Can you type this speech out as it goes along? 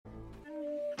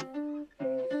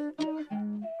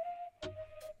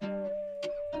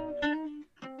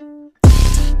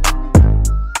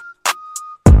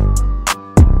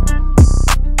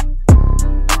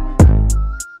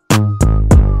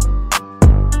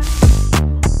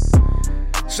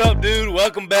up, dude?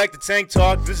 Welcome back to Tank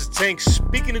Talk. This is Tank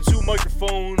speaking into a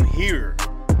microphone here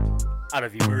out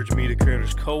of Emerge Media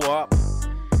Creators Co-op.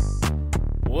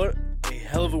 What a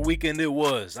hell of a weekend it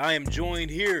was. I am joined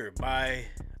here by,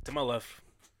 to my left,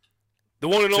 the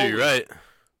one and only. To your right.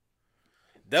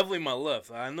 Definitely my left.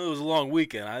 I know it was a long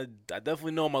weekend. I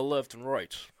definitely know my left and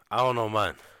rights. I don't know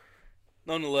mine.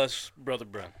 Nonetheless, Brother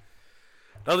Brent.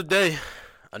 Another day,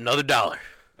 another dollar.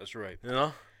 That's right. You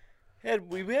know?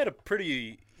 We had a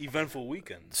pretty eventful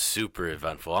weekend. Super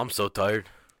eventful. I'm so tired.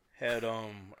 Had our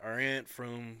aunt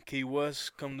from Key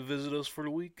West come to visit us for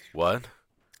the week. What?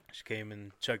 She came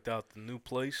and checked out the new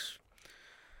place.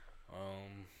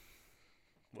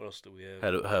 What else do we have?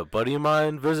 Had a buddy of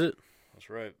mine visit. That's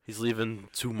right. He's leaving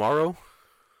tomorrow.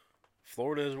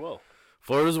 Florida as well.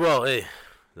 Florida as well. Hey,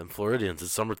 them Floridians.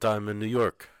 It's summertime in New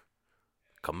York.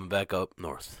 Coming back up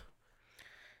north.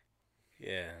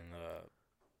 Yeah, and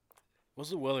what's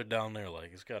the weather down there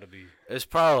like? It's got to be... It's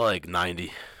probably like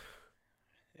 90.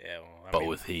 Yeah, well, but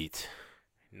with heat.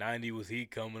 90 with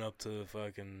heat coming up to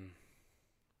fucking...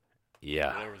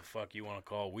 Yeah. Whatever the fuck you want to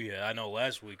call it. I know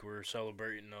last week we were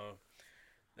celebrating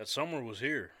that summer was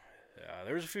here.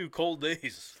 There was a few cold days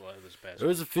this past There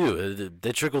was a few.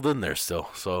 They trickled in there still,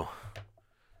 so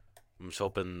I'm just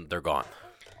hoping they're gone.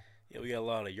 Yeah, we got a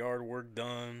lot of yard work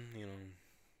done,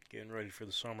 getting ready for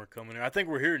the summer coming in. I think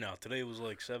we're here now. Today was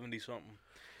like 70-something.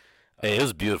 Hey, it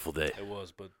was a beautiful day. It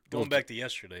was, but going back to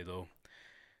yesterday, though,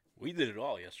 we did it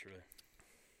all yesterday.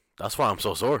 That's why I'm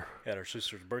so sore. Had our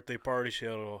sister's birthday party. She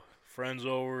had friends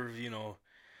over,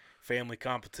 family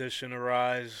competition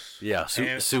arise. Yeah,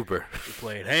 super. We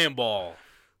played handball.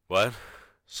 What?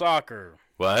 Soccer.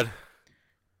 What?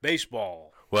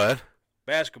 Baseball. What?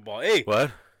 Basketball. Hey.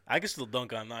 What? I can still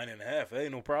dunk on 9.5. Hey,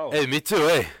 no problem. Hey, me too.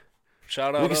 Hey.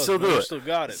 Shout out. We can still do it. Still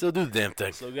got it. Still do the damn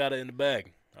thing. Still got it in the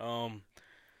bag.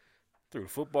 Threw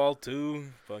football too.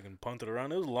 Fucking punted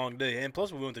around. It was a long day, and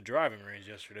plus we went to driving range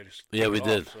yesterday. Yeah, we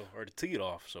did. Or to tee it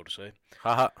off, so to say.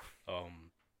 Haha.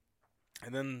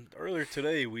 And then earlier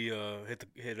today we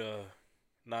hit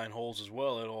 9 holes as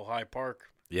well at Old High Park.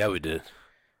 Yeah, we did.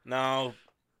 Now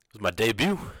it was my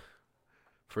debut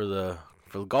for the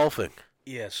golfing.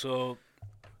 Yeah, so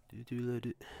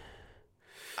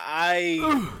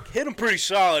I hit them pretty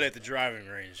solid at the driving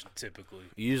range typically.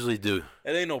 You usually do.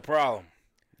 It ain't no problem.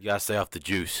 You gotta stay off the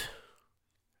juice.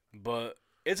 But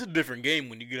it's a different game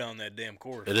when you get on that damn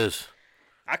course. It is.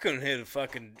 I couldn't hit a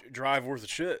fucking drive worth of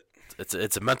shit.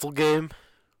 It's a mental game.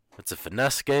 It's a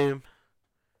finesse game.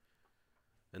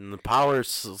 And the power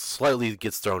slightly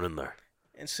gets thrown in there.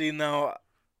 And see, now,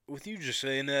 with you just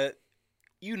saying that,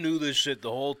 you knew this shit the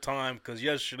whole time, because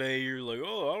yesterday you're like,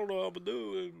 oh, I don't know how to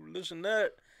do it, this and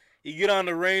that. You get on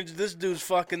the range, this dude's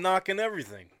fucking knocking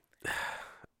everything.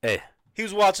 Hey. He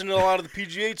was watching a lot of the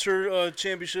PGA Tour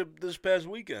championship this past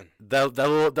weekend. That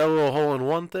little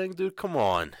hole-in-one thing, dude, come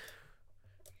on.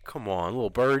 Come on, little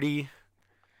birdie.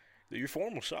 Dude, your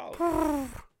form was solid.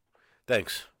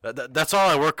 Thanks. That's all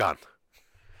I work on.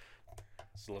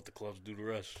 So let the clubs do the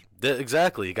rest.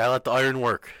 Exactly. You gotta let the iron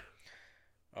work.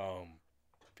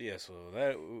 Yeah, so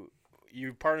that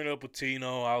you partnered up with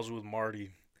Tino. I was with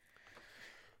Marty.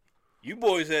 You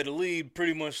boys had the lead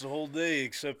pretty much the whole day,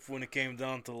 except when it came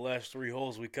down to the last 3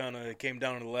 holes. We kind of came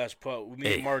down to the last putt.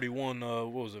 Me and Marty won,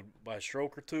 what was it, by a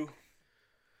stroke or 2? It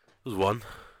was 1.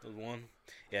 It was 1.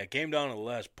 Yeah, it came down to the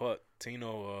last putt.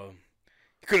 Tino,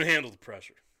 he couldn't handle the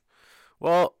pressure.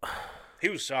 Well, he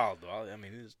was solid, though. I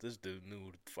mean, this dude knew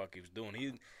what the fuck he was doing.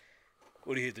 He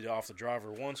hit off the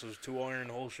driver once. It was 2-iron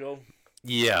the whole show.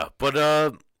 Yeah, but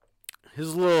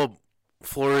his little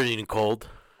Floridian cold,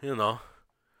 He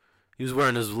was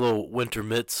wearing his little winter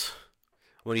mitts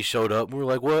when he showed up. We were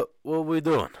like, what are we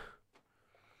doing?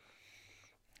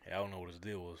 Yeah, I don't know what his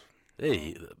deal was.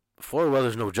 Hey, Florida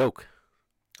weather's no joke.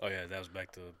 Oh, yeah, that was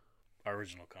back to our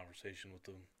original conversation with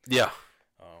him. Yeah.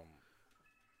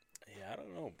 Yeah, I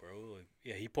don't know, bro.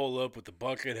 He pulled up with the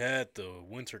bucket hat, the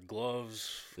winter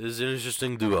gloves. It is an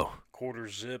interesting duo. Quarter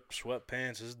zip,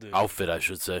 sweatpants. This dude. Outfit, I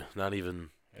should say. Not even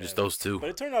just those two.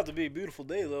 But it turned out to be a beautiful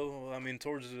day, though. I mean,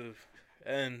 towards the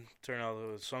end, turned out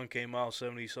the sun came out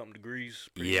 70-something degrees.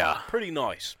 Pretty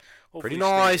nice. Hopefully pretty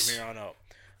nice. From here on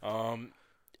out.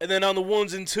 And then on the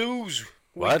 1s and 2s,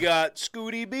 we got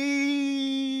Scooty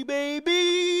B,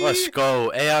 baby. Let's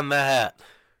go. A on the hat.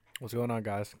 What's going on,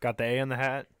 guys? Got the A on the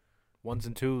hat. 1s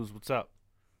and 2s. What's up?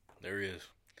 There he is.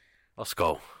 Let's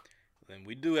go. Then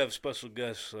we do have a special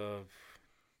guest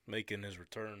making his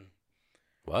return.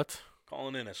 What?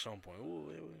 Calling in at some point.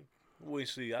 We'll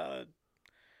see.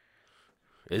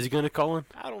 Is he going to call in?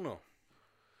 I don't know.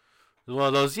 It's one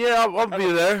of those, I'll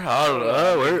be there. I don't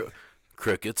know.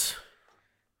 Crickets.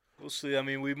 We'll see. I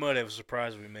mean, we might have a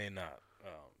surprise. We may not.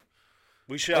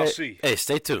 We shall see. Hey,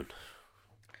 stay tuned.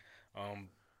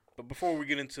 But before we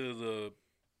get into the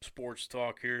sports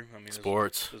talk here, I mean,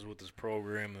 Sports. This is what this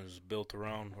program is built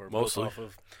around or Mostly. built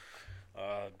off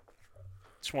of.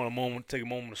 Just want to take a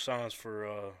moment of silence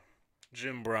for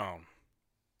Jim Brown,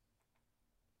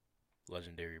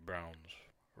 legendary Browns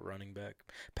running back,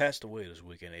 passed away this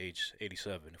weekend at age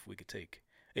 87. If we could take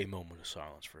a moment of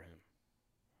silence for him.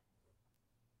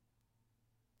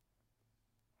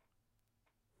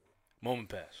 Moment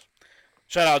pass.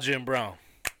 Shout out Jim Brown.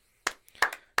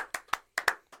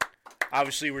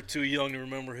 Obviously, we're too young to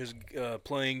remember his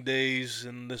playing days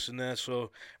and this and that. So,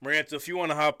 Marantha, if you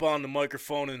want to hop on the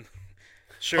microphone and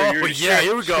share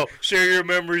here we go. Share your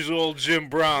memories of old Jim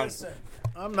Brown. Listen,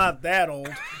 I'm not that old.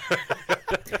 What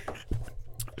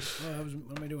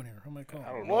am I doing here? How am I calling?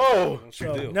 I don't know. Whoa. What's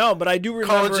your deal? No, but I do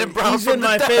remember Jim Brown he's from in the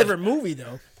my dead. favorite movie,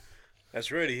 though.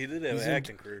 That's right. He did have an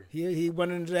acting career. He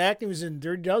went into acting. He was in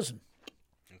Dirty Dozen.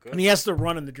 Okay. And he has to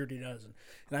run in the Dirty Dozen.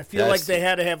 And I feel like they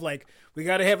had to have, we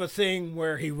got to have a thing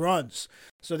where he runs.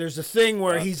 So there's a thing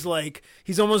where he's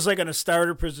almost like in a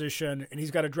starter position, and he's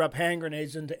got to drop hand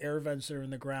grenades into air vents that are in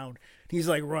the ground. He's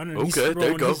like running. He's Okay,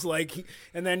 there you throwing, go.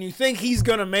 and then you think he's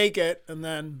going to make it, and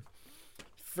then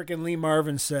freaking Lee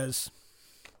Marvin says,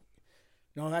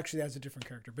 no, actually that's a different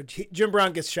character. But Jim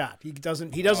Brown gets shot. He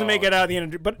doesn't make it out at the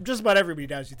end, but just about everybody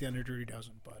dies at the end of Dirty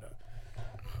Dozen. But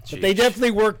they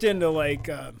definitely worked into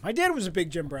my dad was a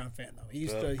big Jim Brown fan though. He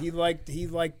liked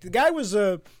the guy was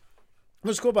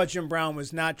what's cool about Jim Brown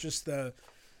was not just the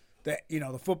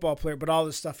football player, but all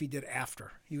the stuff he did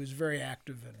after. He was very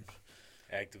active in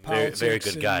politics. Very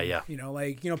good guy, yeah.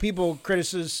 People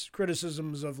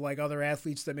criticisms of other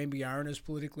athletes that maybe aren't as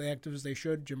politically active as they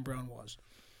should. Jim Brown was.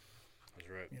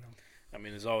 That's right. I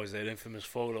mean, there's always that infamous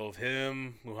photo of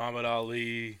him, Muhammad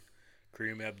Ali,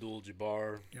 Kareem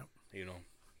Abdul-Jabbar. Yep.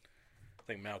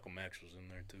 I think Malcolm X was in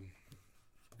there too.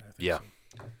 Yeah.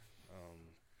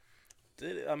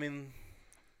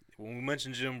 When we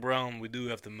mention Jim Brown, we do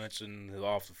have to mention his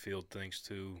off-the-field things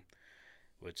too,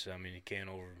 which, I mean, you can't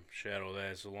overshadow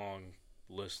that. It's a long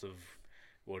list of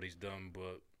what he's done,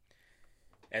 but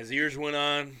as the years went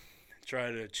on,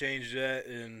 try to change that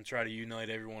and try to unite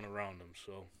everyone around him.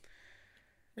 So,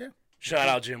 yeah. Shout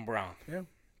out Jim Brown. Yeah.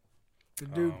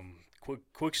 Good dude.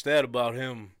 Quick stat about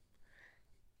him.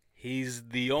 He's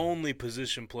the only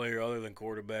position player other than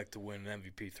quarterback to win an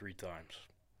MVP 3 times.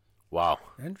 Wow.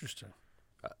 Interesting.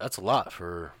 That's a lot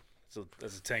for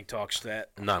That's a Tank Talk stat.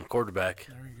 non-quarterback.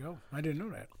 There you go. I didn't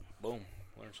know that. Boom.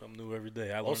 Learn something new every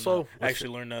day. I actually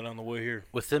learned that on the way here.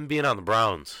 With him being on the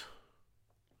Browns,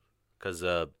 because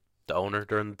the owner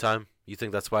during the time, you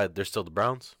think that's why they're still the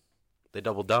Browns? They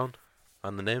doubled down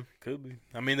on the name? Could be.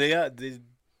 I mean, they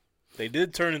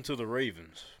did turn into the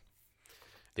Ravens.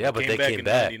 Yeah, but they came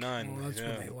back. In 99. Well, that's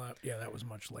when they left. Yeah, that was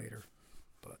much later.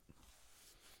 But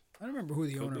I don't remember who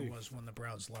the owner was when the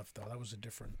Browns left, though. That was a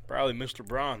different. Probably Mr.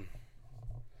 Brown.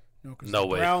 No, because No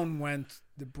way.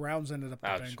 The Browns ended up the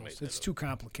Bengals. It's too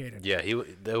complicated. Yeah,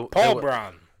 Paul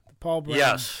Brown. Paul Brown.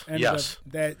 Yes, ended yes.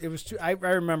 up that it was too. I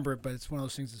remember it, but it's one of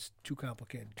those things that's too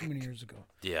complicated. Too many years ago.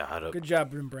 Yeah, Good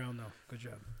job, Jim Brown, though. Good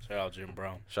job. Shout out Jim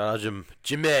Brown. Shout out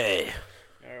Jimmy.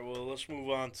 All right, well, let's move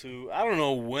on to, I don't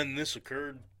know when this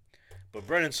occurred, but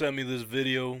Brennan sent me this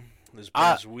video this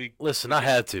past week. Listen, I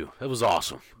had to. It was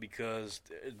awesome. Because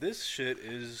this shit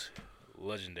is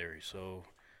legendary. So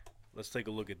let's take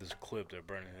a look at this clip that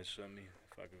Brennan has sent me.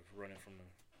 If I could run it from the...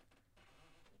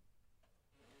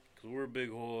 Because we're big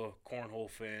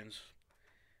cornhole fans.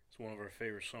 It's one of our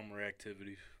favorite summer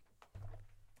activities.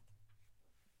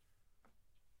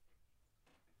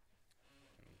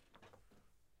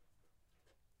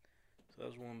 So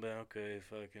that's one bad. Okay,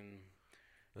 if I can...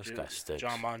 This guy stinks.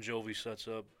 John Bon Jovi sets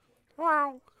up.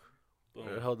 Wow. Boom.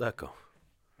 Where the hell that go?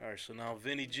 All right, so now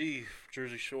Vinny G,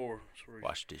 Jersey Shore.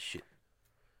 Watch this shit.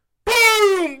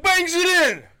 Boom! Bangs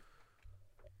it in!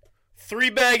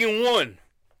 3-bag and 1.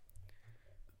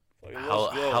 Like,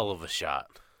 Hell of a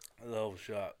shot. Hell of a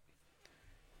shot.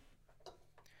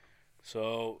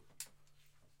 So,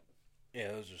 yeah,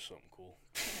 that was just something cool.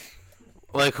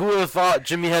 Like, who would have thought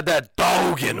Jimmy had that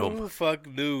dog in Who him? the fuck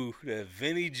knew that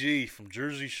Vinny G from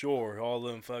Jersey Shore, all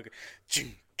them fucking...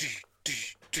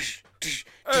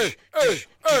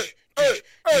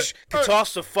 could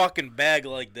toss the fucking bag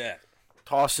like that.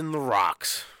 Tossing the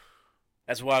rocks.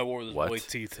 That's why I wore this What? white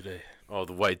tee today. Oh,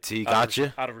 the white tee.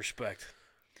 Gotcha. Out of respect.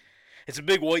 It's a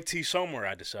big white tee somewhere,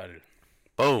 I decided.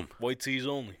 Boom. White tees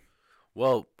only.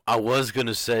 Well, I was going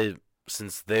to say,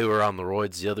 since they were on the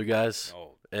roids, the other guys,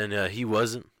 Oh, and he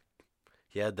wasn't,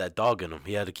 he had that dog in him.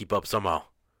 He had to keep up somehow.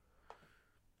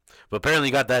 But apparently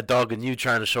you got that dog in you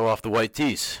trying to show off the white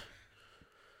tees.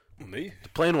 Me? The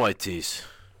plain white tees.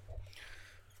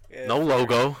 Yeah, No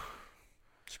logo.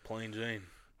 Just plain Jane.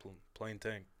 Plain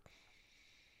tank.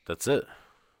 That's it.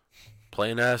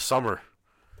 Plain ass summer.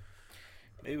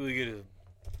 Maybe we get a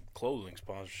clothing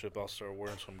sponsorship. I'll start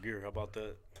wearing some gear. How about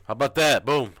that? How about that?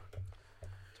 Boom.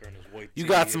 Turn this white You tee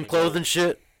got some into clothing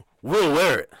shit. We'll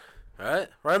wear it. Alright?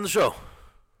 Right on the show.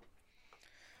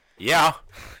 Yeah.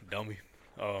 dummy.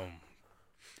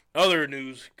 Other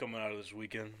news coming out of this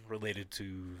weekend related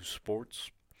to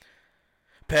sports.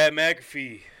 Pat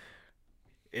McAfee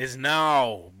is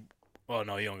now. Oh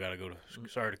no, you don't gotta go to.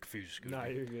 Sorry to confuse you. Nah,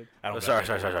 you're good. I don't.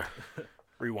 Sorry.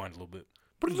 Rewind a little bit.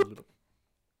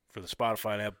 For the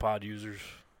Spotify and App Pod users,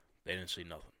 they didn't see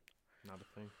nothing. Not a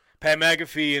thing. Pat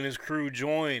McAfee and his crew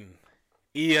join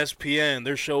ESPN.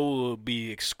 Their show will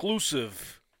be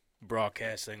exclusive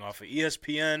broadcasting off of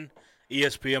ESPN,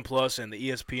 ESPN Plus, and the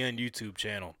ESPN YouTube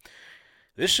channel.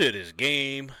 This shit is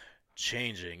game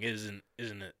changing, isn't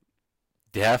it?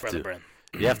 You have Brother to. Bren?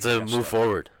 You have to Yes, move sir.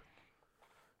 forward.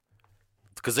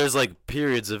 Because there's like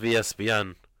periods of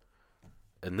ESPN.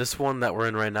 And this one that we're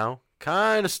in right now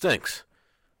kind of stinks.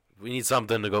 We need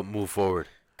something to go move forward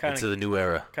into the new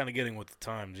era. Kind of getting with the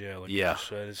times, yeah. Like Yeah. you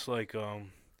said, it's like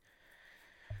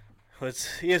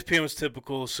ESPN was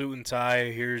typical suit and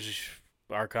tie. Here's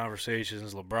our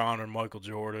conversations. LeBron or Michael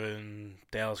Jordan,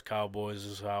 Dallas Cowboys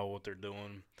is what they're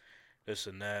doing, this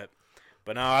and that.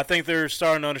 But now I think they're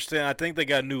starting to understand. I think they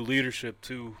got new leadership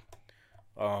too,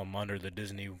 under the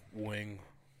Disney wing.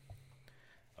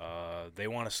 They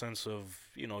want a sense of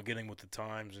getting with the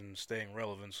times and staying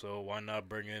relevant. So why not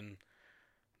bring in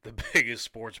the biggest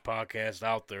sports podcast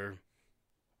out there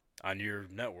on your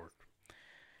network?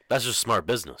 That's just smart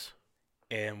business.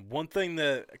 And one thing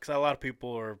because a lot of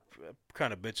people are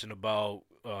kind of bitching about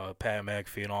Pat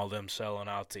McAfee and all them selling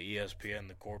out to ESPN,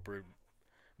 the corporate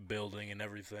building and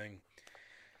everything.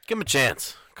 Give him a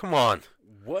chance. Come on.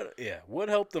 What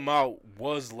helped them out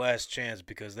was Last Chance,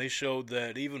 because they showed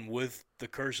that even with the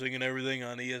cursing and everything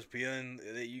on ESPN,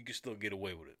 that you can still get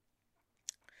away with it.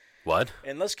 What?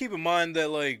 And let's keep in mind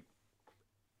that,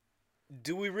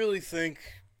 do we really think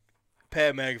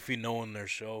Pat McAfee knowing their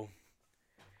show,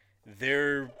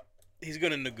 he's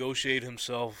going to negotiate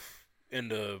himself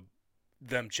into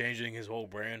them changing his whole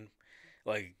brand?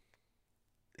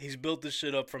 He's built this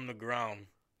shit up from the ground,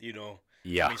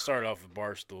 Yeah. He started off with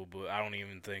Barstool, but I don't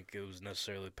even think it was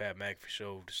necessarily Pat McAfee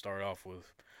show to start off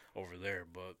with over there.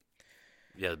 But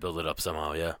Yeah, build it up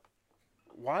somehow, yeah.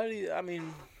 why do you,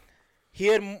 he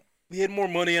had more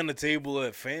money on the table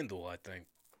at FanDuel, I think.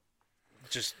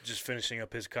 Just finishing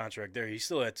up his contract there. He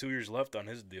still had 2 years left on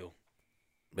his deal.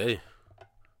 Hey,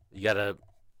 you gotta.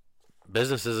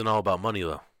 Business isn't all about money,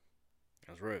 though.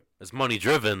 That's right. It's money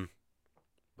driven,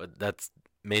 but that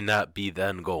may not be the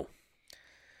end goal.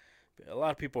 A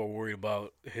lot of people are worried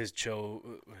about his show.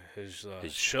 His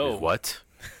what?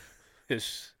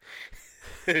 His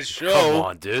show. Come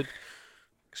on, dude.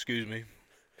 Excuse me.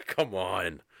 Come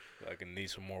on. I can need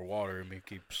some more water and me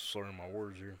keep slurring my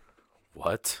words here.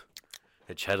 What?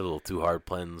 Hit your head a little too hard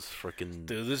playing those freaking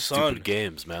Dude, this stupid sun,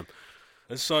 games, man.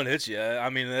 this sun hits you.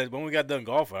 When we got done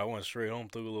golfing, I went straight home,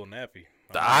 took a little nappy.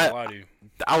 I'm not I- gonna lie to you.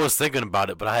 I was thinking about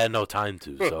it, but I had no time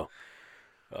to, so.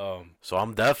 So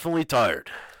I'm definitely tired.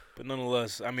 But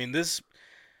nonetheless, a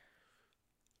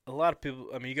lot of people,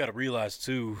 you got to realize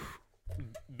too,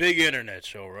 big internet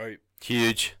show, right?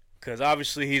 Huge. Because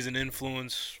obviously he's an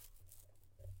influence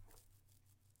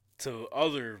to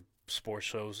other sports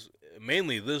shows,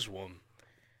 mainly this one.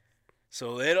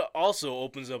 So it also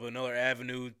opens up another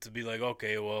avenue to be like,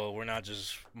 okay, well, we're not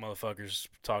just motherfuckers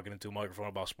talking into a microphone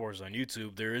about sports on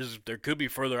YouTube. There could be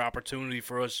further opportunity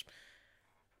for us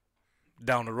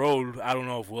down the road. I don't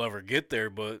know if we'll ever get there,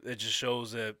 but it just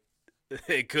shows that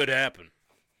it could happen.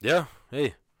 Yeah,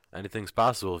 hey, anything's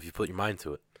possible if you put your mind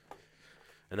to it.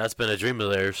 And that's been a dream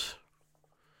of theirs.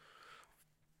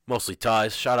 Mostly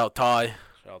Ty's. Shout out Ty.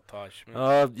 Shout out Todd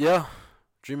Schmidt. Yeah,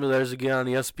 dream of theirs again on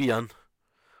ESPN.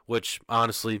 Which,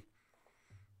 honestly,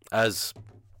 as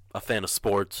a fan of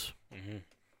sports,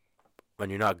 when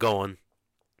you're not going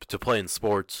to play in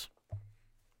sports,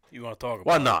 You want to talk about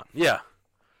why it? not? Yeah.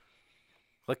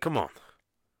 Come on.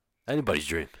 Anybody's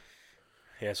dream.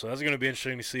 Yeah, so that's going to be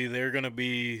interesting to see. They're going to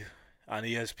be on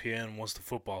ESPN once the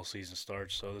football season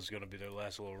starts, so this is going to be their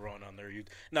last little run on their YouTube.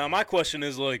 Now, my question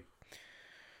is,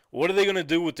 what are they going to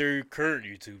do with their current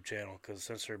YouTube channel? Because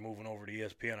since they're moving over to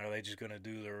ESPN, are they just going to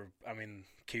do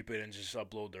keep it and just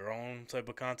upload their own type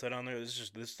of content on there?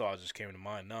 This thought just came to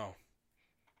mind now.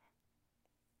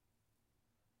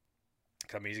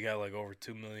 He's got over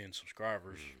 2 million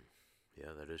subscribers.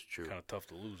 Yeah, that is true. Kind of tough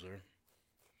to lose there.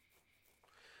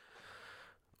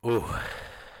 Ooh.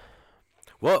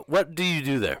 What do you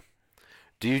do there?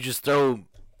 Do you just throw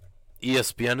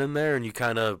ESPN in there and you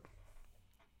kind of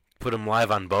put them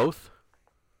live on both?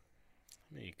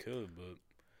 I mean, you could, but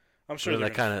I'm sure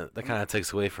That kind of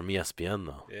takes away from ESPN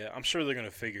though. Yeah, I'm sure they're gonna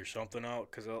figure something out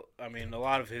because I mean, a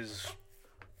lot of his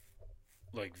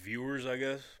like viewers, I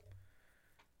guess,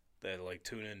 that like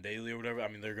tune in daily or whatever. I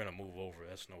mean, they're gonna move over.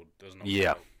 There's no Yeah,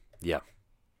 doubt. yeah.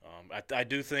 I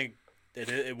do think that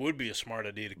it would be a smart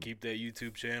idea to keep that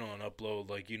YouTube channel and upload,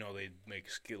 like, you know, they make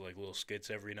like little skits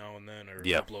every now and then, or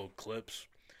upload clips.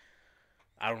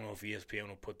 I don't know if ESPN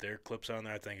will put their clips on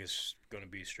there. I think it's going to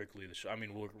be strictly the show. I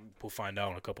mean, we'll find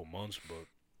out in a couple months, but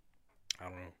I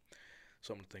don't know.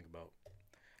 Something to think about.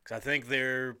 Because I think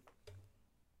there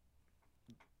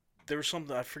was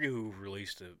something, I forget who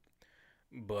released it,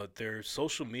 but their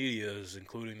social media,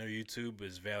 including their YouTube,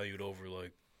 is valued over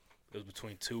like, it was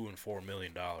between $2 and $4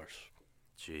 million.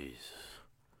 Jeez.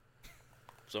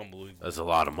 It's unbelievable. There's a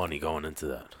lot of money going into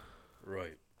that.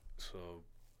 Right. So,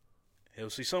 he'll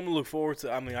see something to look forward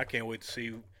to. I mean, I can't wait to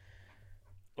see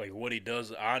like what he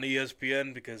does on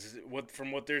ESPN, because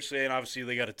from what they're saying, obviously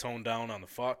they got to tone down on the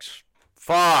Fox.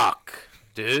 Fuck,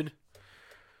 dude.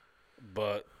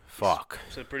 But fuck.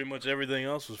 So pretty much everything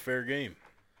else was fair game.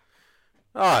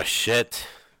 Oh shit.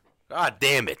 God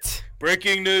damn it.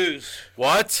 Breaking news.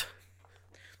 What?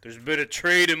 There's been a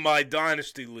trade in my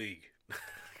Dynasty League.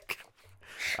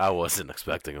 I wasn't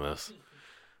expecting this.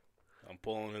 I'm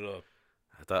pulling it up.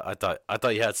 I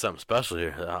thought you had something special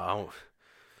here.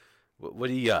 What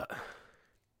do you got?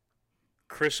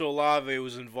 Chris Olave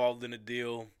was involved in a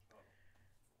deal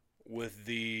with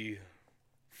the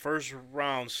first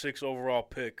round 6 overall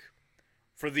pick.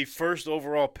 For the first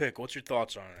overall pick, what's your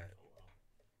thoughts on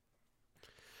it?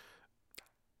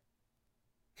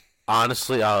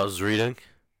 Honestly, I was reading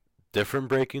different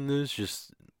breaking news,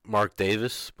 just Mark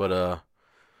Davis, but Oh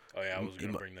yeah, I was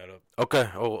gonna bring that up. Okay.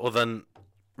 Oh, well then,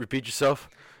 repeat yourself.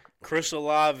 Chris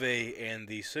Olave and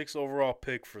the 6th overall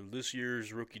pick for this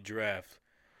year's rookie draft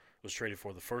was traded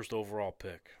for the first overall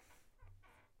pick.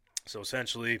 So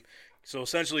essentially,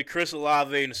 Chris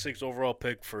Olave and the 6th overall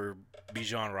pick for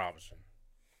Bijan Robinson.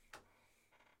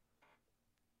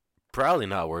 Probably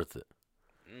not worth it,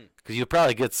 because you'll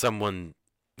probably get someone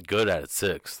good at it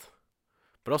 6th.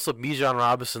 But also, Bijan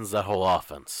Robinson's that whole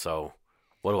offense. So,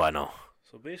 what do I know?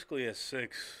 So basically, at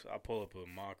 6, I'll pull up a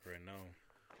mock right now.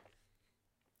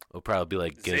 It'll probably be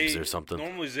like Gibbs or something.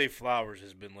 Normally, Zay Flowers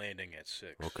has been landing at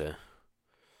 6. Okay.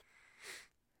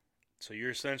 So you're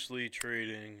essentially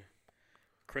trading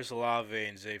Chris Olave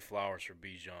and Zay Flowers for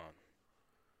Bijan.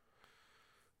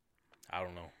 I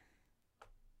don't know.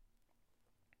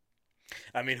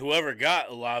 I mean, whoever got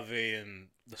Olave and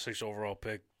the 6th overall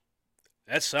pick,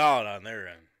 that's solid on their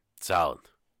end. Solid.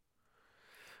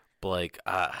 But like,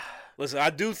 listen, I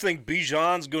do think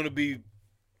Bijan's going to be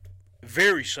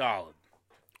very solid.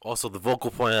 Also, the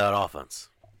vocal point of that offense.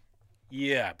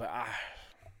 Yeah, but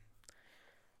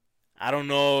I don't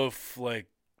know if, like,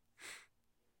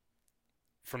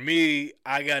 for me,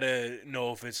 I got to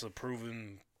know if it's a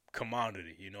proven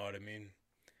commodity. You know what I mean?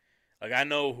 Like, I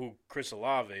know who Chris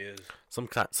Olave is.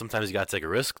 Sometimes you got to take a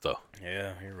risk, though.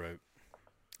 Yeah, you're right.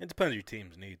 It depends on your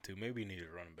team's need, too. Maybe you need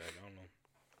a running back. I don't know.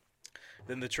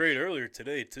 Then the trade earlier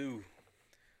today, too,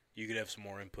 you could have some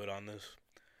more input on this.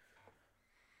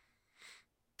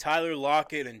 Tyler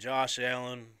Lockett and Josh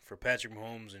Allen for Patrick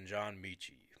Mahomes and John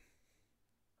Mechie.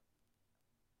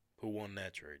 Who won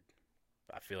that trade?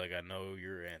 I feel like I know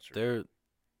your answer.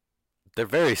 They're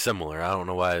very similar. I don't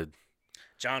know why.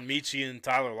 John Mechie and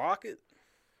Tyler Lockett?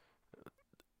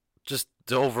 Just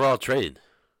the overall trade.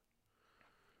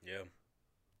 Yeah.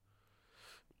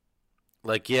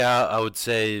 Like, yeah, I would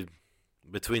say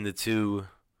between the two,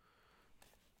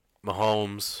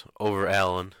 Mahomes over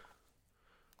Allen,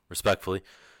 respectfully,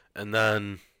 and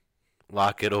then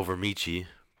Lockett over Mechie,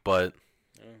 but...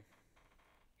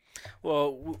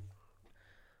 Well,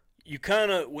 you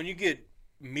kind of, when you get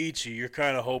Mechie, you're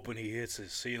kind of hoping he hits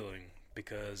his ceiling,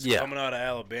 because coming out of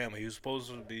Alabama, he was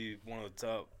supposed to be one of the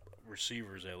top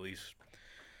receivers at least.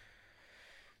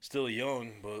 Still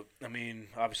young, but, I mean,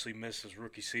 obviously missed his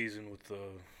rookie season with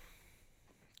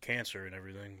cancer and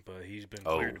everything, but he's been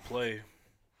cleared to play.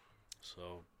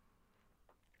 So,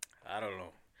 I don't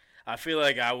know. I feel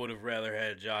like I would have rather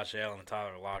had Josh Allen and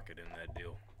Tyler Lockett in that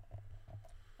deal.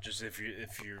 Just if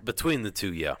you're between the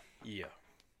two, yeah. Yeah.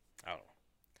 I don't know.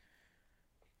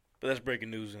 But that's breaking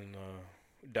news in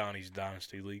Donnie's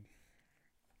Dynasty League.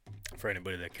 For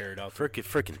anybody that carried out.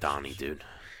 Freaking Donnie, dude.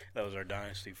 That was our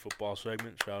Dynasty football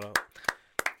segment. Shout out.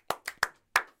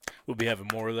 We'll be having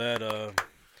more of that.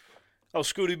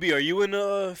 Scooty B, are you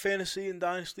in fantasy and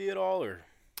dynasty at all, or?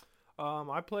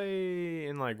 I play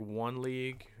in like one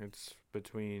league. It's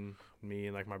between me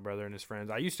and like my brother and his friends.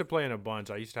 I used to play in a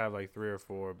bunch. I used to have like 3 or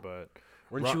 4, but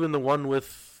Weren't you in the one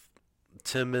with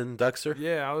Tim and Dexter?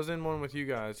 yeah, I was in one with you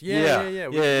guys. Yeah. Yeah.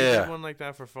 We Yeah. did one like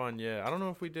that for fun. Yeah, I don't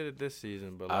know if we did it this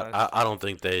season, but I don't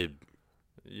think they.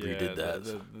 yeah, did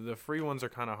that. The free ones are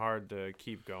kind of hard to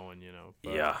keep going,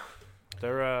 but Yeah.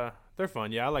 they're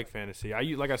fun. Yeah, I like fantasy.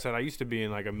 Like I said, I used to be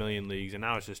in like a million leagues, and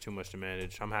now it's just too much to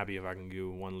manage. I'm happy if I can do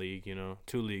one league.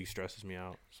 2 leagues stresses me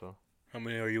out. So How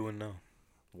many are you in now?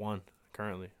 1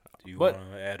 currently. Do you But-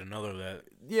 want to add another that?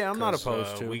 Yeah, I'm not 'Cause,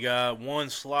 opposed to. We got 1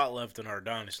 slot left in our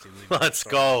dynasty league. Let's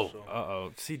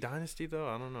go. See, Dynasty, though,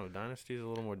 I don't know. Dynasty is a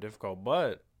little more difficult,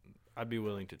 but I'd be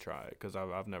willing to try it because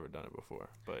I've never done it before.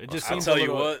 But it just I'll seems tell a you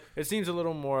little, what. it seems a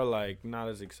little more like not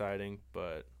as exciting,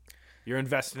 but you're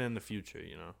investing in the future,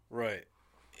 Right.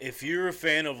 If you're a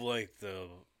fan of like the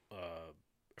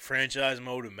franchise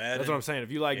mode of Madden, That's what I'm saying.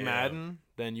 If you like Yeah. Madden,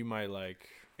 then you might like.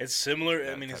 it's similar. I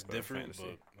that mean, it's type of different,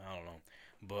 fantasy. but I don't know.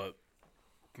 But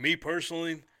me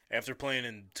personally, after playing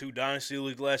in 2 dynasty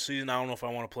leagues last season, I don't know if I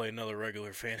want to play another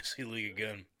regular fantasy league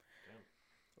again.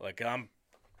 Like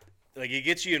it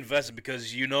gets you invested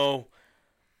because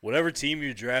whatever team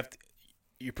you draft,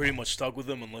 you're pretty much stuck with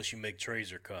them unless you make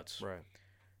trades or cuts Right.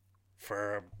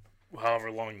 for however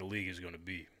long the league is going to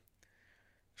be.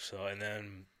 So, and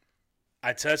then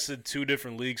I tested 2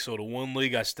 different leagues. So the one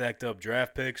league I stacked up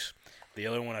draft picks. The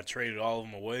other one I traded all of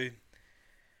them away.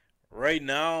 Right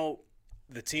now,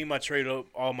 the team I traded up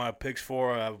all my picks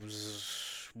for, I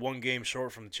was 1 game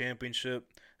short from the championship.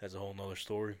 That's a whole nother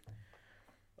story.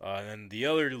 And then the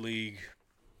other league,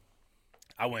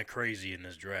 I went crazy in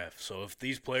this draft. So if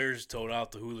these players told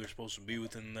out to who they're supposed to be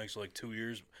within the next 2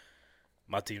 years,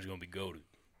 my team's going to be goated.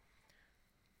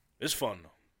 It's fun, though.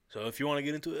 So if you want to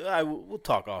get into it, we'll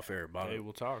talk off air about Hey, it.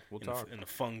 we'll talk. We'll talk. In the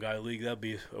Fun Guy League, that'll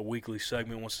be a weekly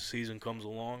segment once the season comes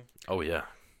along. Oh yeah.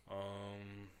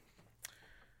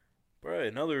 Right,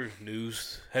 another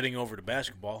news, heading over to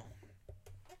basketball.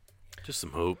 Just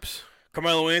some hoops.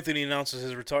 Carmelo Anthony announces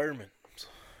his retirement.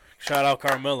 Shout out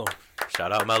Carmelo.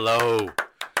 Shout out Melo.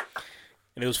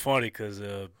 And it was funny because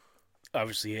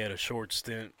obviously he had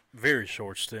a very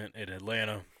short stint at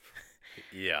Atlanta.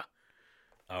 Yeah.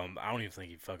 I don't even think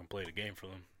he fucking played a game for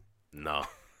them. No.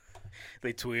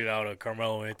 They tweeted out a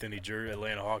Carmelo Anthony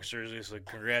Atlanta Hawks jersey. It's like,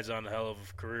 congrats on the hell of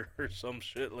a career or some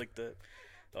shit like that.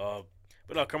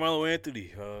 But no, Carmelo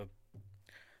Anthony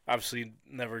obviously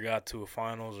never got to a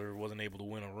finals or wasn't able to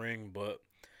win a ring, but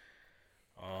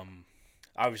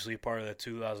obviously part of that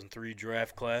 2003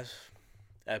 draft class.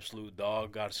 Absolute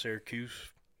dog, got to Syracuse.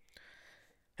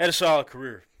 Had a solid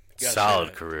career. Gotta say Solid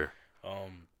that. career.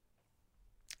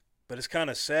 But it's kind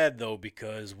of sad, though,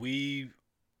 because we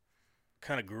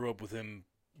kind of grew up with him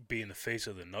being the face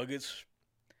of the Nuggets.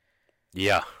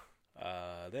 Yeah.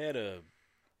 They had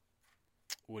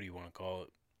what do you want to call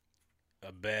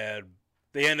it?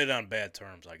 They ended on bad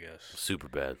terms, I guess. Super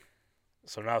bad.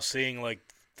 So now seeing,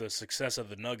 the success of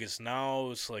the Nuggets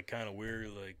now, it's, kind of weird.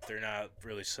 They're not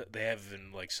really, they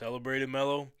haven't, celebrated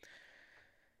Melo.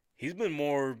 He's been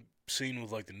more seen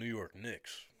with, the New York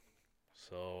Knicks.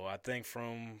 So I think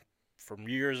from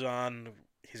years on,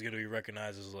 he's going to be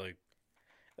recognized as,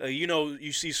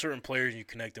 you see certain players and you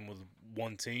connect them with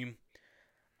one team.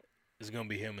 It's going to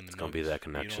be him and the It's Nuggets. gonna be that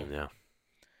connection, yeah.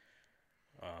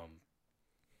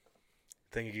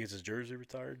 Think he gets his jersey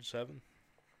retired, 7?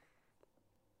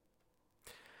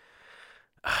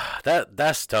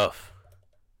 That's tough.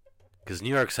 Because New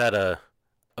York's had a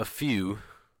few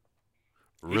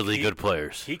really good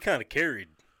players. He kind of carried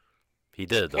He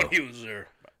did, though. when he was there.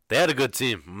 They had a good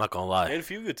team, I'm not going to They lie. had a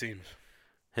few good teams.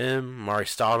 Him, Mari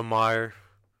Stoudemire,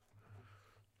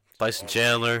 Tyson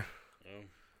Chandler.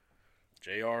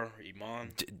 JR,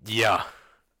 Iman. Yeah.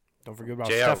 Don't forget about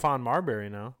JR. Stephon Marbury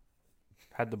now.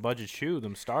 Had the budget shoe,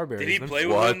 them Starberries. Did he them- play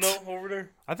What? with him, though, over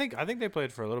there? I think they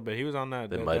played for a little bit. He was on They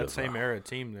that might that have, same era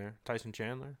team there. Tyson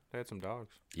Chandler. They had some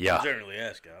dogs. Yeah. I generally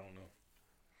ask. I don't know.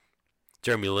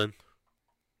 Jeremy Lin.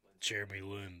 Jeremy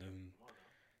Lin, dude.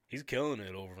 He's killing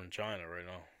it over in China right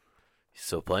now. He's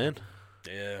still playing?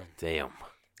 Yeah. Damn.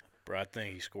 Bro, I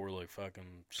think he scored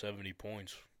fucking 70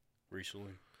 points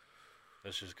recently.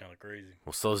 That's just kind of crazy.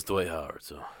 Well, so is Dwight Howard,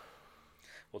 so.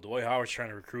 Well, Dwight Howard's trying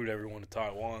to recruit everyone to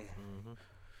Taiwan.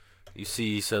 You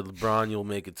see, he said, LeBron, you'll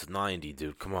make it to 90,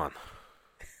 dude. Come on.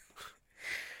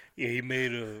 Yeah, he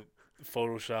made a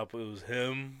Photoshop. It was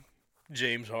him,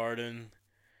 James Harden,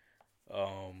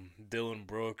 Dylan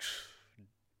Brooks.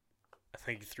 I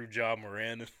think he threw Ja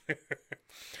Moran in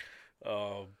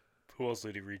there. Who else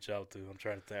did he reach out to? I'm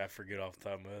trying to think. I forget off the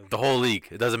top of my head. The whole league.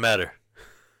 It doesn't matter.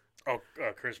 Oh,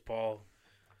 Chris Paul.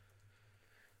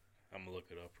 I'm going to look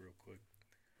it up real quick.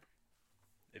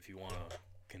 If you want to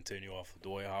continue off the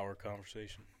Dwight Howard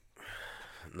conversation.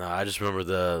 Nah, I just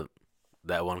remember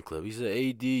that one clip. He said,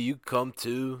 AD, you come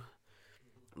to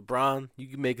LeBron, you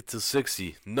can make it to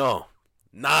 60. No,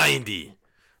 90.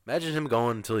 Imagine him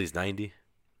going until he's 90.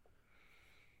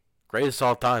 Greatest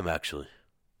all time, actually.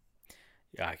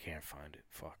 Yeah, I can't find it.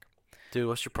 Fuck. Dude,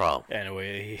 what's your problem?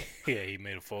 Anyway, he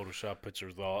made a Photoshop picture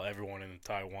with everyone in the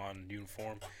Taiwan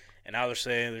uniform. And now they're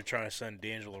saying they're trying to send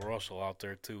D'Angelo Russell out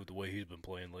there, too, the way he's been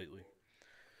playing lately.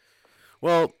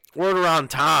 Well, word around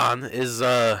town is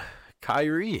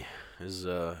Kyrie is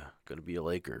going to be a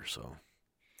Laker, so.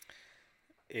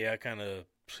 Yeah, I kind of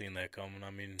seen that coming.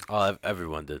 I mean,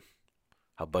 everyone did.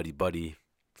 How buddy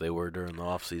they were during the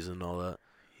offseason and all that.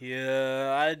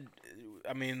 Yeah,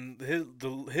 I mean,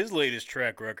 his latest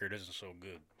track record isn't so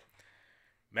good.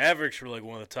 Mavericks were like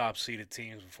one of the top seeded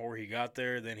teams before he got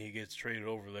there. Then he gets traded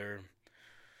over there.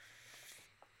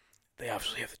 They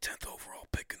obviously have the 10th overall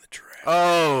pick in the draft.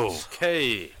 Oh,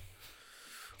 okay.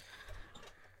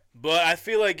 But I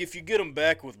feel like if you get him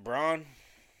back with Bron,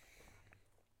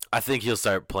 I think he'll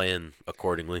start playing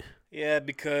accordingly. yeah,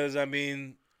 because I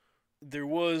mean,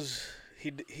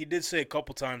 he did say a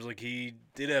couple times like he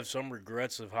did have some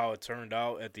regrets of how it turned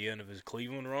out at the end of his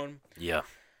Cleveland run. Yeah.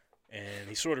 And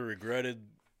he sort of regretted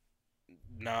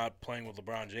not playing with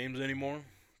LeBron James anymore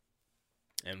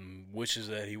and wishes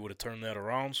that he would have turned that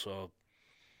around. So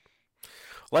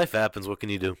Life happens. What can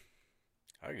you do?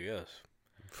 I guess.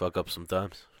 Fuck up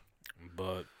sometimes.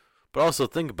 But also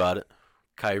think about it.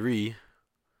 Kyrie,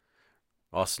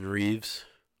 Austin Reeves,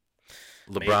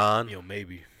 LeBron,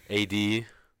 maybe. AD.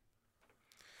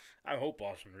 I hope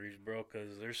Austin Reeves, bro,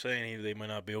 because they're saying they might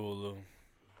not be able to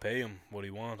pay him what he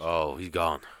wants. Oh, he's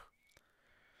gone.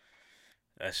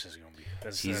 That's just going to be...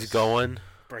 He's going.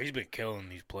 Bro, he's been killing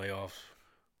these playoffs.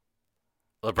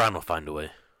 LeBron will find a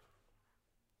way.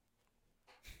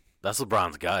 That's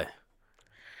LeBron's guy.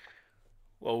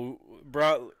 Well,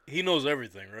 bro, he knows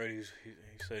everything, right? He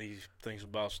said he thinks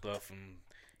about stuff, and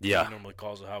he normally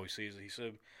calls it how he sees it. He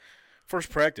said, first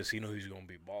practice, he knew he was going to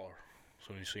be a baller. So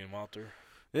when you see him out there.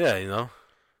 Yeah,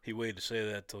 He waited to say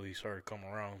that till he started coming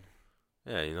around.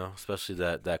 Yeah, especially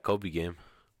that Kobe game.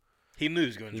 He knew he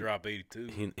was going to drop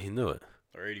 82. He knew it.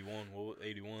 Or 81. Well,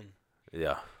 81.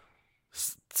 Yeah.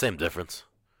 Same difference.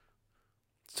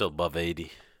 Still above 80.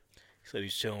 He said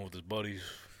he's chilling with his buddies,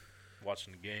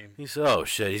 watching the game. He said, oh,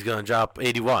 shit, he's going to drop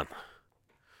 81.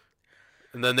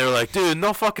 And then they were like, dude,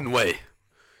 no fucking way.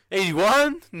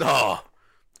 81? No.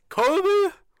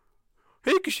 Kobe?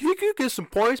 He could get some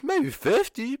points, maybe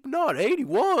 50, but not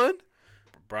 81.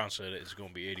 Brown said it's going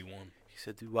to be 81. He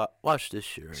said, dude, watch this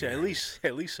shit right He said, here.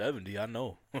 at least 70, I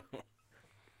know.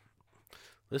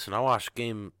 Listen, I watched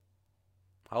game.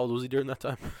 How old was he during that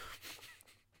time?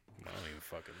 I don't even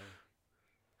fucking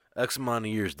know. X amount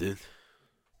of years, dude.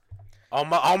 All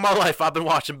my life, I've been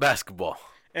watching basketball.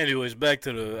 Anyways, back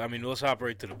to let's hop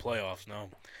right to the playoffs now.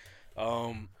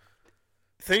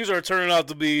 Things are turning out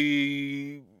to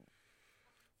be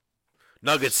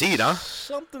Nuggets seed, huh?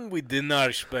 something we did not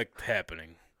expect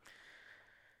happening.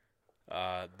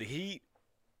 The Heat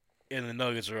and the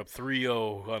Nuggets are up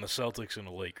 3-0 on the Celtics and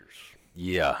the Lakers.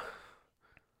 Yeah.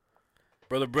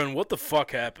 Brother Bren, what the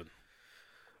fuck happened?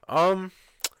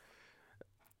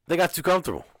 They got too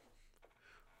comfortable.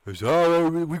 They said, oh,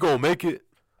 we gonna make it.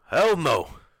 Hell no.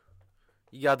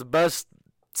 You got the best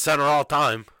center all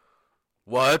time.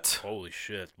 What? Holy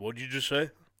shit. What did you just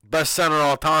say? Best center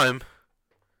all time.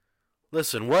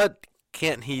 Listen, what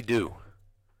can't he do?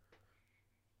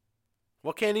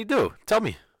 What can he do? Tell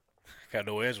me. I got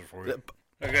no answer for you.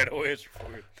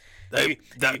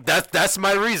 That's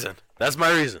my reason. That's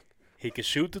my reason. He can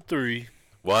shoot the three.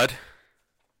 What?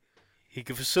 He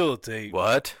can facilitate.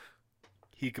 What?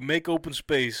 He can make open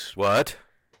space. What?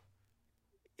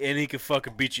 And he can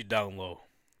fucking beat you down low.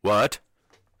 What?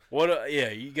 What? Yeah,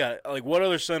 you got what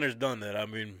other center's done that? I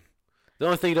mean, the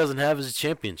only thing he doesn't have is a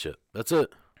championship. That's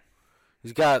it.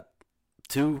 He's got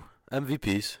 2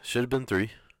 MVPs. Should have been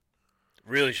 3.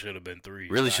 Really should have been 3.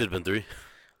 Really should have been 3.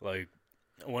 Like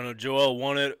when Joel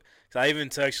won it, 'cause I even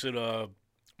texted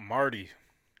Marty.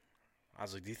 I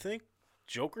was like, "Do you think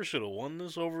Joker should have won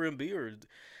this over Embiid?" Or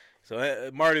so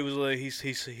Marty was like, he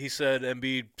said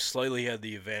Embiid slightly had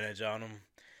the advantage on him,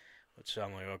 which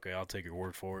I'm like, okay, I'll take your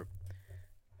word for it.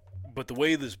 But the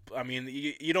way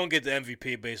you don't get the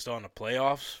MVP based on the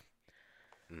playoffs.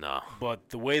 No.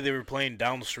 But the way they were playing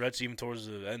down the stretch, even towards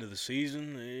the end of the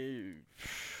season,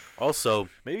 also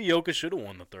maybe Jokic should have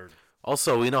won the third.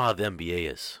 Also, we know how the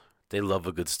NBA is. They love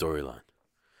a good storyline.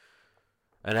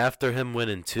 And after him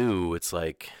winning 2, it's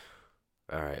like,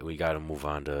 all right, we got to move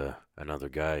on to another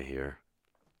guy here.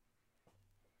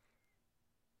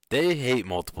 They hate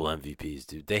multiple MVPs,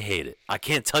 dude. They hate it. I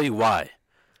can't tell you why.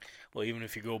 Well, even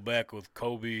if you go back with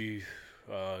Kobe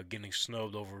getting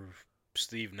snubbed over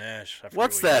Steve Nash. I forget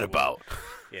What's what year that it was. about?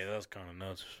 Yeah, that was kind of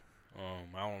nuts.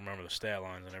 I don't remember the stat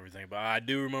lines and everything, but I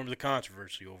do remember the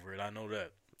controversy over it. I know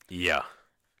that. Yeah.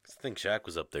 I think Shaq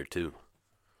was up there, too.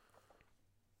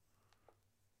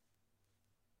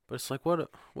 But it's like, what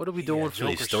are we doing for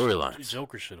these storylines?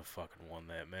 Joker should have fucking won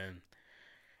that, man.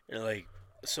 And like,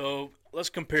 so let's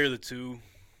compare the two.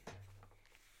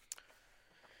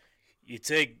 You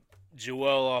take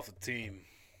Joel off the team,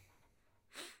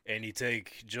 and you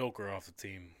take Joker off the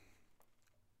team.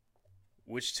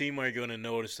 Which team are you going to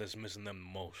notice that's missing them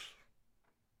the most?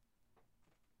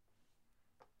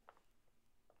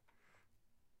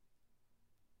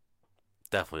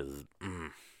 Definitely.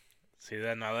 See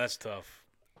that now? That's tough.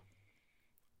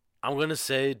 I'm going to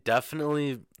say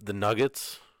definitely the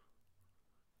Nuggets.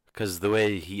 Because the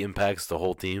way he impacts the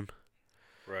whole team.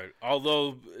 Right.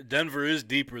 Although Denver is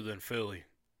deeper than Philly.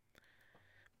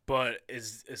 But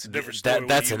it's a different story.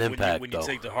 That's an impact, when you though.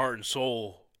 take the heart and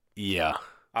soul Yeah.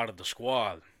 out of the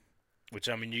squad. Which,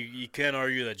 I mean, you can't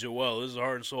argue that Joel is the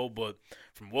heart and soul, but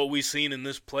from what we've seen in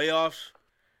this playoffs,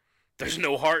 there's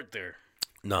no heart there.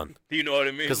 None. You know what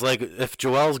I mean? Because, like, if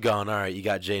Joel's gone, all right, you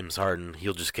got James Harden.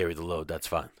 He'll just carry the load. That's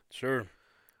fine. Sure.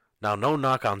 Now, no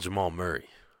knock on Jamal Murray.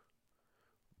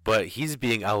 But he's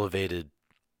being elevated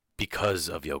because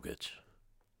of Jokic.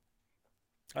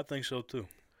 I think so, too.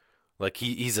 Like,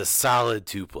 he's a solid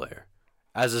 2 player.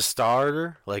 As a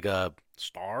starter, like a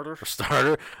Starter?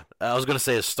 starter, I was going to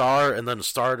say a star and then a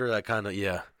starter, that kind of,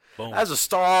 yeah. Boom. As a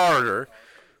starter,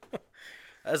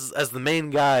 as the main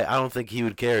guy, I don't think he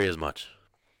would carry as much.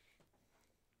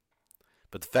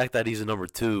 But the fact that he's a number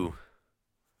 2,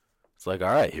 it's like, all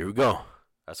right, here we go.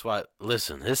 That's why,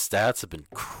 listen, his stats have been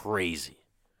crazy.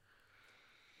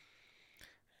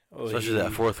 Oh, Especially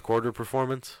that fourth quarter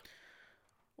performance.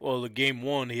 Well, the game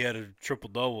 1, he had a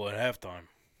triple-double at halftime.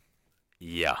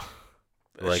 Yeah.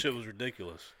 That shit was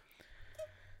ridiculous.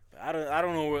 I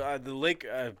don't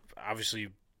know. Obviously,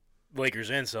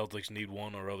 Lakers and Celtics need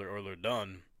one or they're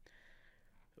done.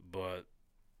 But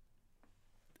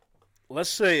let's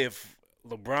say if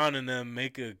LeBron and them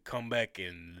make a comeback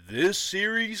in this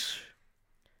series,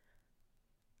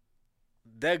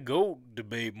 that GOAT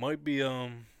debate might be it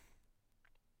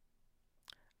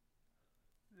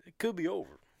could be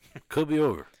over. Could be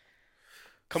over.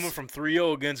 Coming from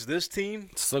 3-0 against this team,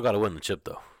 Still got to win the chip,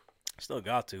 though. still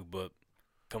got to, but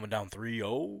coming down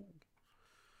 3-0,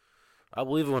 I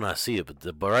believe it when I see it,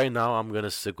 but right now I'm going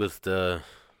to stick with the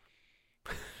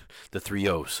 3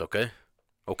 O's, okay?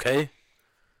 Okay?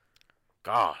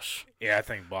 Gosh. yeah, I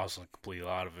think Boston completely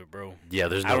out of it, bro. Yeah,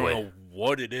 there's I no don't way. know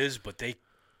what it is, but they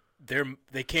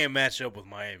can't match up with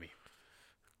Miami.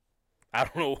 I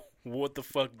don't know what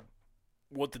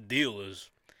the deal is.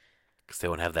 Because they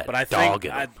won't have that But I dog think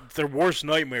in them. their worst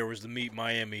nightmare was to meet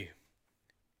Miami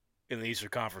in the Eastern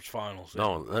Conference Finals.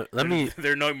 No, let me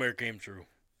Their nightmare came true.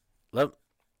 let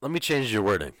me change your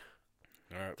wording.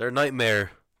 All right. Their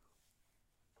nightmare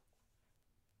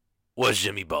was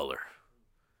Jimmy Butler.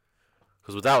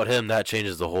 Because without him, that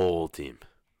changes the whole team.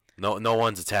 No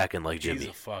one's attacking like Jimmy. He's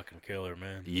a fucking killer,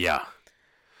 man. Yeah.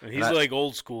 And he's like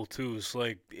old school too. It's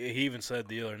like he even said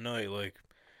the other night, like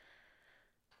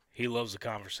he loves the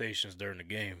conversations during the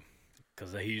game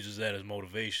because he uses that as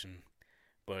motivation.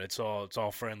 But it's all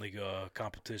friendly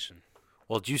competition.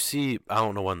 Well, did you see? I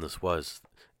don't know when this was.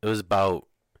 It was about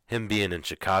him being in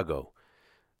Chicago,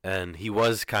 and he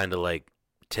was kind of like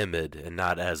timid and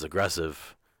not as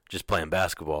aggressive, just playing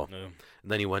basketball. Yeah.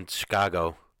 And then he went to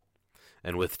Chicago,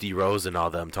 and with D Rose and all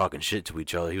them talking shit to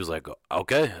each other, he was like,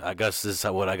 "Okay, I guess this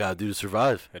is what I gotta do to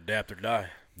survive." Adapt or die.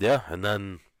 Yeah, and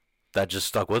then that just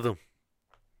stuck with him,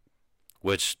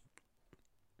 which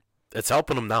it's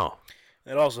helping him now.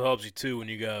 It also helps you too when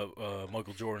you got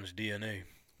Michael Jordan's DNA.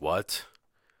 What?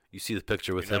 You see the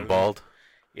picture with You know him what I mean? bald?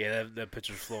 Yeah, that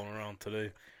picture's floating around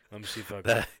today. Let me see if I can.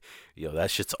 That, yo, that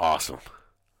shit's awesome.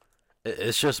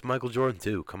 It's just Michael Jordan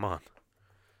too. Come on.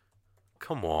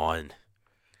 Come on.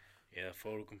 Yeah,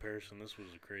 photo comparison. This was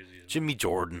the craziest. Jimmy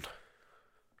Jordan.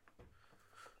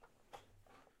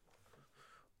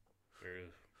 There it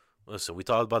is. Listen, we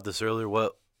talked about this earlier.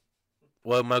 What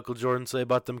Michael Jordan say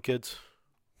about them kids?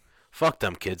 Fuck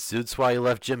them kids, dude. That's why you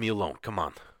left Jimmy alone. Come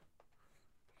on.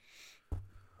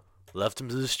 Left him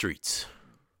to the streets.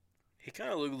 He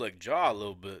kind of looked like Ja a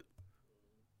little bit.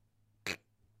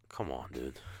 Come on,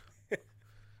 dude.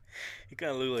 He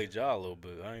kind of looked like Ja a little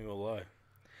bit. I ain't gonna lie.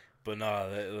 But nah,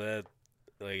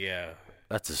 yeah.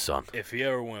 That's his son. If he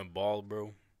ever went bald,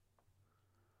 bro,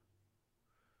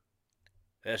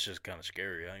 that's just kind of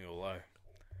scary. I ain't gonna lie.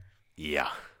 Yeah.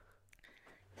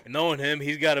 And knowing him,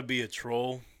 he's got to be a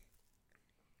troll.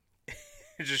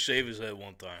 Just shave his head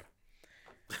one time,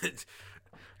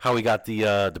 How he got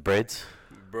the braids,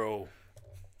 bro.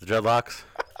 the dreadlocks.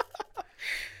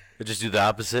 They just do the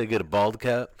opposite, get a bald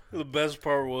cap. The best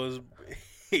part was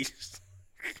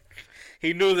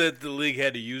he knew that the league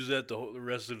had to use that the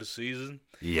rest of the season.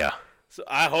 Yeah. So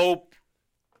I hope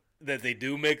that they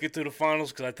do make it to the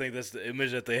finals because I think that's the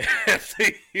image that they have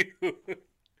to use.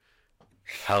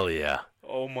 Hell yeah.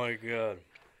 Oh my god.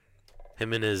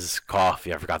 Him and his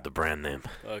coffee. I forgot the brand name.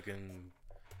 Fucking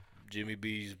Jimmy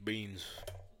B's beans.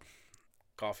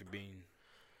 Coffee bean.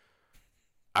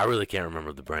 I really can't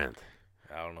remember the brand.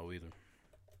 I don't know either.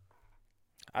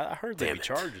 I heard they Damn be it.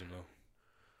 charging though.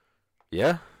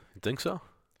 Yeah? You think so?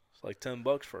 It's like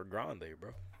 $10 for a grande,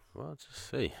 bro. Well, let's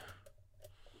just see.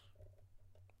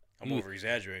 I'm over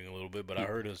exaggerating a little bit, but I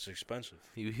heard it's expensive.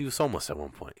 He was homeless at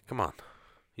one point. Come on.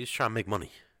 He's trying to make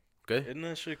money. Okay? Isn't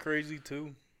that shit crazy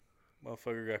too?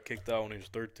 Motherfucker got kicked out when he was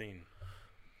 13.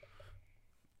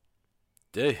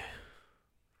 Hey.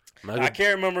 I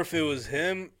can't remember if it was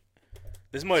him.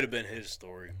 This might have been his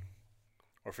story.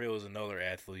 Or if it was another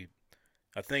athlete.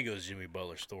 I think it was Jimmy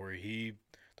Butler's story.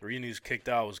 The reason he was kicked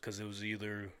out was because it was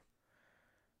either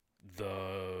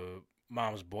the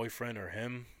mom's boyfriend or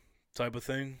him type of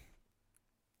thing.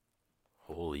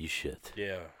 Holy shit.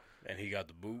 Yeah, and he got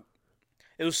the boot.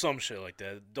 It was some shit like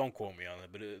that. Don't quote me on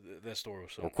that, but that story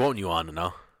was We're something. quoting you on it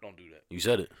now. Don't do that. You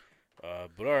said it.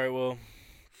 But all right, well,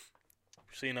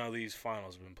 seeing how these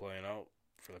finals have been playing out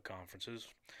for the conferences,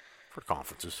 For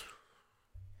conferences.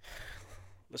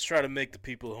 let's try to make the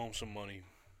people at home some money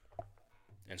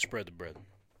and spread the bread.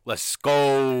 Let's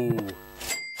go.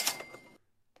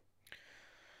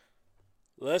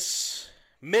 Let's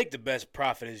make the best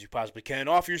profit as you possibly can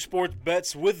off your sports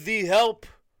bets with the help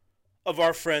of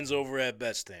our friends over at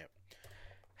BetStamp.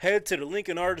 Head to the link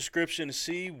in our description to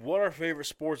see what our favorite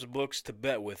sports books to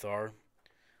bet with are.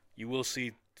 You will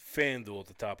see FanDuel at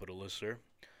the top of the list, sir.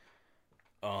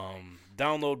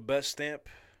 Download BetStamp.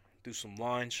 Do some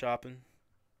line shopping.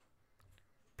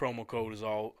 Promo code is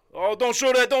all... Oh, don't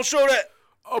show that! Don't show that!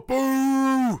 Oh,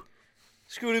 boo!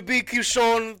 Scooty B keeps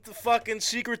showing the fucking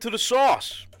secret to the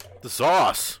sauce. The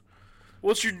sauce.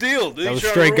 What's your deal, dude? That was You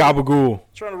straight trying to gabagool.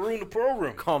 trying to ruin the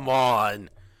program. Come on.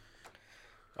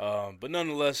 But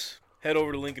nonetheless, head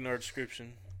over to the link in our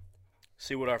description.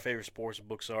 See what our favorite sports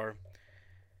books are.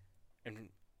 And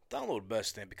download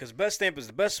BetStamp because BetStamp is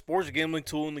the best sports gambling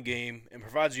tool in the game and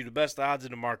provides you the best odds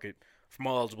in the market from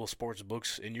all eligible sports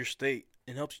books in your state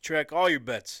and helps you track all your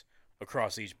bets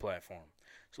across each platform.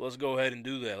 So let's go ahead and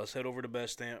do that. Let's head over to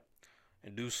BetStamp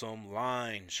and do some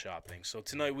line shopping. So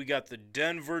tonight we got the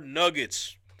Denver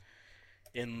Nuggets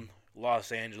in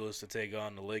Los Angeles to take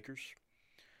on the Lakers.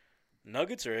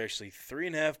 Nuggets are actually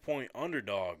 3.5-point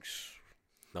underdogs.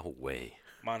 No way.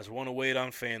 -108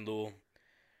 on FanDuel. And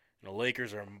the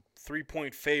Lakers are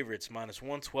 3-point favorites,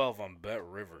 -112 on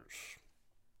BetRivers.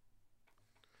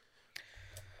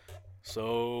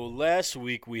 So last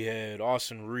week we had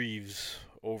Austin Reeves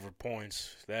over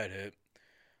points. That hit.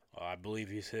 I believe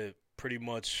he's hit pretty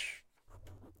much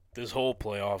this whole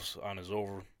playoffs on his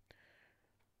over.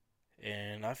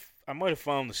 And I might have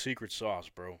found the secret sauce,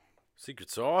 bro. Secret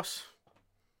sauce?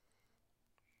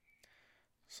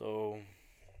 So,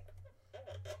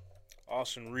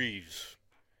 Austin Reeves.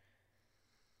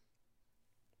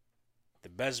 The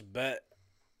best bet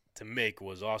to make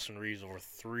was Austin Reeves over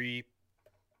 3-point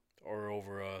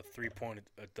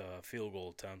at the field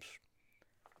goal attempts.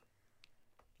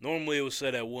 Normally it was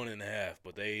set at 1.5,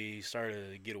 but they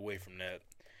started to get away from that.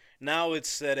 Now it's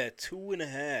set at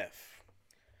 2.5.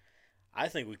 I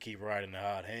think we keep riding the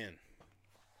hot hand.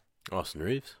 Austin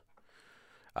Reeves?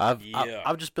 Yeah.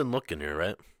 I've just been looking here,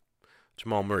 right?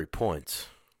 Jamal Murray points.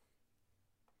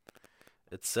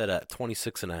 It's set at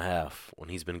 26.5 when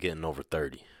he's been getting over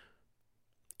 30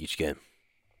 each game.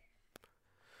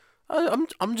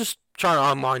 I'm just trying to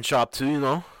online shop too, you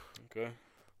know. Okay.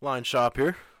 Line shop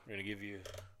here. We're gonna give you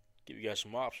guys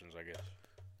some options, I guess.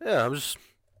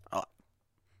 Yeah,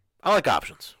 I like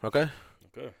options, okay?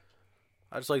 Okay.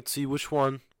 I just like to see which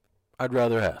one I'd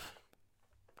rather have.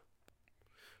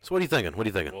 So what are you thinking?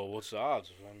 Well, what's the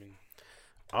odds? I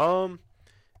mean,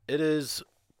 It is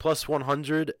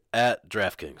 +100 at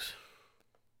DraftKings.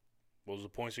 what was the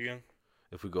points again?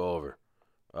 If we go over,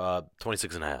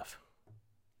 26.5.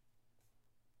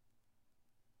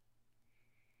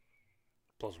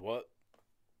 Plus what?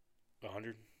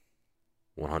 100.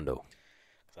 100. I was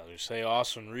going to say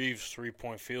Austin Reeves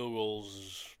 3-point field goals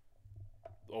is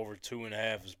over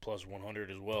 2.5 is plus 100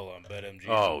 as well on BetMGM.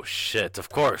 Oh, shit. Of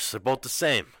course. They're both the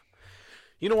same.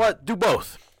 You know what? Do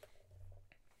both.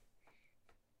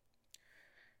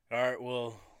 All right,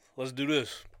 well, let's do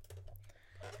this.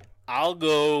 I'll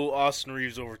go Austin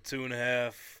Reeves over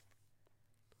 2.5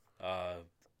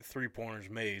 3-pointers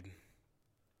made.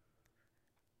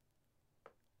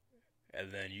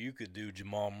 And then you could do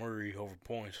Jamal Murray over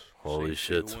points. Holy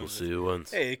shit. We'll see who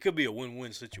wins. Hey, it could be a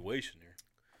win-win situation here.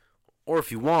 Or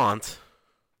if you want,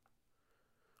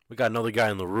 we got another guy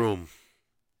in the room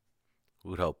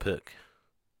who would help pick.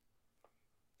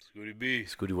 Scooty B.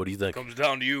 Scooty, what do you think? Comes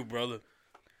down to you, brother.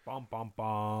 Bum, bum,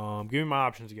 bum. Give me my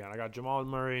options again. I got Jamal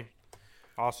Murray,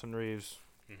 Austin Reeves.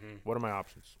 Mm-hmm. What are my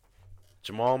options?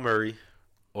 Jamal Murray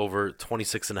over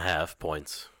 26.5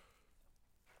 points.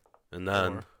 And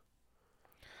then Or-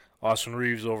 Austin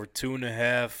Reeves over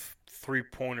 2.5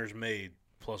 3-pointers made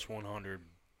plus 100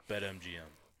 BetMGM.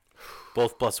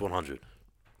 both plus 100.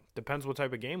 Depends what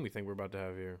type of game we think we're about to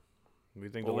have here. We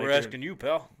think Well, the we're Lakers. asking you,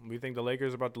 pal. We think the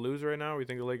Lakers are about to lose right now. Or we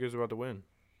think the Lakers are about to win.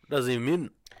 Doesn't even mean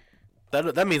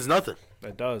that means nothing.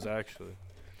 That does actually.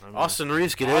 I mean, Austin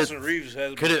Reeves could Austin hit Reeves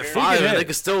has could been hit carrying- 5 He could and they hit.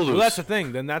 could still lose. Well, that's the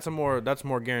thing. Then that's more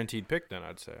guaranteed pick. Then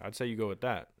I'd say you go with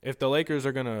that. If the Lakers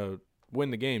are gonna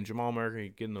win the game, Jamal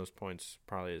Murray getting those points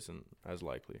probably isn't as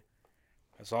likely.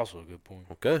 That's also a good point.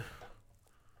 Okay.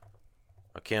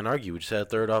 I can't argue. We just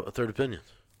had a third opinion.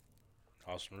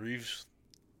 Austin Reeves,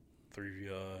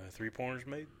 3-pointers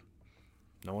made.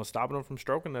 No one's stopping him from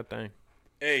stroking that thing.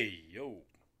 Hey, yo.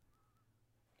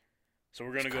 So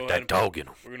we're gonna go Got ahead. that dog in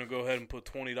him. We're gonna go ahead and put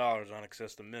 $20 on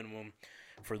Access the Minimum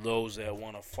for those that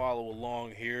want to follow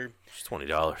along here It's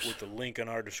 $20. with the link in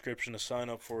our description to sign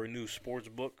up for a new sports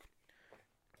book.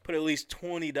 Put at least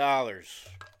 $20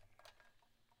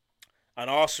 on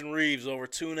Austin Reeves over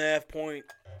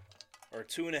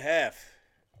 2.5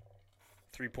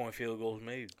 3-point field goals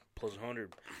made plus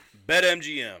 100.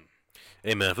 BetMGM.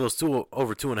 Hey man, if it was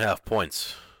over 2.5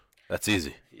 points, that's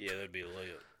easy. Yeah, that'd be a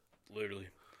layup, literally.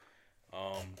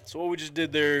 So what we just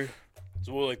did there is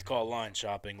what we like to call line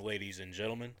shopping, ladies and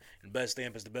gentlemen. And Best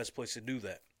Stamp is the best place to do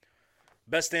that.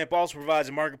 Best Stamp also provides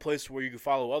a marketplace where you can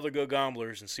follow other good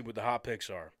gamblers and see what the hot picks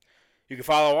are. You can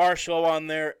follow our show on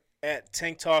there at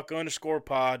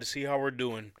TankTalk_pod to see how we're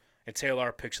doing and tailor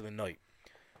our picks of the night.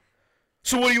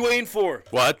 So what are you waiting for?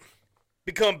 What?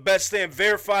 Become Best Stamp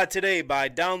verified today by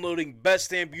downloading Best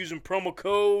Stamp using promo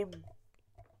code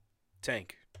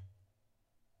TANK.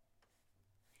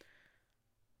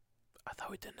 I thought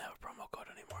we didn't have a promo code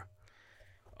anymore.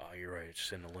 Oh, you're right. It's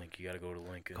just in the link. You got to go to the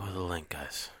link. And Go to the link,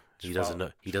 guys. He Just doesn't follow-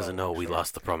 know. He just doesn't follow know we Sorry.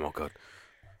 lost the promo code.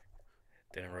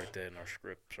 Didn't write that in our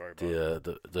script. Sorry about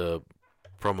that. The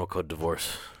promo code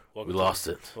divorce. Welcome We to lost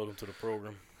the, it. Welcome to the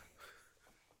program.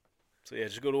 So, yeah,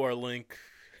 just go to our link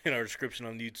in our description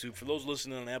on YouTube. For those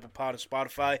listening on Apple Pod and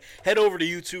Spotify, head over to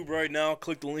YouTube right now.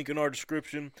 Click the link in our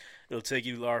description. It'll take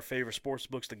you to our favorite sports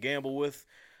books to gamble with.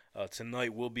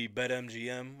 Tonight will be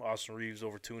BetMGM. Austin Reeves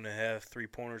over 2.5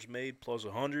 3-pointers made plus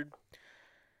 100.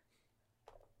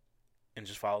 And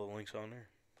just follow the links on there.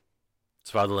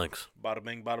 Let's follow the links. Bada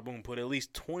bing, bada boom. Put at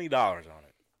least $20 on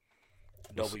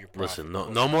it. Double your profit. Listen, no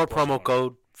Plus- more plus promo 100.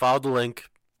 code. Follow the link.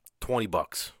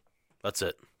 $20. That's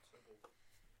it.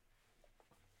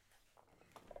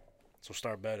 So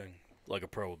start betting like a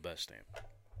pro with Best Stamp.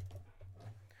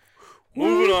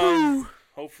 Moving on.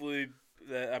 Hopefully,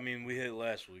 we hit it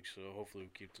last week, so hopefully we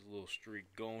keep the little streak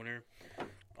going here.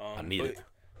 I need but it.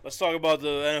 Let's talk about the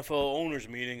NFL owners'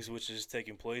 meetings, which is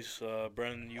taking place.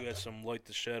 Brennan, you had some light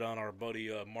to shed on our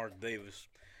buddy Mark Davis.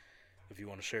 If you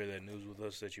want to share that news with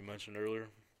us that you mentioned earlier.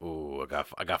 Ooh, I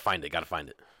gotta find it. Gotta find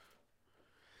it.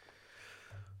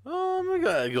 Oh my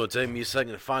god, it's gonna take me a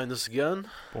second to find this again.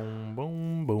 Boom,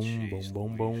 boom, boom, Jeez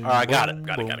boom, boom, boom. All right, got boom,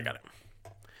 it. Got it.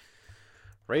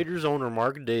 Raiders owner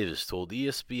Mark Davis told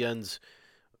ESPN's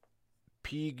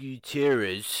P.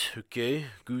 Gutierrez, okay,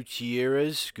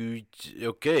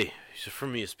 okay, he's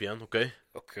from ESPN, okay,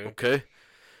 Okay.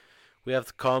 we have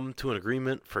to come to an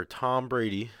agreement for Tom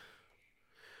Brady.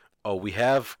 Oh, we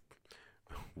have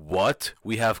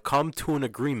come to an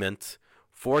agreement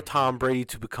for Tom Brady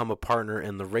to become a partner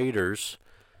in the Raiders,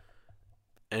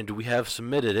 and we have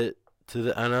submitted it to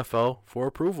the NFL for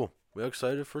approval. We're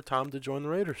excited for Tom to join the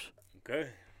Raiders. Okay.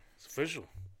 It's official.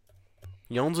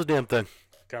 He owns the damn thing.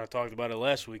 Kind of talked about it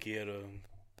last week. He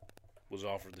was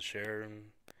offered the share, and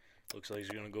looks like he's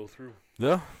going to go through.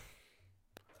 Yeah.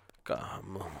 God,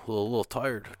 I'm a little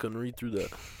tired. I couldn't read through that.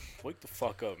 Wake the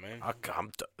fuck up, man. I'm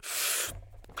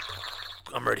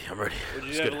I'm ready. What did Let's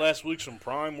you get have it. last week? Some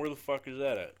Prime? Where the fuck is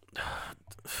that at?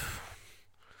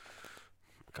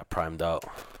 Got primed out.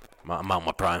 I'm on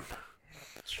my prime.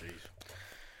 Jeez.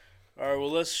 All right,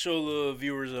 well, let's show the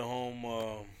viewers at home,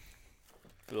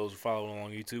 for those who following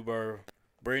along YouTube, our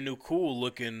brand new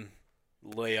cool-looking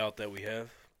layout that we have.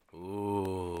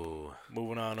 Ooh.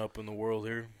 Moving on up in the world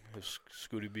here. If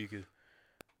Scooty B could.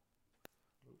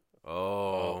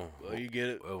 Oh. Well, you get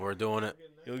it. Well, we're doing it.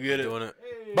 You'll get it. Doing it.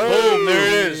 Boom, there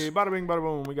it is. Hey, bada bing, bada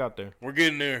boom. We got there. We're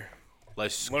getting there.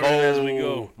 Let's go. Learning as we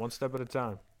go. One step at a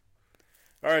time.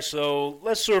 All right, so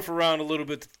let's surf around a little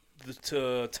bit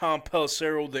to Tom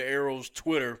Pelissero, the Arrow's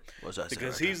Twitter, What's that?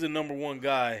 because he's the number one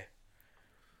guy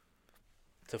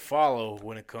to follow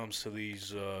when it comes to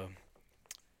these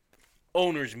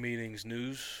owners' meetings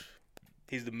news.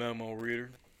 He's the memo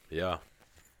reader. Yeah.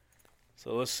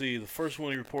 So let's see. The first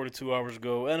one he reported 2 hours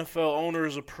ago. NFL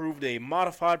owners approved a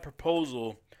modified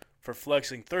proposal for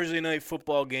flexing Thursday night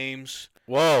football games.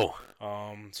 Whoa.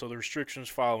 So the restrictions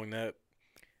following that.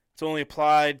 It's only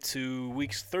applied to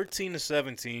weeks 13 to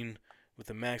 17 with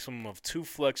a maximum of 2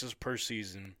 flexes per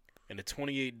season, and a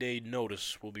 28-day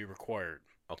notice will be required.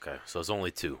 Okay, so it's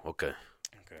only 2. Okay.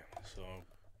 Okay, so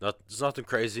It's nothing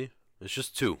crazy. It's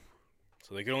just 2.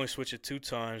 they can only switch it 2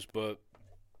 times, but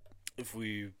if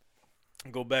we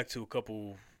go back to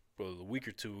a week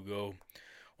or 2 ago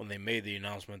when they made the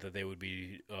announcement that they would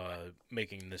be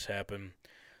making this happen,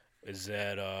 is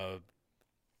that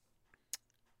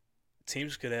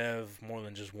teams could have more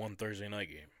than just one Thursday night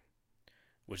game,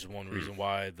 which is one reason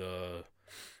why the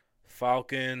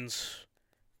Falcons,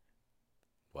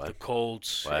 What? the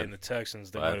Colts, What? and the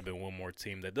Texans, there What? might have been one more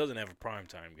team that doesn't have a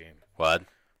primetime game. What?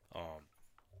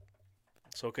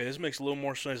 So, okay, this makes a little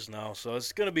more sense now. So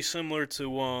it's going to be similar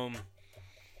to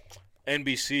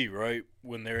NBC, right?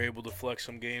 When they're able to flex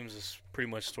some games, it's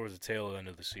pretty much towards the tail end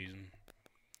of the season.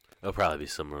 It'll probably be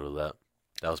similar to that.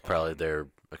 That was probably their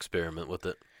experiment with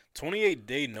it.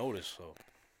 28-day notice, though.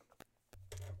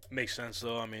 Makes sense,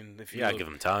 though. I mean, if you Give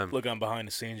them time. look on behind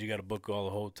the scenes, you got to book all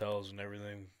the hotels and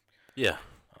everything. Yeah.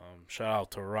 Shout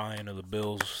out to Ryan of the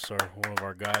Bills, one of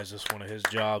our guys. That's one of his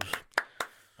jobs.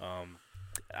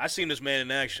 I seen this man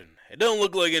in action. It doesn't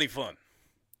look like any fun.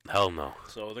 Hell no.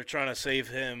 So they're trying to save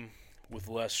him with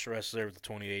less stress there with the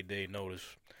 28-day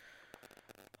notice.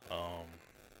 So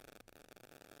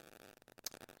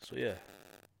yeah,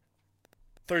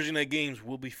 Thursday night games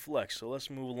will be flexed. So let's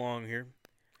move along here.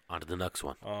 On to the next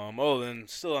one. Then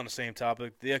still on the same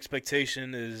topic, the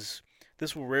expectation is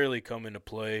this will rarely come into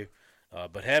play,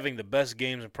 but having the best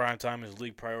games in primetime is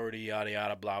league priority, yada,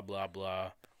 yada, blah, blah,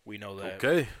 blah. We know that.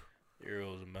 Okay. Here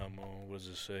goes a memo. What does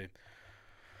it say?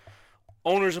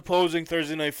 Owners opposing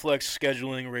Thursday night flex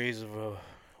scheduling raise of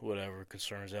whatever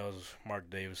concerns. That was Mark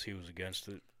Davis. He was against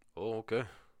it. Oh, okay.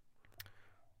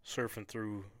 Surfing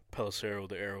through Pelissero,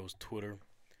 the Arrow's Twitter.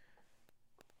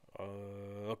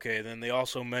 Okay, then they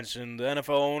also mentioned the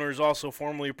NFL owners also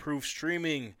formally approved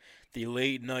streaming the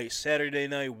late night Saturday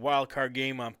night wildcard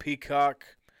game on Peacock.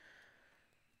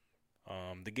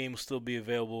 The game will still be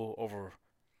available over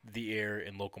the air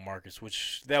in local markets,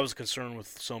 which that was a concern with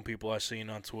some people I seen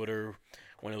on Twitter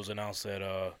when it was announced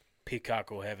that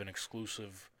Peacock will have an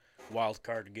exclusive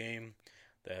wildcard game.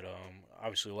 That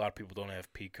obviously a lot of people don't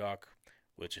have Peacock,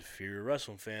 which if you're a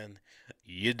wrestling fan,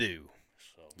 you do.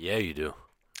 So Yeah, you do.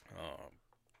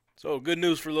 so good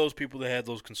news for those people that had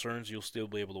those concerns. You'll still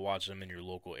be able to watch them in your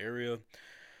local area.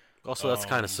 Also, that's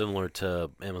kind of similar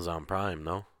to Amazon Prime,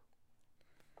 no?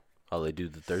 How they do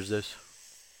the Thursdays?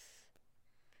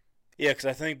 Yeah, because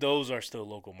I think those are still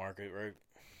local market, right?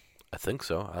 I think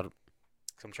so. 'Cause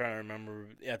I'm trying to remember.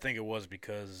 Yeah, I think it was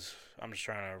because I'm just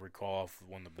trying to recall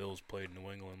when the Bills played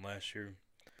New England last year.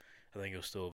 I think it was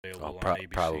still available on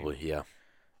ABC. Probably, yeah.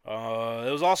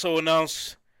 It was also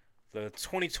announced the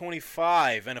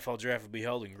 2025 NFL Draft will be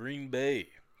held in Green Bay.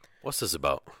 What's this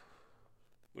about?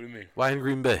 What do you mean? Why in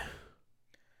Green Bay?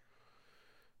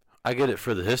 I get it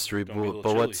for the history, Gonna be a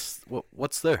little but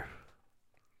what's there?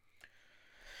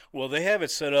 Well, they have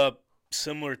it set up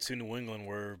similar to New England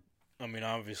where, I mean,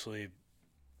 obviously,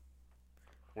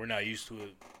 we're not used to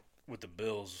it with the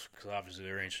Bills because obviously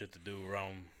there ain't shit to do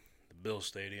around the Bills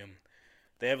Stadium.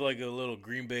 They have like a little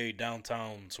Green Bay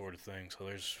downtown sort of thing, so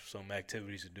there's some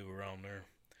activities to do around there.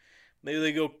 Maybe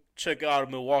they go check out a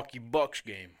Milwaukee Bucks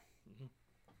game.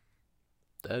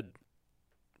 That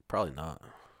probably not.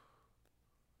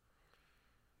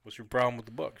 What's your problem with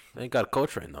the Bucks? They ain't got a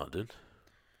coach right now, dude.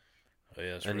 Oh,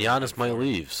 yeah, that's And really Giannis good might for him.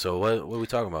 leave. So what are we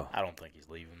talking about? I don't think he's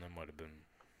leaving. That might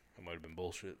have been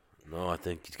bullshit. No, I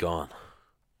think he's gone.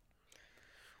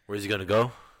 Where's he gonna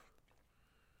go?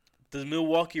 Does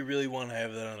Milwaukee really want to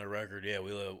have that on the record? Yeah,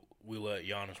 we let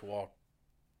Giannis walk.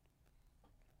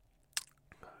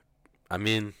 I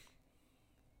mean,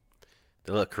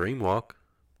 they let Kareem walk.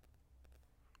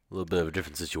 A little bit of a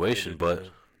different situation, but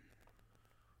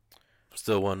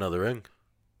still won another ring.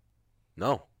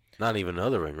 No, not even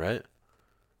another ring, right?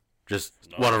 Just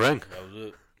won a ring. That was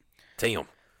it. Damn.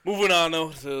 Moving on, though,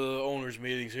 to the owners'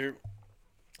 meetings here.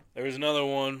 There was another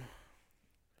one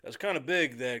that's kind of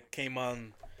big that came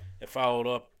on and followed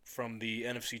up from the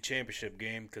NFC Championship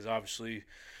game because, obviously,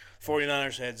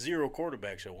 49ers had 0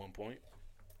 quarterbacks at one point.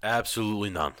 Absolutely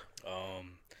none.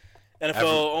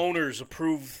 NFL owners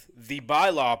approved the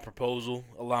bylaw proposal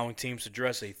allowing teams to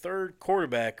dress a third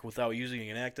quarterback without using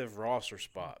an active roster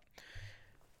spot.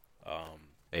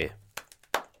 Hey,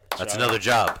 that's another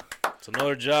job. It's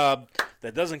another job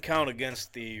that doesn't count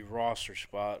against the roster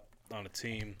spot on a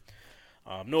team.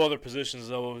 No other positions,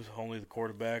 though, only the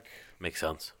quarterback. Makes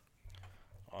sense.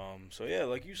 So, yeah,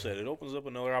 like you said, it opens up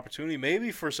another opportunity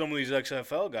maybe for some of these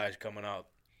XFL guys coming out.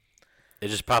 It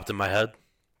just popped in my head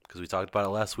because we talked about it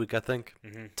last week, I think.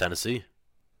 Mm-hmm. Tennessee.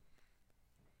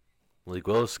 Malik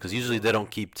Willis, because usually they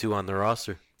don't keep 2 on their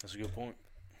roster. That's a good point.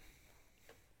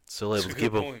 Still able to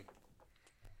keep them.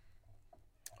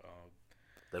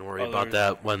 Then worry about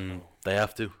that when they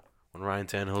have to, when Ryan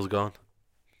Tannehill's gone.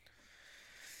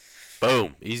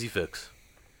 Boom. Easy fix.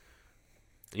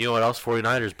 You know what else?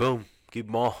 49ers, boom. Keep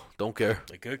them all. Don't care.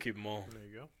 They could keep them all. There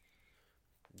you go.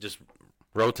 Just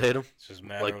rotate them. It's just a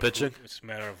matter Like of pitching? It's a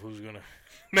matter of who's going to.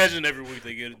 Imagine every week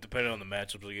they get it, depending on the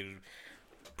matchups, they get it,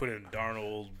 put in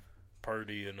Darnold,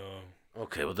 Purdy, and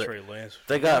Okay, well, Trey Lance.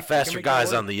 they got faster make it guys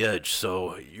work. on the edge,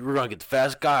 so you were going to get the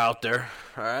fast guy out there.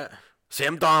 All right?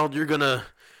 Sam Darnold, you're gonna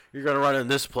run in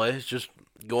this play. Just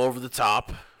go over the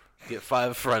top, get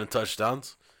 5 front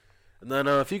touchdowns. And then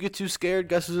if you get too scared,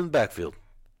 guess who's in the backfield?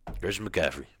 Christian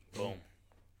McCaffrey. Boom.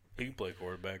 He can play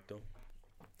quarterback, though.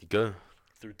 He good.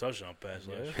 Threw a touchdown pass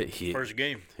last year. He First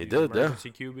game. did, yeah.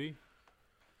 Emergency QB.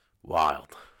 Wild.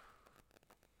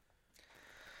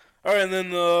 All right, and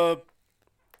then the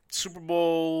Super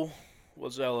Bowl.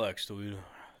 What's LX?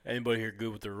 Anybody here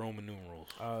good with their Roman numerals?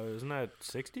 Isn't that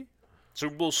 60?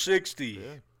 Super Bowl 60. Yeah.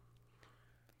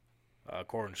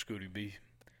 According to Scooty B.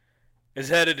 Is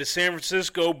headed to San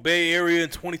Francisco Bay Area in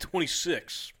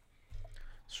 2026.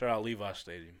 Shout out Levi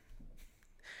Stadium.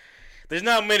 There's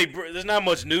not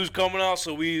much news coming out,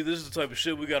 so this is the type of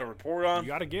shit we got to report on. You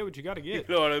got to get what you got to You get.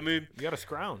 know what I mean? You got to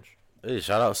scrounge. Hey,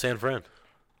 shout out San Fran.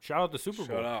 Shout out the Super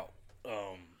Bowl. Shout out.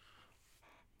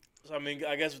 So I mean,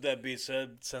 I guess with that being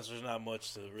said, since there's not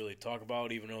much to really talk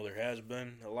about, even though there has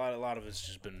been a lot of it's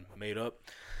just been made up.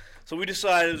 So we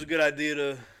decided it was a good idea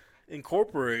to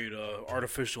incorporate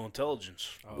artificial intelligence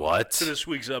What? to this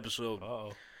week's episode.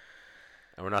 Uh-oh.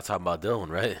 And we're not talking about Dylan,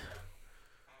 right?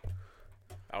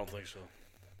 I don't think so,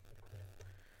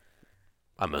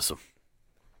 I miss him.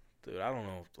 dude. I don't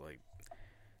know.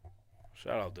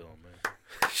 Shout out Dylan,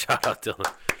 man. Shout out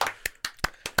Dylan.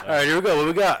 All right, here we go. What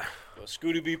we got?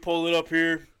 Scooty B pulled it up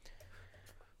here.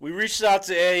 We reached out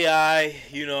to AI,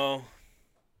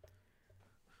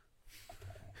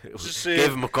 just see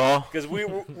Gave him a call. because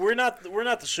we're not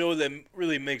the show that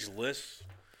really makes lists,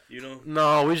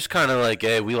 No, we just kind of like,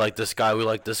 hey, we like this guy. We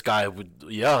like this guy.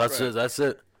 Yeah, that's Right. it. That's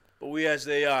it. But we asked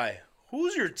AI,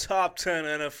 who's your top 10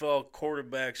 NFL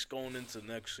quarterbacks going into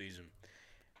next season?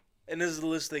 And this is the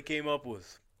list they came up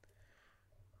with: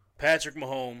 Patrick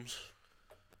Mahomes,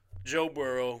 Joe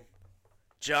Burrow,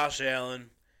 Josh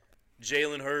Allen,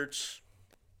 Jalen Hurts,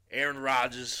 Aaron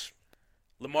Rodgers,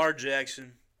 Lamar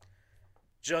Jackson,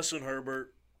 Justin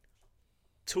Herbert,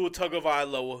 Tua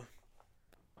Tagovailoa,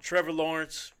 Trevor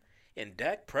Lawrence, and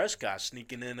Dak Prescott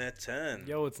sneaking in at 10.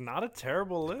 Yo, it's not a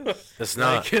terrible list. It's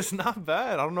not. Like, it's not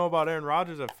bad. I don't know about Aaron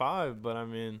Rodgers at 5, but I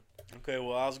mean, Okay,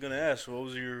 well, I was going to ask, what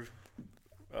was your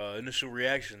initial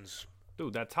reactions?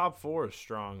 dude, that top 4 is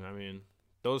strong. I mean,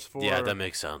 those 4. Yeah, that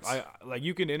makes sense. Like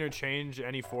you can interchange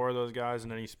any 4 of those guys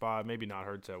in any spot. Maybe not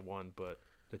Hurts at 1, but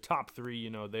the top 3,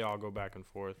 they all go back and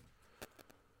forth.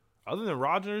 Other than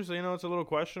Rodgers, it's a little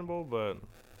questionable, but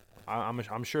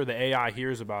I'm sure the AI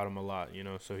hears about him a lot,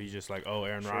 so he's just like, oh,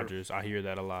 Aaron Sure. Rodgers, I hear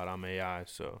that a lot. I'm AI,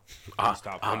 so he's top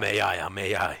 5. I'm AI. I'm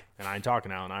AI. And I ain't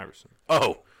talking Allen Iverson.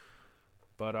 Oh,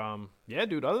 But yeah,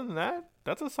 dude. Other than that,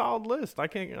 that's a solid list. I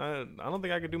don't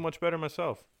think I could do much better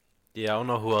myself. yeah. I don't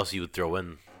know who else you would throw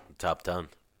in the top 10.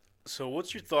 So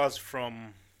what's your thoughts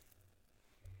from,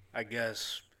 I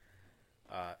guess,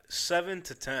 7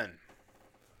 to 10?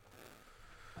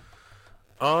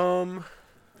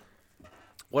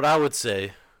 What I would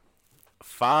say,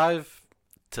 5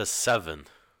 to 7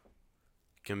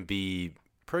 can be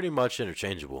pretty much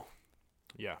interchangeable.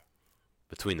 Yeah.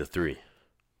 between the three.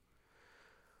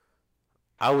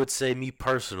 I would say, me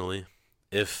personally,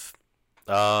 if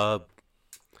Tua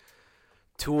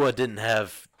didn't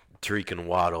have Tariq and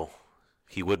Waddle,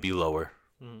 he would be lower.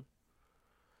 Mhm.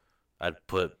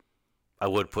 I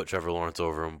would put Trevor Lawrence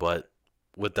over him, but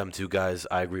with them two guys,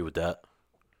 I agree with that.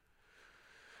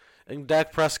 And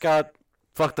Dak Prescott,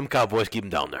 fuck them Cowboys, keep him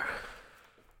down there.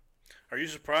 Are you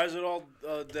surprised at all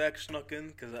Dak snuck in?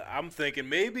 Because I'm thinking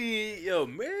maybe.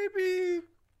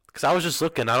 Because I was just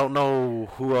looking, I don't know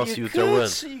who else you would throw in.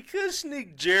 You could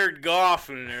sneak Jared Goff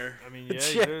in there. I mean,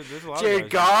 yeah, there's a lot Jared of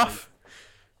guys. Goff?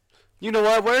 You know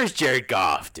what? Where's Jared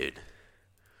Goff, dude?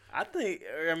 I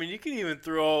mean, you can even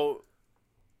throw.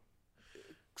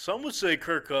 Some would say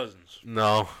Kirk Cousins.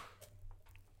 No.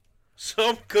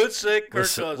 Some could say Kirk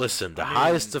Listen, Cousins. listen, the I mean-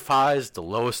 highest of highs, the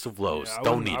lowest of lows. Yeah,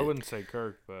 Don't need I it. wouldn't say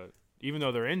Kirk, but even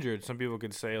though they're injured, some people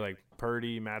could say like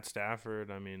Purdy, Matt Stafford.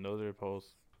 I mean, those are both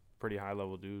pretty high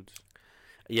level dudes.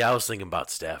 Yeah, I was thinking about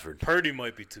Stafford. Purdy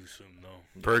might be too soon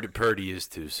though. Purdy is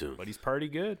too soon. But he's pretty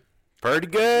good. Purdy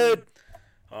good.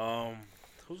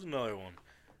 Who's another one?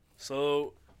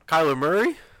 So Kyler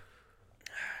Murray,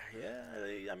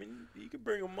 yeah, I mean you could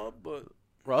bring him up, but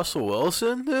Russell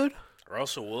Wilson, dude.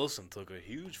 Russell Wilson took a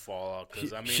huge fallout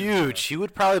because I mean Huge. He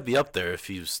would probably be up there if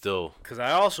he was still. Because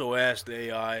I also asked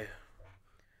AI,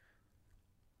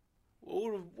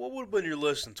 what would have been your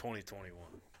list in 2021?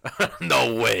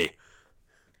 No way.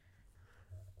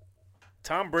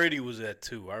 Tom Brady was at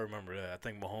 2. I remember that. I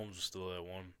think Mahomes was still at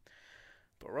 1.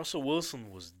 But Russell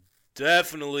Wilson was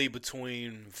definitely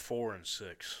between 4 and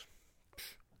 6.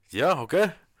 Yeah.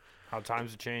 Okay. How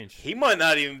times have changed. He might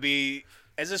not even be,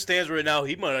 as it stands right now,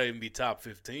 he might not even be top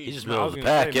 15. He's just I middle was of the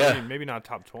gonna pack. say, Yeah. maybe not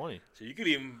top 20. So you could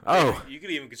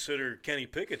even consider Kenny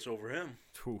Pickett's over him.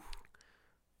 Oof.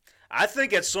 I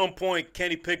think at some point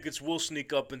Kenny Pickett's will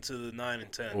sneak up into the 9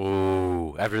 and 10.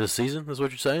 Ooh. After the season, is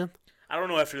what you're saying? I don't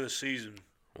know after the season.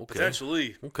 Okay.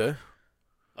 Potentially. Okay.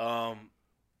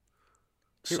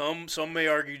 Some may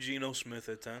argue Geno Smith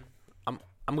at 10.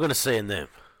 I'm gonna say a name.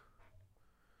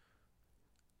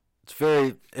 It's a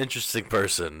very interesting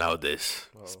person nowadays,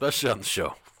 especially on the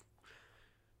show.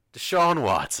 Deshaun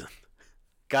Watson.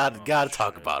 Gotta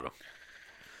talk about him.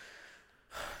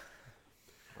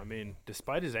 I mean,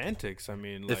 despite his antics, I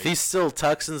mean, like, If he's still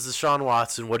Texans Deshaun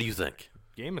Watson, what do you think?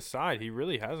 game aside, he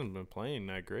really hasn't been playing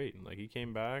that great. Like, he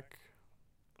came back,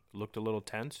 looked a little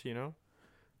tense, you know?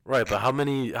 Right, but how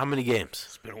many games?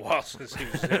 It's been a while since he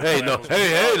was in Hey no,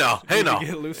 hey no. Did he get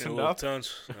Yeah, a loosened little up?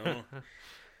 tense.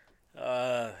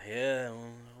 Yeah,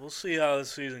 we'll see how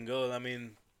this season goes. I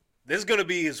mean, this is going to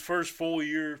be his first full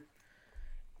year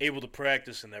able to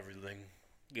practice and everything,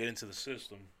 get into the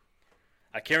system.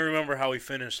 I can't remember how he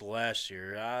finished last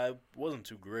year. I wasn't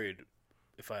too great,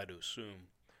 if I had to assume.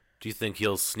 Do you think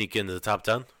he'll sneak into the top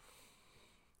 10?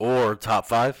 Or top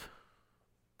 5?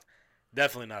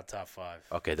 Definitely not top 5.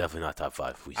 Okay, definitely not top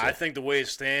 5. We say. I think the way it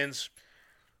stands,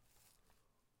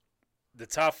 the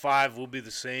top 5 will be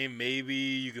the same. Maybe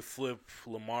you could flip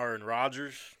Lamar and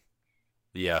Rodgers.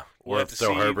 Yeah, We'll or have to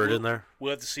throw see- Herbert we'll- in there. We'll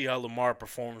have to see how Lamar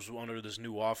performs under this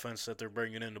new offense that they're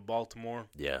bringing into Baltimore.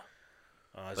 Yeah,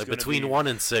 It's like gonna between be- 1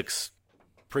 and 6,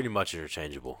 pretty much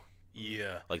interchangeable.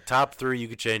 Yeah. Like top 3, you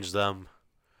could change them.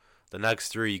 The next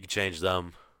 3, you could change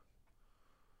them.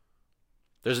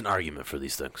 There's an argument for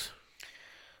these things.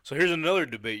 So here's another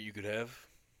debate you could have.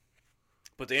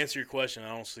 But to answer your question, I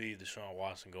don't see Deshaun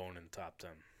Watson going in the top 10.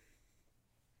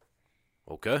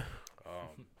 Okay.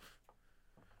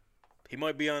 He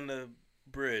might be on the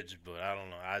bridge, but I don't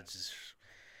know. It's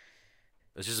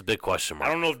just a big question mark.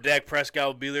 I don't know if Dak Prescott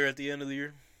will be there at the end of the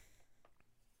year.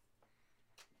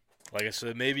 Like I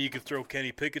said, maybe you could throw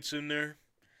Kenny Pickett's in there.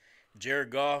 Jared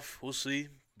Goff, we'll see.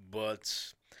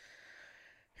 But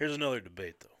here's another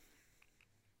debate, though.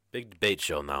 Big debate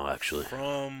show now, actually.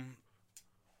 From,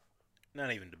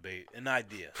 not even debate, an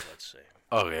idea, let's say.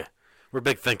 Okay. We're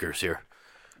big thinkers here.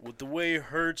 With the way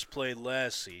Hurts played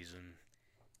last season,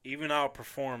 even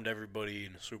outperformed everybody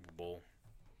in the Super Bowl,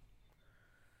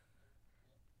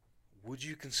 would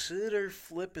you consider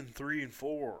flipping 3 and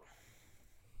 4?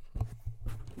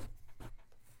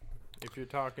 If you're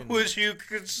talking, Would you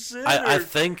consider? I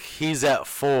think he's at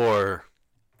 4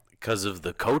 because of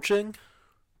the coaching.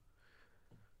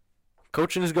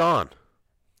 Coaching is gone.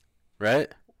 Right?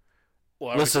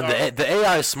 Well, are Listen, we talking, the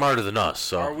AI is smarter than us,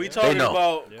 so are we they talking know.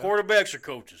 about Yeah. quarterbacks or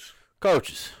coaches?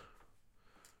 Coaches?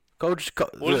 What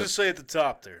does it say at the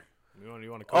top there? you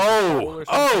want to coach a poll or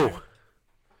something?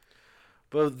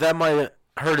 But that might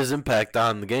hurt his impact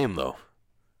on the game, though,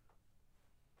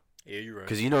 Yeah, you're right.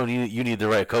 because you know you need the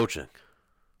right coaching.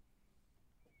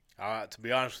 To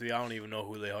be honest with you, I don't even know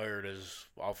who they hired as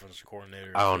offensive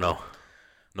coordinator. I don't know.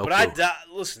 No But clue.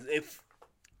 listen,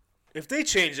 if they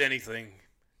change anything,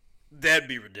 that'd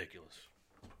be ridiculous.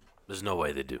 There's no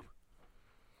way they do.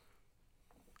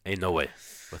 Ain't no way.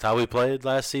 With how we played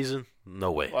last season,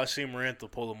 no way. Well, I see Morant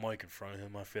pull the mic in front of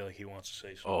him. I feel like he wants to say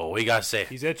something. Oh, we gotta say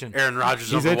He's itching. Aaron Rodgers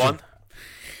He's number itching. one.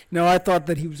 No, I thought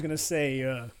that he was going to say,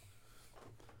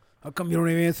 how come you don't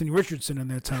have Anthony Richardson in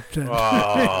that top 10?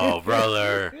 Oh,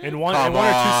 brother. In one Come or two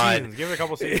on. seasons. Give it a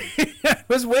couple seasons. I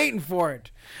was waiting for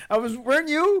it. Weren't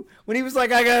you? When he was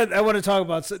like, I want to talk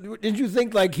about, didn't you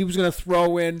think like he was going to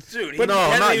throw in? Dude, But no,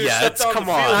 hasn't not even yet. stepped on Come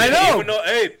the on. field. I He didn't know. even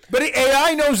Hey, But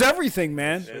AI knows everything,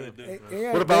 man. yeah, they do.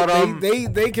 AI, What about, they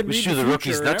can we read should do the future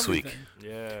rookies and next week. everything.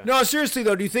 Yeah. No, seriously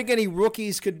though, do you think any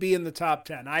rookies could be in the top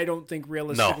 10? I don't think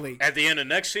realistically. At the end of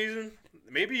next season,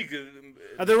 maybe you could.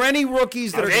 Are there any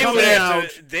rookies that are They would coming have out?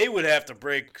 to. They would have to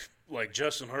break like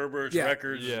Justin Herbert's Yeah.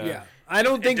 records. Yeah. Yeah, I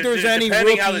don't think And there's any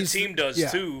depending rookies. how the team does yeah.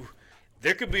 too.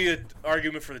 There could be an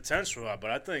argument for the 10th spot, but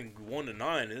I think 1 to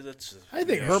 9. That's. I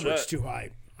think yeah, Herbert's shot. too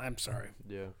high. I'm sorry.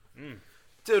 Yeah.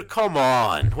 Dude, come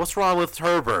on. What's wrong with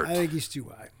Herbert? I think he's too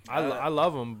high. I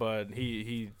love him, but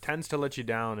he tends to let you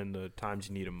down in the times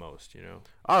you need him most,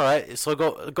 All right, so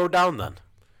go down then.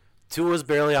 Tua's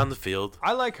barely on the field.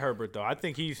 I like Herbert, though. I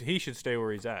think he should stay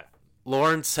where he's at.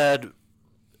 Lawrence said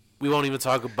we won't even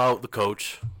talk about the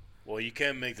coach. Well, you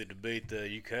can make the debate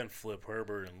that you can flip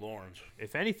Herbert and Lawrence.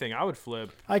 If anything, I would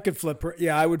flip. I could flip.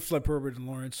 Yeah, I would flip Herbert and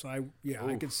Lawrence. I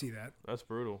could see that. That's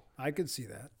brutal. I could see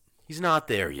that. He's not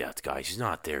there yet, guys. He's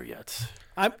not there yet.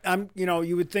 I'm.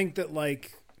 You would think that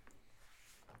like.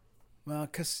 Well,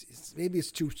 because maybe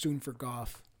it's too soon for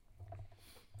Goff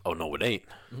Oh, no, it ain't.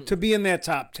 to be in that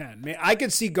top 10. I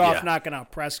could see Goff Yeah. knocking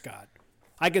out Prescott.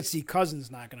 I could see Cousins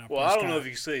knocking out Well, Prescott. I don't know if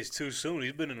you say it's too soon.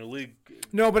 He's been in the league.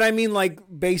 No, but I mean like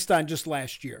based on just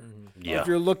last year. Yeah. If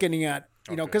you're looking at,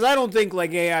 because I don't think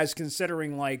like AI is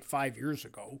considering like 5 years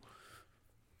ago.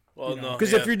 Well, no.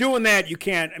 Because if you're doing that, you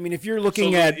can't. I mean, if you're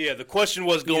looking so at the question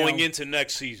was going know. into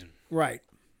next season. right.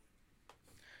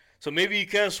 So maybe you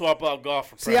can swap out Goff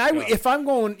for See, Prescott. if I'm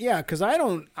going, because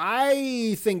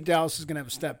I think Dallas is going to have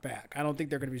a step back. I don't think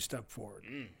they're going to be a step forward.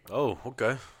 Oh,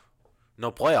 okay.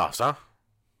 No playoffs, huh?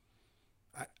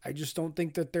 I just don't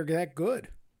think that they're that good.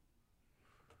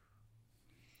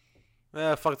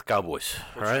 Fuck the Cowboys.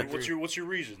 All right. What's your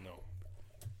reason though?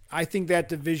 I think that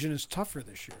division is tougher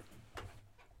this year.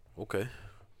 Okay.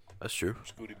 That's true.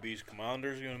 Scooty B's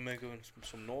Commanders gonna make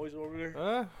some noise over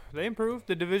there. They improved.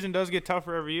 The division does get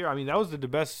tougher every year. I mean, that was the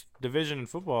best division in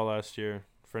football last year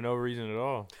for no reason at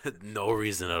all. No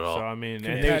reason at all. So I mean, and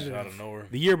Competitive. Out of nowhere.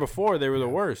 the year before they were the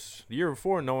worst. The year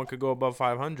before, no one could go above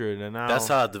 500, and now That's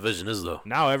how that division is, though.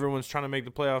 now everyone's trying to make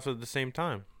the playoffs at the same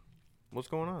time. What's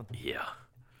going on? Yeah.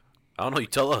 I don't know. You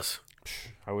tell us.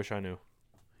 I wish I knew.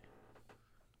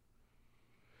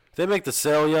 Did they make the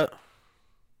sale yet?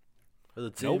 For the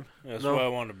team? Nope. That's No. what I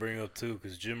wanted to bring up too,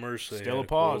 because Jim Irsay Still had a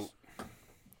pause. quote.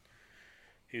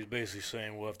 He was basically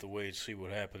saying we'll have to wait and see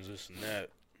what happens, this and that.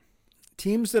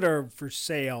 Teams that are for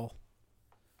sale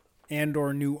and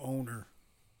or new owner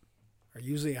are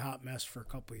usually a hot mess for a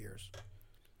couple of years.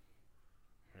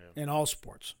 In all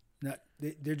sports.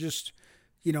 They're just,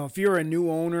 if you're a new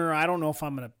owner, I don't know if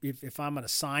I'm gonna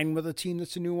sign with a team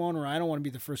that's a new owner. I don't want to be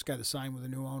the first guy to sign with a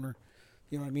new owner.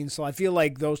 You know what I mean? So I feel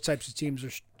like those types of teams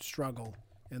are struggle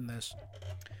in this.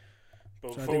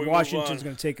 But So I before think we Washington's move on,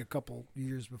 going to take a couple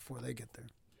years before they get there.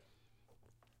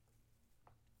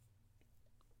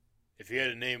 if you had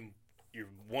to name your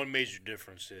one major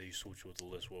difference that you switch with the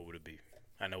list, what would it be?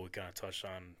 I know we kind of touched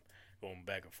on going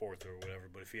back and forth or whatever,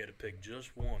 but if you had to pick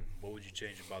just one, what would you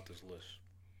change about this list?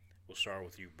 We'll start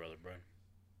with you, Brother Brian.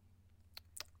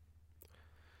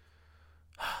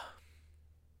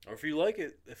 Or if you like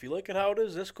it how it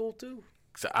is, that's cool too.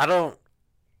 'Cause I don't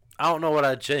know what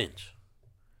I'd change.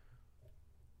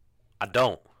 I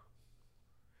don't.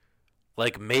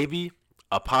 Like, maybe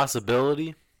a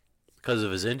possibility because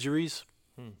of his injuries,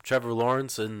 Trevor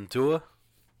Lawrence and Tua.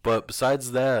 But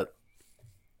besides that,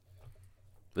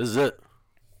 this is it.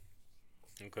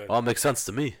 Okay. All makes sense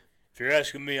to me. If you're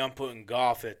asking me, I'm putting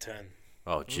Goff at 10.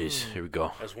 Oh, jeez. Here we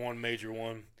go. That's one major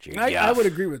one. I would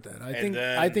agree with that. And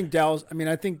then- I think Dallas. I mean,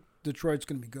 I think Detroit's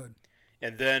going to be good.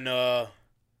 And then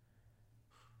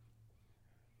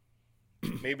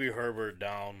maybe Herbert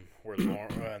down where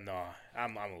Lawrence. No,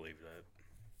 I'm gonna leave that.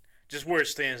 Just where it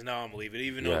stands now, I'm gonna leave it.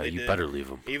 Even though Yeah, they you did, better leave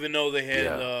him. even though they had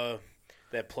Yeah.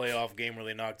 that playoff game where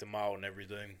they knocked him out and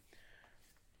everything.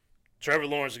 Trevor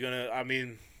Lawrence is gonna. I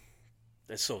mean,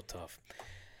 that's so tough.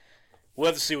 We'll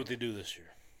have to see what they do this year.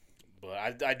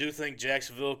 But I do think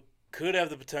Jacksonville could have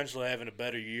the potential of having a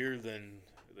better year than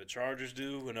the Chargers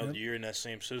do. Another Yep. year in that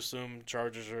same system.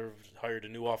 Chargers are hired a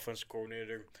new offensive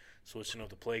coordinator, switching up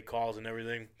the play calls and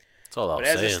everything. That's all But I'm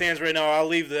as it saying. stands right now, I'll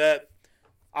leave that.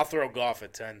 I'll throw Goff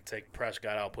at 10, take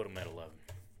Prescott out, put him at 11.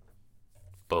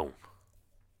 Boom.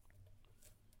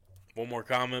 One more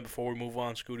comment before we move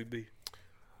on, Scooty B.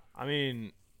 I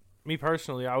mean, me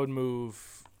personally, I would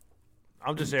move.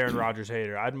 I'm just Aaron Rodgers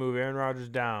hater. I'd move Aaron Rodgers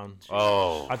down.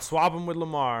 Oh. I'd swap him with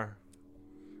Lamar.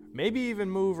 Maybe even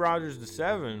move Rodgers to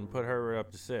 7, put Herbert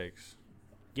up to 6.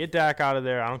 Get Dak out of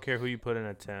there. I don't care who you put in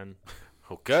at 10.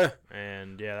 Okay.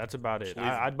 And yeah, that's about it. Just leave-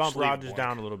 I'd bump just leave it Rodgers blank.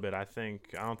 down a little bit. I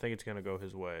don't think it's gonna go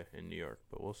his way in New York,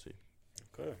 but we'll see.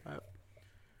 Okay.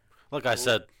 Like I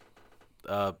said,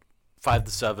 5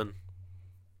 to 7.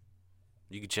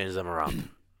 You can change them around,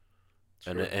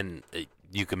 and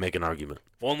you can make an argument.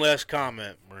 One last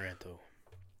comment, Moranto.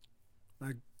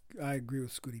 I agree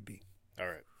with Scooty B. All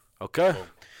right. Okay.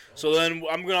 So then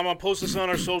I'm gonna post this on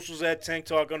our socials at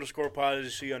TankTalk_pod, as you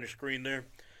see on your screen there.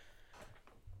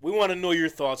 We want to know your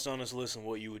thoughts on this list and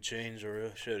what you would change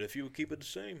or should. If you would keep it the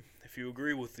same. If you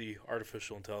agree with the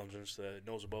artificial intelligence that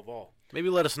knows above all. Maybe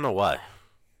let us know why.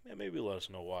 Yeah, maybe let us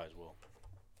know why as well.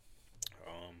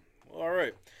 All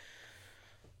right.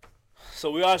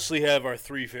 So we obviously have our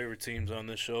 3 favorite teams on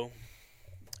this show.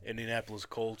 Indianapolis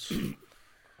Colts,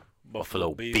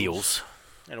 Buffalo Bills.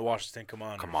 and the Washington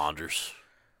Commanders. Commanders.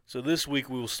 So this week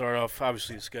we will start off,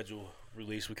 obviously, the schedule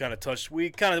release. We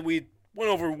went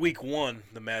over week 1,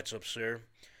 the matchups there.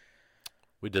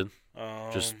 We did.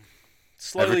 Just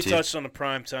slightly every team. touched on the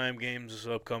primetime games this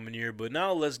upcoming year, but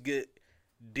now let's get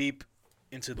deep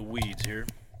into the weeds here.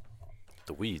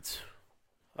 The weeds.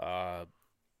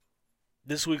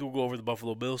 This week we'll go over the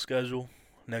Buffalo Bills schedule.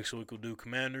 Next week we'll do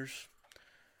Commanders.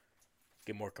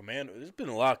 Get more Commanders. There's been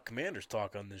a lot of Commanders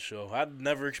talk on this show. I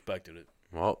never expected it.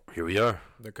 Well, here we are.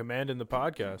 They're commanding the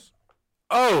podcast.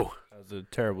 Oh! That was a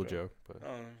terrible joke, but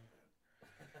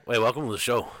Wait, welcome to the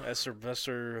show. That's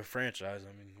their franchise.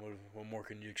 I mean, what more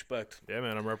can you expect? yeah,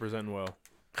 man, I'm representing well.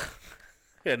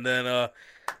 And then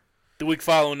the week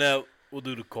following that, we'll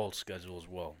do the Colts schedule as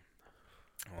well.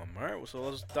 All right, so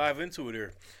let's dive into it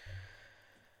here.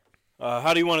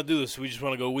 How do you want to do this? We just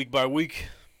want to go week by week,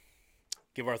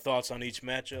 give our thoughts on each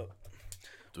matchup.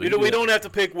 We don't have to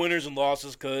pick winners and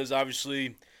losses because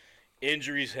obviously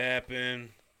injuries happen,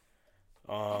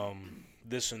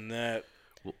 this and that.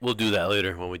 We'll do that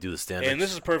later when we do the standings. And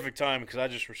this is perfect time because I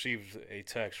just received a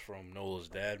text from Nola's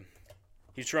dad.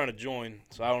 He's trying to join,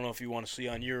 so I don't know if you want to see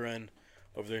on your end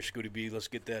over there, Scooty B. Let's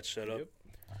get that set up. Yep.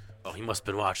 Oh, he must have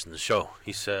been watching the show.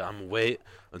 He said, I'm going to wait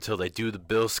until they do the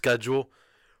Bills schedule.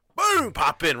 Boom!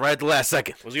 Pop in right at the last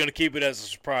second. Was going to keep it as a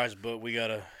surprise, but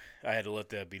I had to let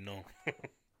that be known.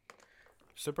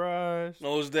 Surprise.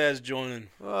 Nola's dad's joining.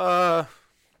 Uh,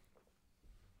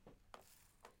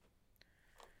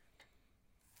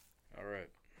 All right.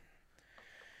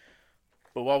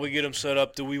 But while we get him set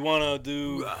up, do we want to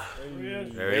do...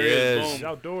 there he is. Boom. He's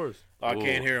outdoors. I Ooh.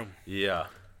 can't hear him. Yeah.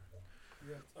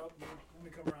 Let me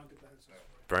come around to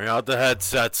that. Bring out the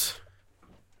headsets.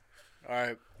 All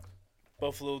right.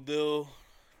 Buffalo Bill,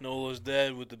 Nola's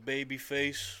dad with the baby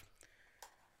face.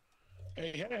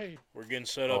 Hey, We're getting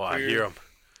set up Oh, I here. hear him.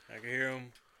 I can hear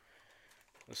him.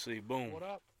 Let's see. Boom. what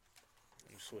up?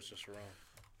 Let me switch this around.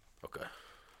 Okay.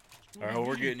 All right,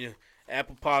 we're getting you.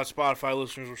 Apple Pod, Spotify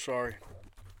listeners, we're sorry.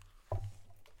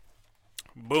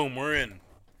 Boom, we're in.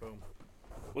 Boom.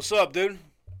 What's up, dude?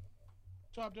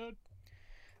 What's up, dude?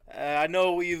 I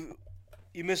know you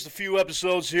missed a few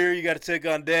episodes here. You got to take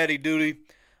on daddy duty.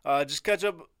 Just catch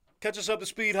us up to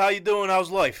speed. How you doing?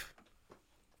 How's life?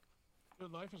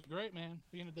 Good, life is great, man.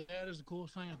 Being a dad is the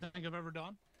coolest thing I think I've ever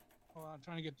done. Hold on, I'm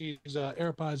trying to get these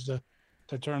AirPods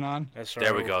to turn on. That's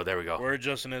There we go. There we go. We're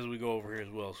adjusting as we go over here as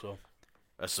well. So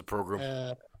That's the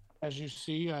program. As you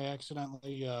see, I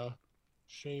accidentally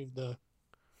shaved the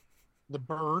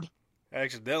bird.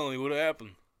 accidentally, what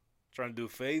happened? Trying to do a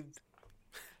fade?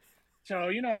 So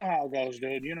you know how it goes,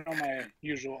 dude. You know my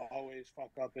usual always fuck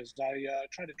up is I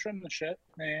try to trim the shit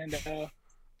and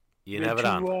You didn't have it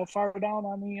on. far down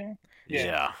on the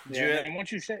Yeah. yeah. And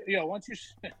once you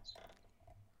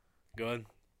Go ahead.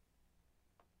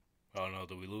 Oh no,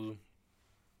 did we lose him?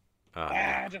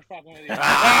 just fucking with you.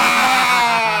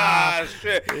 Ah,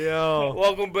 shit. Yo.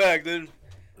 Welcome back, dude.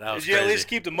 That was Did you at crazy. least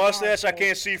keep the mustache? I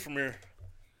can't see from here.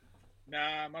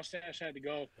 Nah, mustache had to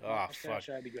go. Ah, Mustache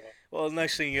fuck. had to go. Well, the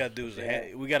next thing you gotta do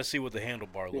is we gotta see what the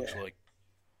handlebar looks Yeah. like.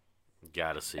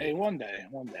 Gotta see. Hey, one day.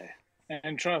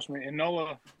 And trust me, and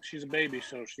Nola, she's a baby,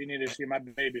 so she needed to see my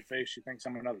baby face. She thinks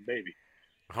I'm another baby.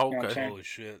 Okay. Okay. Holy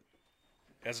shit.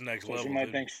 That's next So level, she might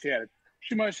dude. think she had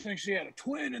She might think she had a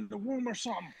twin in the womb or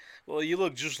something. Well, you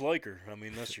look just like her. I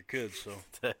mean, that's your kid, so.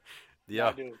 Yeah.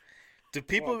 I do. Do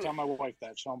people, Tell my wife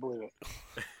that. She don't believe it.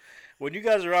 when you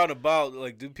guys are out and about,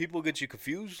 like, do people get you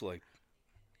confused? Like,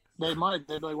 They might.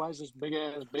 They'd be like, "Why is this big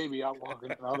ass baby out walking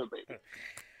the other baby?"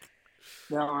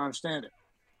 They don't understand it.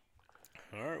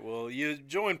 all right, well, you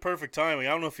joined perfect timing. I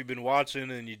don't know if you've been watching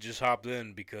and you just hopped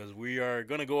in because we are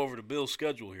going to go over to Bill's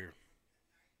schedule here.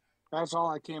 That's all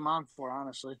I came on for,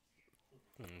 honestly.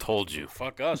 Told you.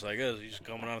 Fuck us, I guess. He's just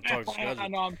coming on and talking I schedule.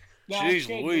 know. No, I'm Jeez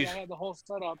kidding, Louise. dude. I had the whole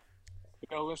setup.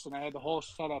 Listen, I had the whole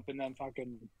setup, and then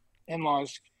fucking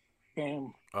in-laws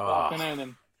came walking in,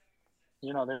 and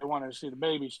they wanted to see the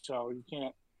baby, so you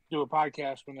can't do a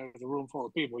podcast when there's a room full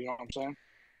of people. You know what I'm saying?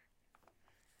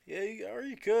 Yeah, or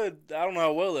you could. I don't know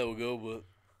how well that would go,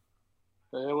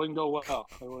 but It wouldn't go well.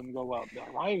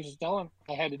 I was telling.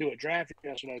 I had to do a draft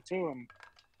yesterday too, and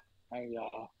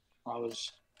I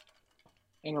was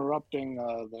interrupting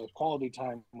the quality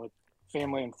time with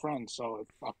family and friends, so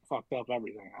it fucked up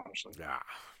everything. Honestly, Yeah.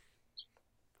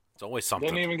 It's always something.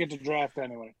 didn't even get to draft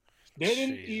anyway.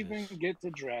 Didn't Jesus. even get to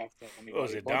draft anyway. What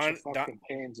was it, Bunch of fucking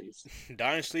pansies.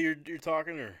 Dynasty you're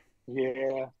talking, or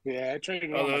Yeah. I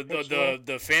traded all my picks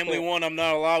the family one I'm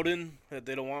not allowed in that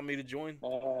they don't want me to join?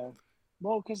 Well,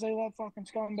 because they let fucking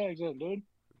scumbags in, dude.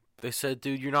 They said,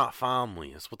 dude, you're not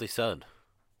family. That's what they said.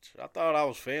 I thought I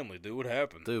was family, dude. What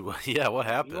happened? Dude, yeah, what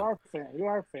happened? You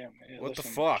are family. What the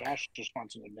Listen, fuck? Josh just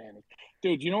wants an advantage,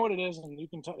 dude. You know what it is, and you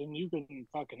can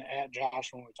fucking at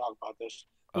Josh when we talk about this.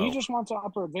 He Oh. just wants an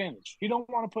upper advantage. He don't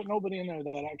want to put nobody in there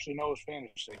that actually knows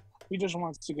fantasy. He just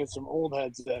wants to get some old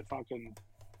heads that fucking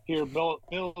hear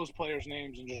Bill's players'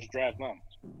 names and just draft them.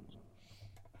 You know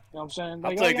what I'm saying?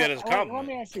 I'll take that as a Let compliment.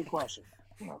 me ask you a question.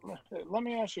 Let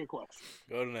me ask you a question.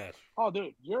 Go ahead and ask. Oh,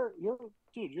 dude,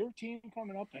 your team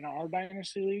coming up in our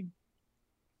dynasty league,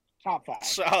 top 5.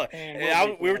 Solid. And Yeah,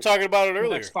 we'll be we were for talking about it the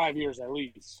earlier. next 5 years at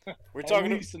least. We're At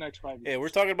talking. least the next 5 years. Yeah, we're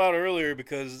talking about it earlier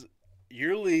because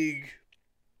your league,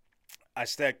 I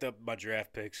stacked up my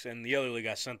draft picks, and the other league,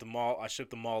 I shipped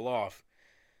them all off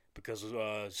because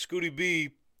Scooty B,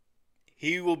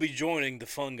 he will be joining the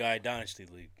Fun Guy Dynasty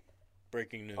League.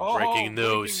 Breaking news. Oh, Breaking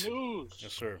news.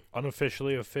 Yes, sir.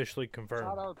 Unofficially, officially confirmed.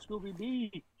 Shout out Scooby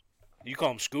B. You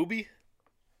call him Scooby?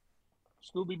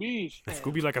 Scooby B.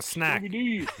 Scooby like a snack. Scooby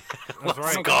D. That's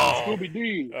right. go. Scooby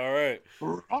D. All right.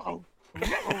 Uh-oh.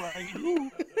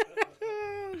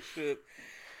 Shit.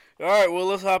 All right, well,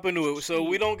 let's hop into it. So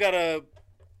we don't got to...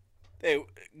 Hey,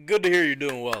 good to hear you're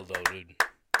doing well, though, dude.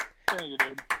 Thank you,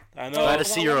 dude. I know. Glad to I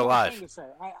see got you're one more alive. thing to say.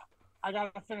 I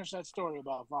gotta finish that story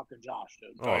about fucking Josh,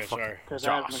 dude. Oh, fuck. sorry. Because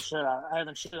Josh. I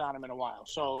haven't shit on him in a while.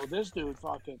 So this dude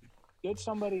fucking gets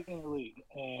somebody in the league,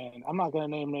 and I'm not gonna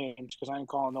name names because I ain't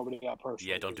calling nobody out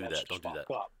personally. Yeah, don't do 'cause that. that's Don't just do that.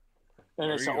 fucked up. And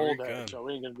Or it's you- an or you old can. head, so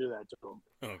we ain't gonna do that to him.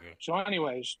 Okay. So,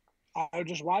 anyways, I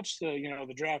just watched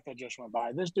the draft that just went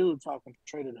by. This dude fucking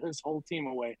traded his whole team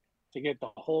away to get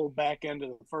the whole back end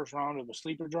of the first round of the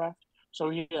sleeper draft. So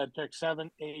he had pick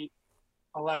 7, 8,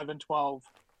 11, 12,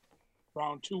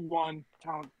 round 2, 1,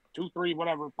 round 2, 3,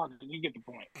 whatever. Fucking, you get the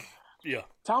point. Yeah.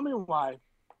 Tell me why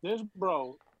this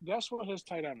bro. Guess what his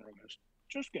tight end room is?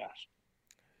 Just guess.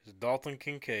 It's Dalton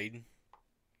Kincaid,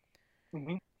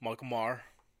 Mm-hmm. Michael Maher,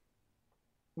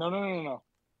 No.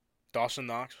 Dawson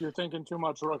Knox. You're thinking too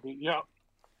much rookie. Yep.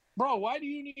 Bro, why do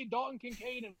you need Dalton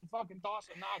Kincaid and fucking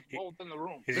Dawson Knox both in the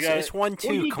room? He's It's, got. it's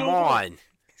 1-2. you Come doing? on.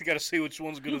 He's got to see which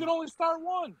one's You gonna. can only start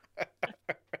one.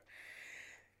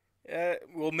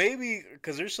 Well, maybe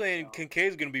because they're saying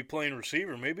Kincaid's gonna be playing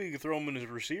receiver. Maybe you could throw him in his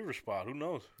receiver spot. Who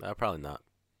knows? Probably not.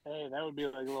 Hey, that would be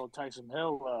like a little Tyson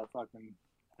Hill fucking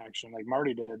action, like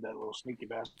Marty did, that little sneaky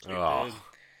bastard. Oh.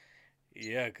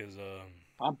 Yeah, because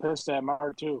I'm pissed at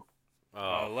Marty too.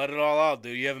 let it all out,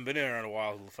 dude. You haven't been here in a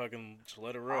while. Fucking just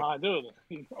let it rip. Dude,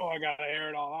 I gotta air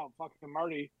it all out. Fucking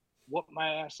Marty whooped my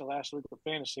ass the last week of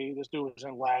fantasy. This dude was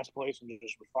in last place and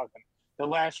just was fucking. The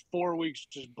last 4 weeks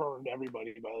just burned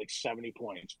everybody by like 70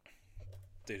 points.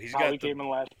 Dude, he's How got he the, came in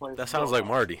last place. That sounds like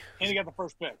Marty. And he got the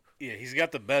first pick. yeah, he's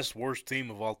got the best worst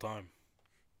team of all time.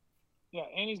 Yeah,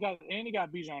 and he got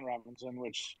Bijan Robinson,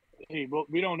 which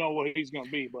we don't know what he's gonna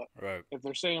be, but Right. if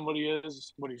they're saying what he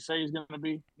is, what he say he's gonna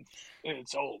be,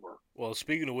 it's over. Well,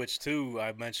 speaking of which, too,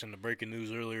 I mentioned the breaking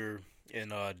news earlier in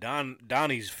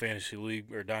Donnie's fantasy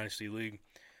league or dynasty league.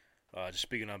 Just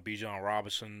speaking on Bijan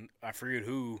Robinson, I forget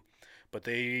who, but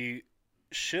they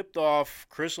shipped off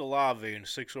Chris Olave in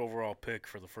 6th overall pick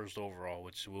for the 1st overall,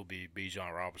 which will be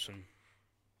Bijan Robinson.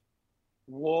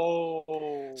 Whoa!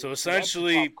 So That's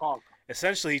essentially- a tough call.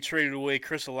 Essentially, he traded away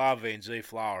Chris Olave and Zay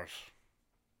Flowers.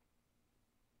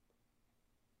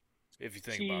 If you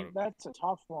think See, about it. that's a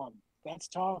tough one. That's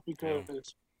tough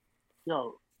because,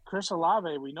 Chris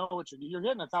Olave, we know what you're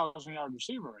getting, a 1,000-yard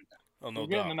receiver right now. Oh, no You're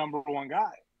getting doubt. the number one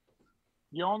guy.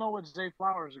 You don't know what Zay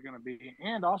Flowers are going to be,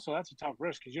 and also that's a tough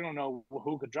risk because you don't know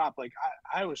who could drop. Like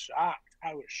I was shocked.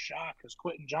 I was shocked because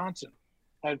Quentin Johnson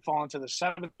had fallen to the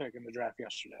 7th pick in the draft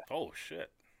yesterday. Oh, shit.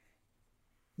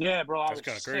 Yeah, bro, I That's was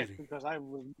kinda sick crazy. because I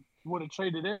would have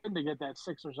traded in to get that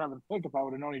 6th or 7th pick if I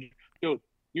would have known he. Dude,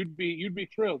 you'd be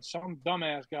thrilled. Some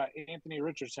dumbass got Anthony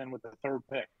Richardson with the 3rd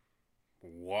pick.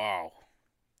 Wow.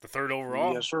 The 3rd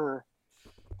overall? Yes, sir.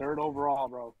 3rd overall,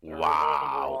 bro. 3rd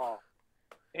Wow. overall.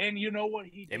 And you know what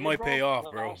he did, It might bro? pay off,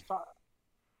 bro.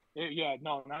 Yeah,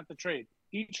 no, not the trade.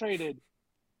 He traded.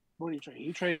 What did he trade?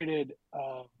 He traded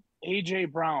A.J.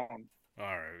 Brown. All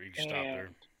right, you can stop there.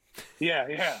 Yeah.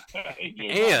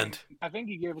 And I think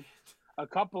he gave a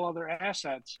couple other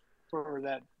assets for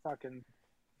that fucking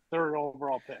 3rd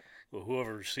overall pick. Well,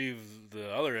 whoever received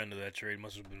the other end of that trade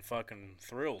must have been fucking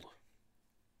thrilled.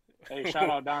 Hey, shout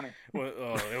out Donnie.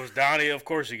 Well, it was Donnie. Of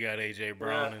course, he got A.J.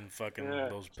 Brown and fucking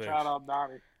those picks. Shout out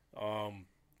Donnie.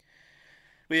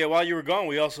 But yeah, while you were gone,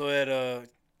 we also had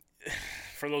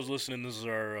for those listening, this is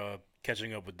our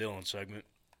catching up with Dylan segment.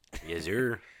 yes,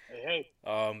 sir. Hey.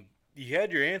 You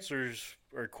had your answers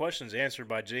or questions answered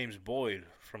by James Boyd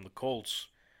from the Colts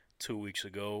 2 weeks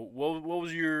ago. What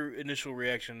was your initial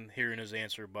reaction hearing his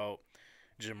answer about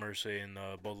Jim Irsay and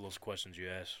both of those questions you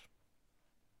asked?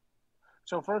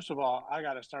 So first of all, I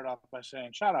got to start off by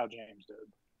saying shout out James, dude.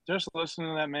 Just listening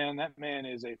to that man. That man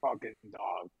is a fucking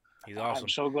dog. He's awesome. I'm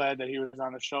so glad that he was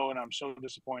on the show, and I'm so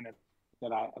disappointed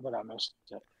that I missed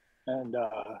it. And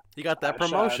You got that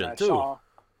promotion too.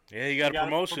 Yeah, he got a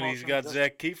promotion. He's got just-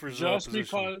 Zach Kiefer's just position.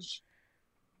 because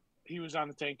he was on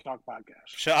the Tank Talk podcast.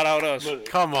 Shout out us. Literally.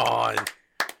 Come on.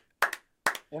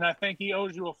 And I think he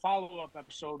owes you a follow-up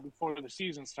episode before the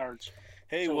season starts.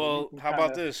 Hey, So well, you can how about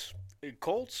kinda- this? The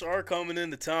Colts are coming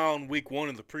into town week 1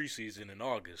 of the preseason in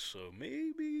August, so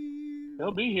maybe.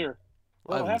 He'll be here.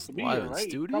 He'll Live have to be in here, right? He covers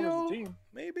studio? the team.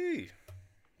 Maybe.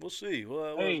 We'll see.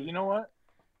 Well, Hey, you know what?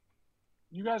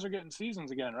 You guys are getting seasons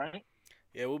again, right?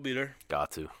 yeah, we'll be there.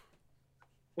 Got to.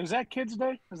 Is that Kids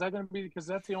Day? Is that going to be because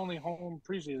that's the only home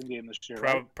preseason game this year?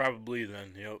 Right? Probably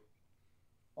then. Yep.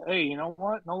 Hey, you know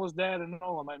what? Nola's dad and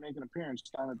Nola might make an appearance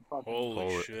down at the fucking. Holy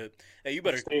Hold it. shit! Hey,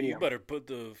 you stadium. better put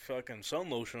the fucking sun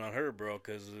lotion on her, bro,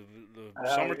 because the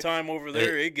Hell summertime over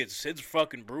there it's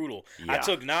fucking brutal. I Yeah.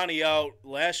 took Nani out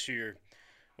last year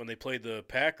when they played the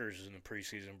Packers in the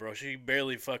preseason, bro. She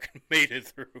barely fucking made it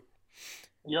through.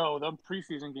 Yo, the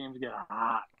preseason games get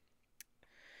hot.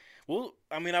 Well,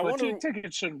 I mean, I But wonder.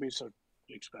 tickets shouldn't be so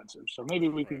expensive, so maybe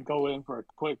we can go in for a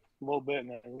quick little bit and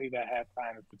then leave at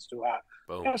halftime if it's too hot.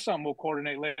 Boom. That's something we'll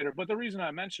coordinate later. But the reason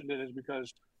I mentioned it is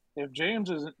because if James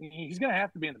isn't, he's going to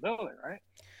have to be in the building, right?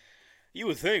 You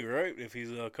would think, right? If he's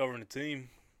covering the team.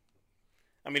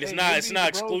 I mean, it's Hey, not maybe it's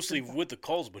not the bros exclusively can- with the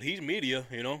Colts, but he's media,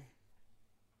 you know.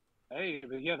 Hey,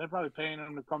 but yeah, they're probably paying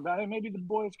him to come back. Hey, maybe the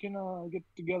boys can get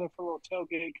together for a little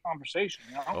tailgate conversation.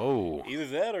 You know? Oh. Either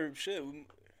that or shit.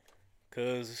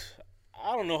 Because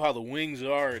I don't know how the wings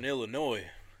are in Illinois.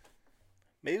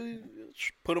 Maybe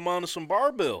put them onto some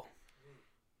barbell.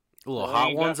 A little Well, Hot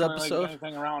ain't Ones definitely episode.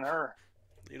 Anything around her?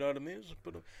 You know what I mean? Just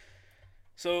put 'em-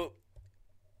 So,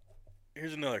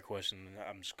 here's another question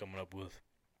I'm just coming up with.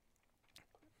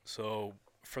 So,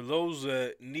 for those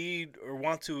that need or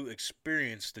want to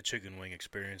experience the chicken wing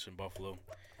experience in Buffalo,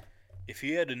 if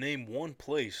you had to name one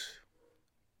place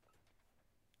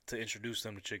to introduce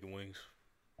them to chicken wings,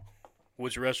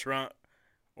 which restaurant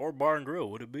or bar and grill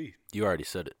would it be? You already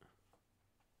said it.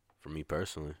 For me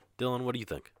personally. Dylan, what do you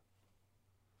think?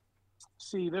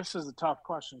 See, this is a tough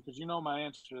question because you know my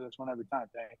answer to this one every time,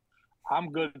 Dang.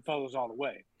 I'm good fellas all the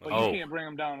way. But Oh. you can't bring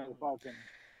them down to the fucking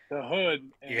the hood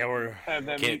and Yeah, we're have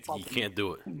them You eat fucking can't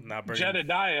do it. not bringing.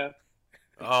 Jedediah.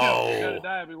 Oh.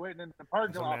 Jedediah be waiting in the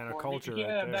parking That's a lot man of for culture him. You right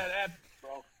can't have there. that,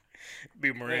 bro.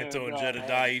 Be Moranto Yeah, and bro, Jedediah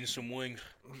man. eating some wings.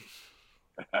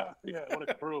 Yeah, what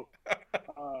a crew.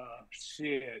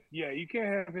 Shit. Yeah, you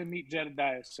can't have him meet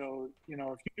Jedediah. So, you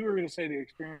know, if you were going to say the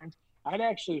experience, I'd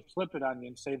actually flip it on you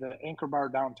and say the Anchor Bar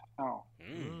downtown.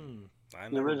 I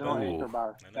The never original been. Anchor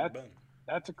Bar. I never been.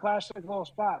 That's a classic little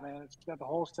spot, man. It's got the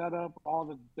whole setup, all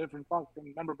the different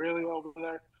fucking memorabilia over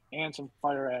there, and some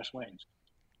fire-ass wings.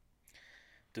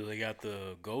 Do they got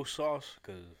the ghost sauce?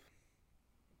 Cause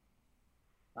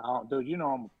Dude, you know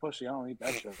I'm a pussy. I don't eat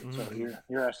that shit. So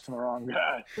you're asking the wrong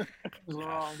guy. The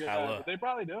wrong guy. But they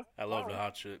probably do. I love the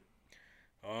hot shit.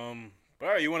 All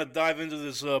right, you want to dive into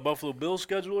this Buffalo Bills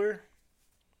schedule here?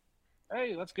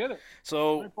 Hey, let's get it. Let me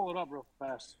So pull it up real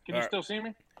fast. Can you All right. still see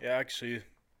me? yeah, I can see you.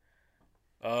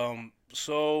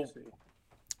 So Let's see.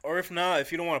 Or if not,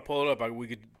 if you don't want to pull it up, I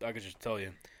could just tell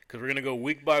you. Because we're going to go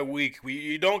week by week.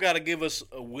 You don't got to give us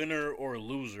a winner or a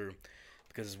loser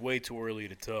because it's way too early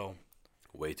to tell.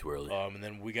 Way too early. And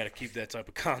then we got to keep that type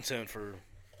of content for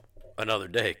another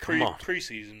day. Come on.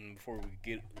 Preseason before we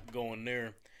get going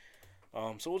there.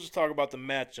 So we'll just talk about the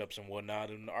matchups and whatnot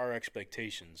and our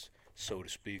expectations, so to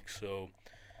speak. So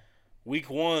week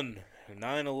 1,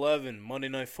 9/11, Monday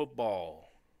Night Football.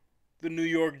 The New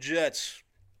York Jets.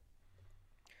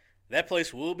 That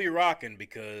place will be rocking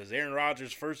because Aaron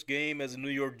Rodgers' first game as a New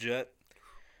York Jet.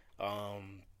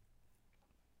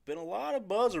 Been a lot of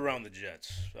buzz around the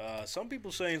Jets. Some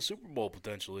people saying Super Bowl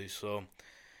potentially. So,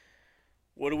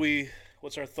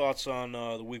 what's our thoughts on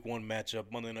the Week 1 matchup,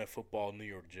 Monday Night Football, New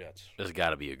York Jets? It's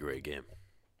got to be a great game.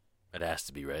 It has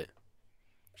to be, right?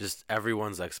 Just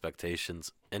everyone's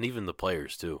expectations, and even the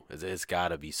players too. It's got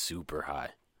to be super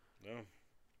high. Yeah.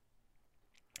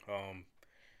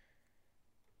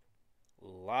 A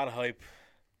lot of hype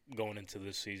going into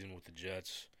this season with the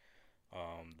Jets.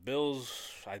 The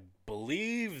Bills, I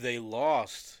believe they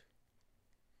lost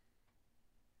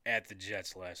at the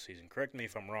Jets last season. Correct me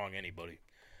if I'm wrong, anybody.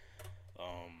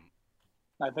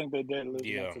 I think they did lose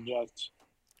against the Jets.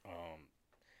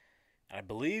 I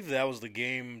believe that was the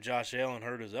game Josh Allen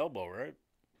hurt his elbow, right?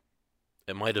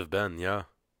 It might have been, yeah.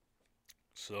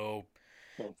 So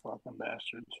They fucking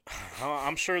bastards.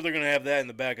 I'm sure they're going to have that in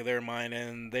the back of their mind,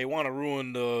 and they want to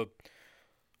ruin the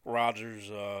Rodgers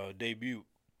debut.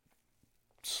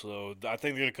 So I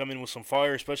think they're going to come in with some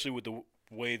fire, especially with the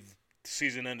way the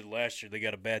season ended last year. They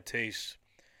got a bad taste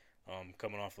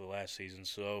coming off of the last season.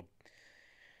 So,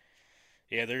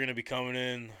 yeah, they're going to be coming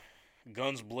in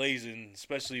guns blazing,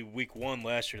 especially week 1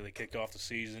 last year. They kicked off the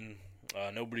season.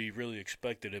 Nobody really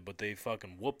expected it, but they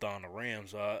fucking whooped on the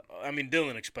Rams. I mean,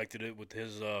 Dylan expected it with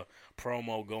his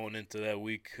promo going into that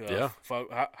week. Yeah.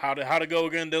 How'd it go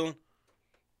again, Dylan?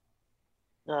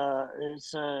 It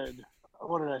said,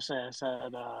 what did I say? I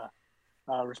said,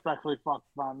 respectfully, fuck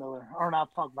Von Miller. Or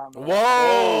not fuck Von Miller.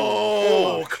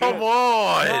 Whoa! Come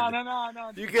on!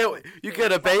 No. You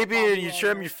get a baby and you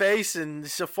trim your face and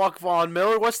it's a fuck Von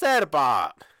Miller. What's that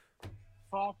about?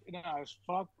 It's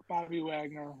fuck Bobby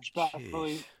Wagner.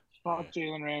 Respectfully, fuck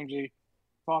Jalen Ramsey.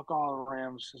 Fuck all the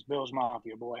Rams. It's Bills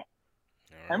Mafia, boy.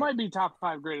 Right. It might be top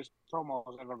 5 greatest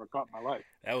promos I've ever cut in my life.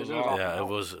 That was awesome. Yeah, it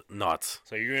was nuts.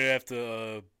 So you're gonna have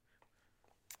to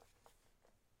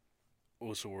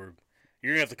what's the word?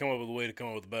 You're gonna have to come up with a way to come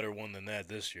up with a better one than that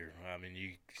this year. I mean,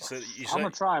 you said I'm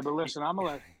gonna try, but listen, I'm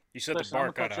gonna let you set the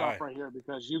bar kind of high right here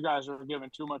because you guys are giving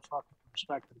too much fucking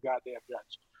respect to the goddamn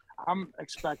Jets. I'm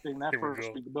expecting that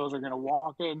first week the Bills are gonna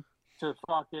walk in to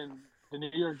fucking the New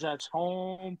York Jets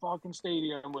home fucking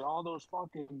stadium with all those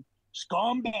fucking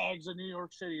scumbags in New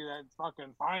York City that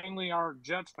fucking finally are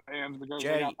Jets fans because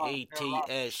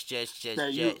Jets,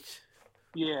 Jets.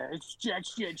 Yeah, it's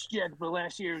Jets, but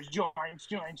last year it was Giants.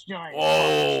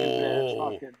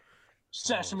 Oh! Fucking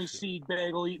sesame seed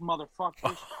bagel eating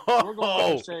motherfuckers. We're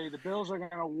going to say the Bills are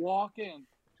going to walk in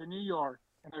to New York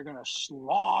and they're going to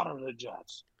slaughter the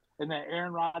Jets. And that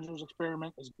Aaron Rodgers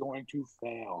experiment is going to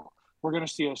fail. We're going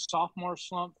to see a sophomore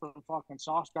slump from fucking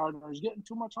Sauce Gardner. He's getting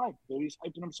too much hype. Dude. He's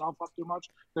hyping himself up too much.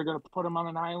 They're going to put him on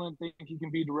an island, think he can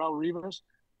be Darrelle Revis.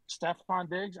 Stephon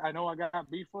Diggs, I know I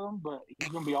got beef with him, but he's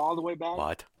going to be all the way back.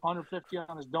 What? 150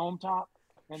 on his dome top.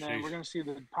 And then we're going to see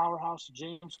the powerhouse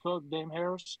James Cook, Dame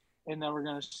Harris. And then we're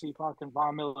going to see fucking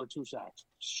Von Miller 2 sacks.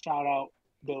 Shout out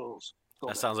Bills.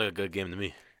 That sounds like a good game to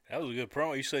me. That was a good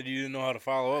promo. You said you didn't know how to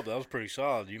follow up. That was pretty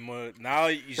solid. Now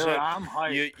you said I'm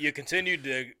hyped. You continued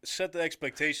to set the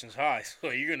expectations high, so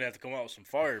you're going to have to come out with some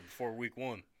fire before week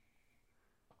 1.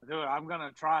 Dude, I'm going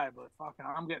to try, but fucking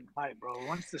I'm getting hyped, bro.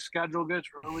 Once the schedule gets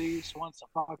released, once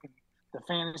the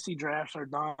fantasy drafts are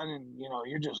done and,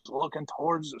 you're just looking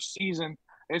towards the season,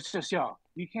 it's just,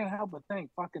 you can't help but think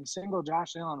fucking single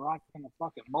Josh Allen rocking the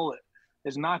fucking mullet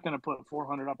is not going to put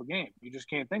 400 up a game. You just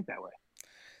can't think that way.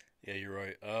 Yeah, you're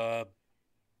right.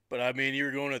 But, I mean, you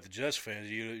were going at the Jets fans.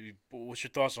 What's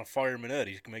your thoughts on Fireman Ed?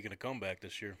 He's making a comeback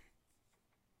this year.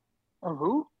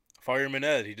 Who? Fireman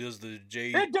Ed, he does the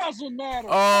J. It doesn't matter.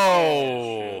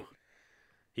 Oh,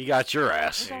 he got your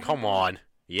ass. Come on.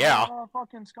 Yeah. They're all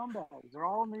fucking scumbags. They're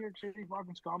all New York City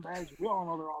fucking scumbags. We all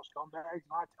know they're all scumbags.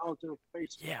 Not tell it to the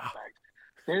face. Yeah. Scumbags.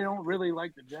 They don't really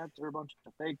like the Jets. They're a bunch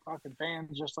of fake fucking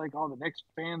fans, just like all the Knicks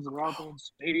fans that are out there in the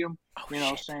stadium,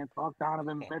 saying fuck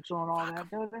Donovan Mitchell and all that.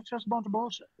 It's just a bunch of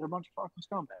bullshit. They're a bunch of fucking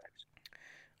scumbags.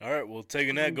 All right, well,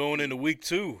 taking that going into week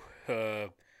 2.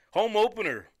 Home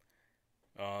opener.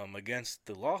 Against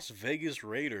the Las Vegas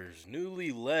Raiders,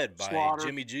 newly led by Slaughter.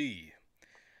 Jimmy G.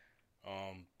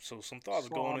 So some thoughts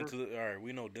going into the. All right,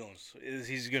 we know Dylan's.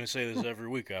 He's going to say this every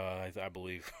week, I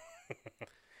believe.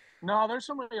 No, there's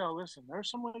somebody. Listen, there's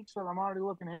some weeks that I'm already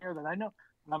looking here that I know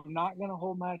I'm not going to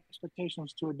hold my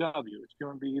expectations to a W. It's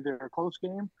going to be either a close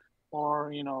game,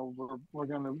 or we're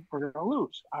gonna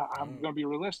lose. I'm going to be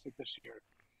realistic this year.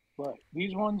 But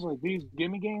these ones, like these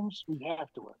gimme games, we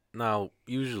have to win. Now,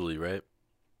 usually, right,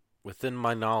 within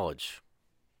my knowledge,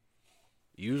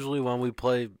 usually when we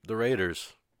play the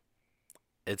Raiders,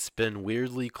 it's been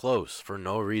weirdly close for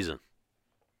no reason.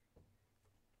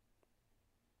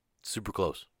 Super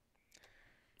close.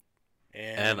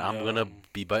 And I'm going to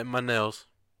be biting my nails,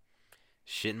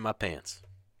 shitting my pants.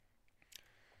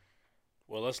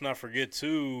 Well, let's not forget,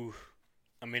 too,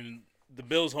 I mean, the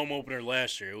Bills' home opener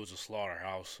last year, it was a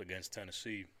slaughterhouse against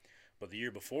Tennessee. But the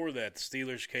year before that, the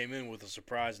Steelers came in with a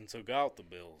surprise and took out the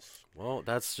Bills. Well,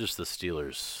 that's just the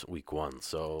Steelers week 1,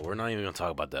 so we're not even going to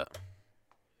talk about that.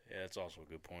 Yeah, that's also a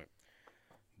good point.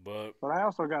 But I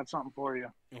also got something for you.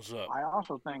 What's up? I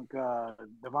also think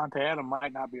Devontae Adams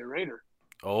might not be a Raider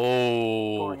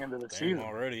going into the season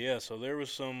already. Yeah, so there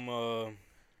was some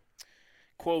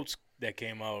quotes that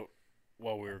came out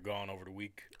while we were gone over the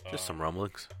week. Just some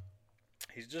rumblings.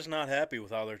 He's just not happy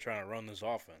with how they're trying to run this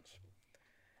offense.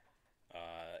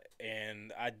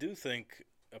 And I do think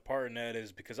a part in that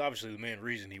is because obviously the main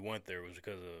reason he went there was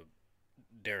because of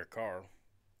Derek Carr.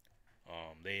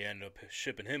 They ended up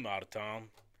shipping him out of town.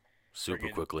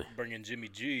 Quickly. Bringing Jimmy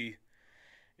G.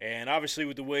 And obviously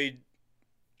with the way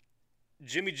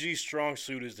Jimmy G's strong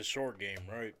suit is the short game,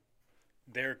 right?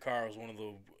 Derek Carr was one of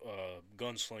the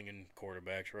gunslinging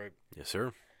quarterbacks, right? Yes,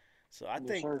 sir. So I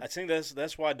think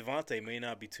that's why Devontae may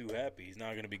not be too happy. He's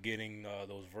not going to be getting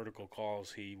those vertical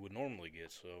calls he would normally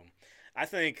get. So I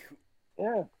think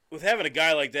with having a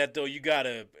guy like that, though, you got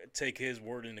to take his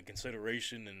word into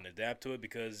consideration and adapt to it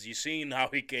because you seen how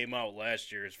he came out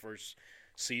last year, his first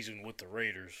season with the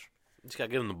Raiders. You just got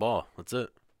to give him the ball. That's it.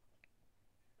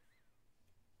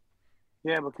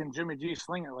 Yeah, but can Jimmy G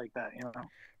sling it like that,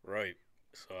 Right.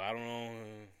 So I don't know.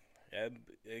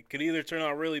 It could either turn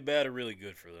out really bad or really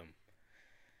good for them.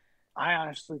 I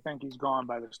honestly think he's gone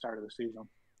by the start of the season.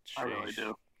 Sheesh. I really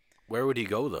do. Where would he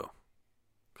go, though?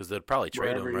 Because they'd probably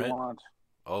trade him, right? He wants.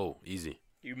 Oh, easy.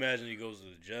 You imagine he goes to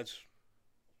the Jets?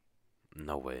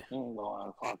 No way. He ain't going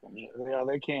to fucking Jets. Yeah,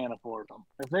 they can't afford him.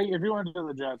 If he went to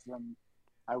the Jets, then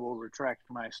I will retract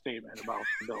my statement about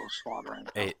the Bills slaughtering.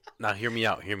 Hey, now hear me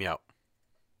out. Hear me out.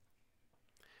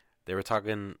 They were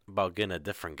talking about getting a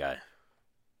different guy.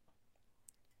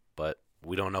 But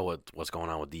we don't know what's going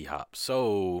on with D-Hop.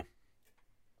 So,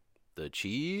 the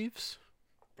Chiefs?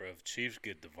 Bro, if Chiefs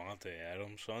get Devontae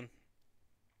Adams, son.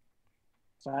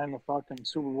 Sign the fucking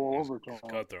Super Bowl over to him.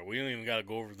 Cutthroat. We don't even got to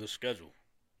go over the schedule.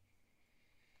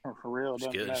 For real.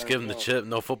 Just give him the chip.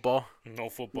 No football? No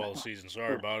football season.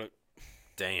 Sorry about it.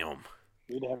 Damn.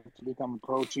 We'd have to become a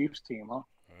pro Chiefs team, huh?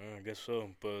 I guess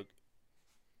so. But,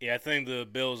 yeah, I think the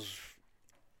Bills,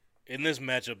 in this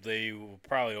matchup, they will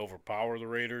probably overpower the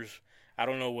Raiders. I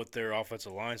don't know what their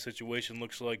offensive line situation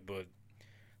looks like, but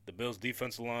the Bills'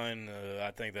 defensive line,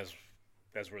 I think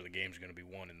that's where the game's going to be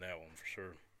won in that one for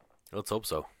sure. Let's hope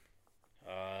so.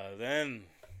 Then,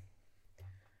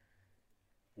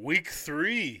 week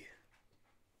 3,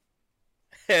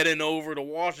 heading over to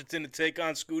Washington to take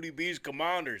on Scooty B's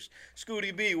Commanders.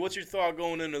 Scooty B, what's your thought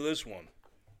going into this one?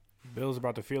 Bill's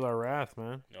about to feel our wrath,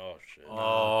 man. Oh, shit.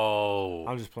 Oh.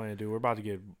 I'm just playing, dude. We're about to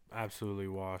get absolutely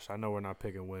washed. I know we're not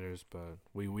picking winners, but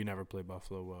we never play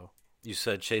Buffalo well. You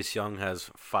said Chase Young has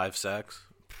 5 sacks?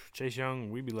 Chase Young,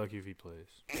 we'd be lucky if he plays.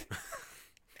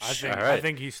 All right. I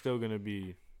think he's still going to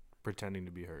be pretending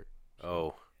to be hurt.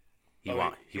 Oh.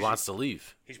 He wants to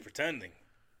leave. He's pretending.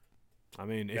 I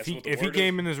mean, That's if what the he word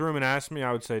came in this room and asked me,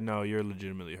 I would say, no, you're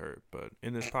legitimately hurt. But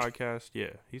in this podcast, yeah,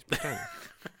 he's pretending.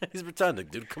 He's pretending,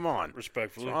 dude. Come on.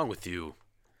 Respectfully. What's wrong with you?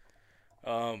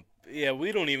 Yeah,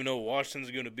 we don't even know what Washington's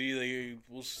going to be.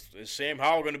 Is Sam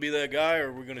Howell going to be that guy, or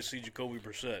are we going to see Jacoby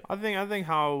Brissett? I think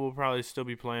Howell will probably still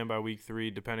be playing by week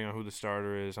 3, depending on who the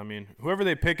starter is. I mean, whoever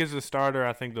they pick as the starter,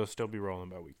 I think they'll still be rolling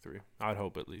by week 3. I'd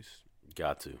hope at least.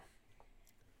 Got to.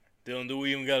 Dylan, do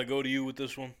we even got to go to you with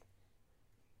this one?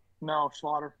 No,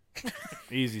 Slaughter.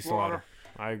 Easy Slaughter.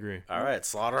 I agree. All right,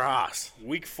 Slaughterhouse.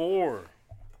 Week 4,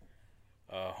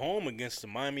 home against the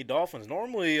Miami Dolphins.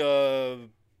 Normally,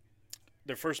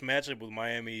 their first matchup with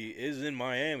Miami is in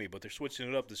Miami, but they're switching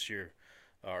it up this year.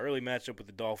 Early matchup with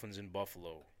the Dolphins in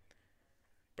Buffalo.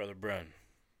 Brother Bren.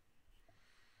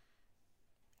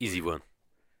 Easy win.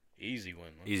 Easy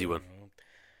win. Easy win.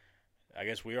 I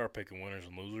guess we are picking winners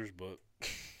and losers, but...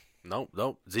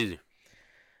 Nope. It's easy.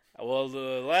 Well,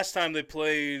 the last time they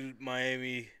played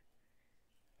Miami,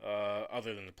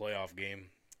 other than the playoff game.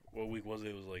 What week was it?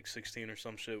 It was like 16 or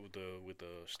some shit with the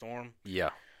Storm. Yeah.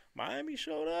 Miami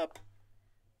showed up.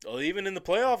 Oh, even in the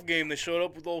playoff game, they showed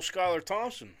up with old Skylar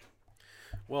Thompson.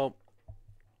 Well,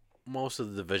 most of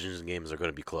the divisions games are going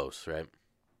to be close, right?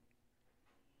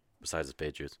 Besides the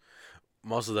Patriots.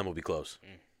 Most of them will be close.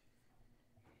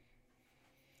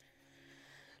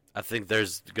 I think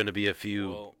there's going to be a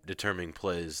few determining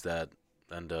plays that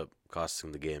end up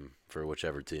costing the game for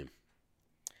whichever team.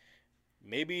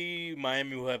 Maybe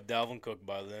Miami will have Dalvin Cook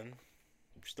by then.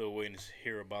 I'm still waiting to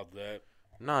hear about that.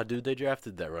 Nah, dude, they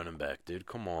drafted that running back, dude.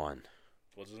 Come on.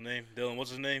 What's his name? Dylan,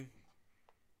 what's his name?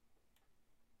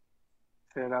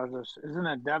 Shit, isn't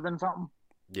it Devin something?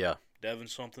 Yeah. Devin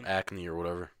something? Acne or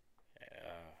whatever.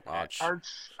 Archie.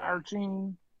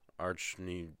 Archie.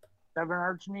 Devin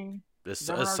Archie. It's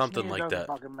something like that. It doesn't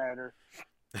fucking matter.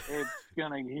 He's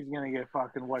gonna get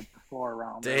fucking wiped the floor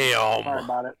around. Damn. Sorry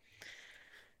about it.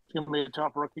 It's gonna be a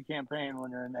tough rookie campaign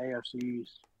when you're in the AFC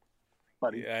East,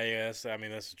 buddy. Yeah,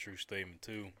 that's a true statement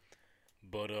too.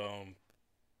 But it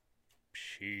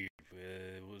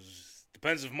was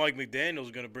depends if Mike McDaniel's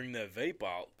gonna bring that vape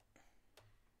out.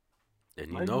 And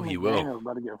you Mike know he will. McDaniel's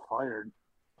about to get fired.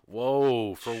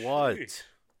 Whoa, for what? Shit.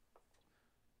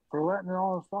 For letting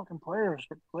all his fucking players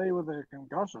play with a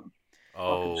concussion.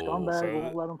 Oh, Fucking scumbag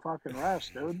won't let him fucking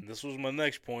rest, dude. This was my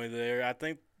next point there. I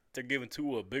think they're giving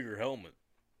Tua a bigger helmet.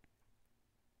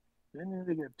 They need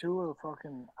to get Tua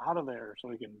fucking out of there so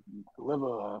he can live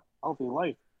a healthy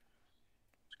life.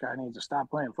 This guy needs to stop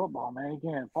playing football, man. He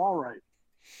can't fall right.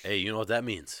 hey, you know what that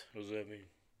means? What does that mean?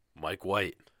 Mike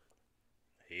White.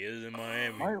 He is in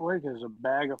Miami. Mike Wake is a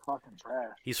bag of fucking trash.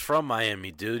 He's from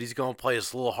Miami, dude. He's going to play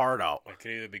his little heart out. It could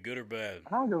either be good or bad. I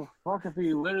don't give a fuck if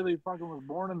he literally fucking was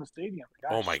born in the stadium. The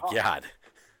guy Oh, my sucks. God.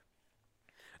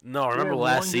 No, He remember had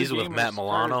last one good season with game Matt his entire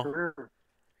Milano? career.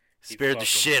 Spared the fucked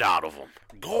shit him. out of him.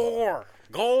 Gore!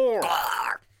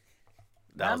 That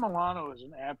Matt was Milano is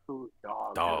an absolute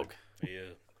dog. dog. Yeah.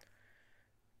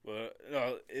 But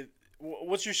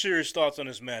what's your serious thoughts on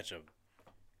this matchup?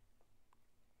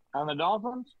 On the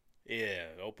Dolphins? Yeah,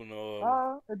 open.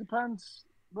 It depends.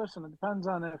 Listen, it depends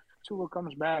on if Tua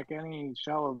comes back any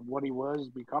shell of what he was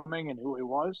becoming and who he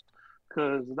was.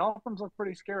 Because the Dolphins look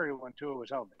pretty scary when Tua was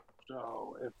healthy.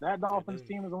 So if that Dolphins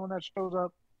team is the one that shows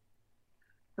up,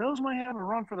 Bills might have a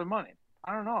run for their money.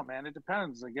 I don't know, man. It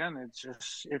depends. Again, it's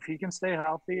just if he can stay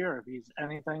healthy or if he's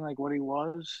anything like what he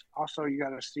was. Also, you got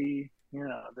to see,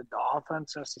 the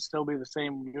offense has to still be the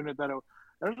same unit that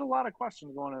there's a lot of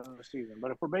questions going into the season.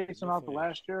 But if we're basing off the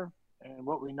last year and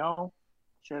what we know,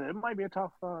 shit, it might be a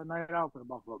tough night out for the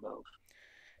Buffalo Bills.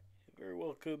 Very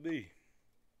well could be.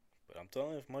 But I'm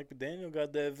telling you, if Mike McDaniel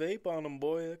got that vape on him,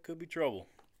 boy, that could be trouble.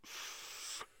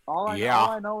 All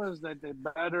I know is that they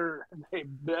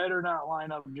better not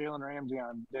line up Jalen Ramsey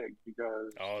on Diggs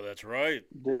because That's right.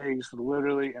 Diggs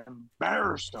literally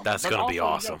embarrassed him. That's going to be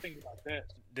awesome. Think about this.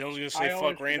 Dylan's gonna say I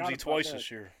always fuck Ramsey forgot about twice that.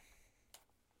 this year.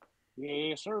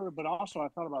 Yeah, sir. But also, I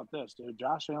thought about this, dude.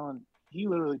 Josh Allen, he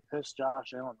literally pissed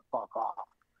Josh Allen the fuck off.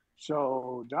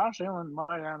 So Josh Allen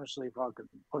might honestly fucking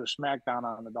put a smackdown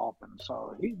on the Dolphins.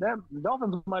 So the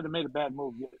Dolphins might have made a bad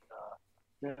move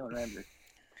getting Jalen Ramsey.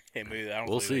 Hey, maybe I don't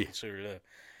We'll think they see. consider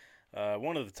that.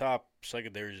 One of the top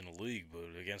secondaries in the league,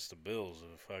 but against the Bills,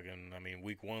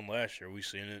 week one last year, we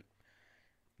seen it.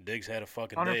 Diggs had a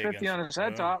fucking day 150 against on his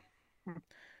head top.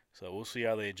 So we'll see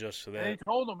how they adjust to They that.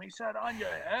 told him, he said, on your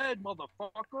head,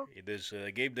 motherfucker. He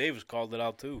did. Gabe Davis called it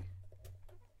out too.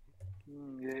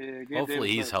 Yeah, Gabe Hopefully Davis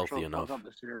he's better show healthy the fuck enough. up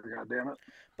this year, goddammit.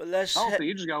 But let's. Healthy,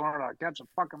 you just got to learn how to catch a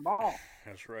fucking ball.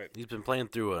 That's right. He's been playing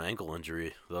through an ankle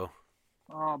injury, though.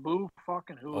 Oh, boo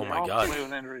fucking who? Oh, They my all God. play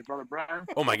with injuries, brother Brian.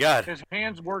 Oh, my God. His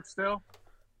hands work still.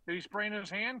 Did he sprain his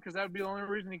hand? Because that would be the only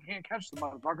reason he can't catch the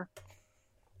motherfucker.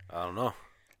 I don't know.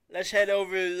 Let's head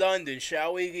over to London,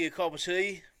 shall we? Get a cup of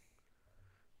tea.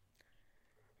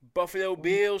 Buffalo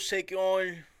Bills take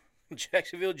on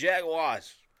Jacksonville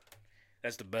Jaguars.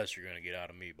 That's the best you're gonna get out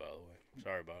of me, by the way.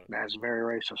 Sorry about it. That's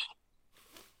very racist.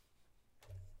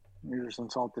 You just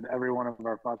insulted every one of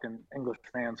our fucking English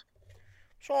fans.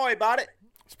 Sorry about it.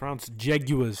 It's pronounced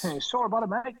Jaguars. Hey, sorry about it,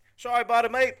 mate. Sorry about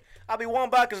it, mate. I'll be one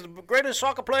back as the greatest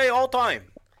soccer player of all time.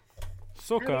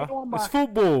 Soccer? It's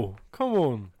football. Come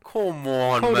on. Come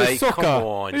on, Call mate. it soccer. Come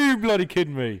on. Are you bloody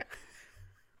kidding me?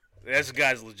 This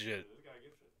guy's legit.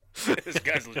 This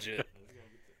guy's legit.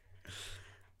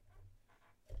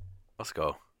 Let's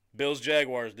go. Bills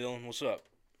Jaguars, Dylan. What's up?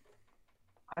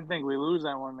 I think we lose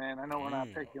that one, man. I know we're not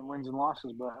picking wins and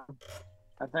losses, but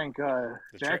I think T-Law?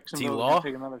 Jacksonville will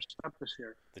take another step this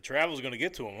year. The travel's gonna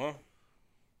get to him, huh?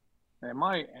 They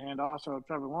might, and also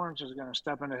Trevor Lawrence is going to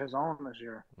step into his own this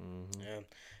year. Mm-hmm. Yeah,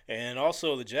 and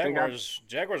also the Jaguars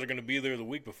are going to be there the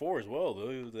week before as well.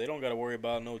 They don't got to worry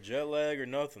about no jet lag or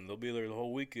nothing. They'll be there the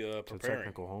whole week It's a preparing.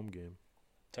 technical home game.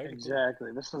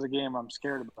 Exactly. This is a game I'm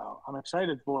scared about. I'm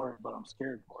excited for it, but I'm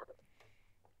scared for it.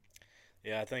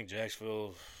 Yeah, I think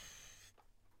Jacksonville,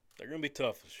 they're going to be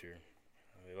tough this year.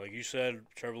 Like you said,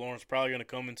 Trevor Lawrence probably going to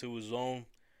come into his own.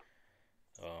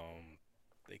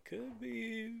 They could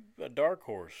be a dark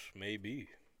horse, maybe.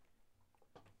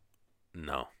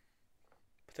 No.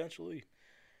 Potentially.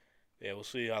 Yeah, we'll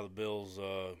see how the Bills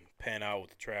pan out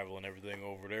with the travel and everything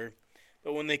over there.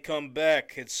 But when they come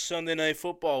back, it's Sunday Night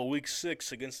Football, Week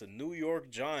 6 against the New York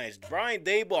Giants. Brian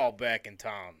Daboll back in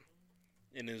town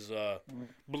in his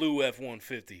blue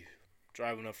F-150,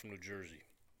 driving up from New Jersey.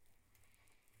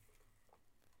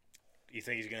 You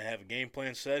think he's going to have a game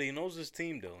plan set? He knows his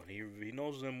team, Dylan. He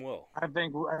knows them well. I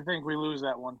think we lose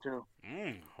that one too.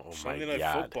 Oh Sunday my Night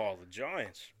God. Football, the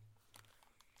Giants.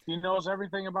 He knows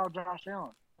everything about Josh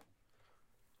Allen.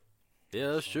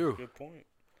 Yeah, that's true. Good point.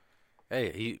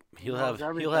 Hey, he'll knows have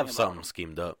everything about something him.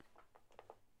 schemed up.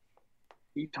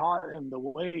 He taught him the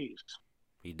ways.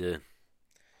 He did.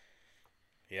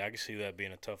 Yeah, I can see that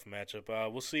being a tough matchup.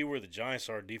 We'll see where the Giants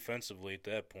are defensively at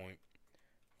that point.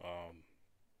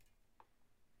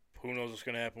 Who knows what's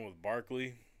going to happen with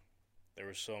Barkley? There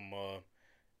was some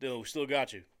Dylan, we still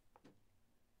got you.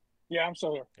 Yeah, I'm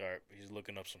still here. All right, he's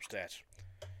looking up some stats.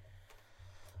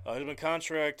 There's been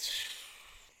contract.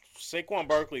 Saquon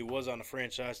Barkley was on the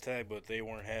franchise tag, but they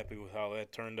weren't happy with how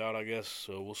that turned out, I guess.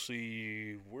 So we'll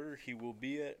see where he will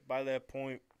be at by that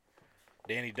point.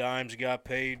 Danny Dimes got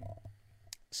paid.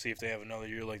 See if they have another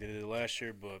year like they did last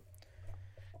year. But,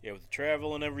 yeah, with the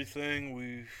travel and everything,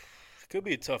 it could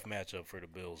be a tough matchup for the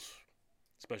Bills,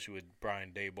 especially with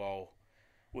Brian Daboll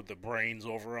with the brains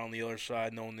over on the other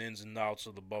side, knowing the ins and outs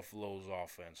of the Buffalo's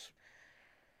offense.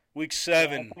 Week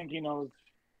 7. I think he knows.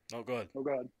 No, go ahead. Oh,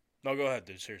 God. No, go ahead,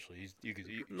 dude. Seriously, you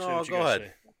say No, what you go gotta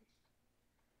ahead. say.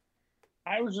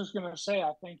 I was just gonna say,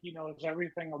 I think he knows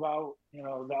everything about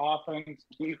the offense,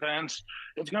 defense.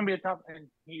 It's gonna be a tough, and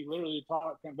he literally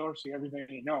taught Ken Dorsey everything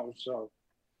he knows. So,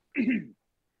 and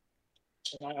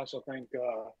I also think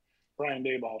Brian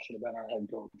Daboll should have been our head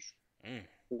coach.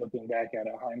 Looking back at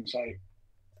it, hindsight.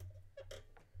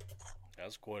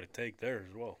 That's quite a take there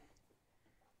as well.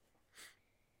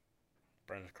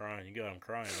 Brendan's crying. You got him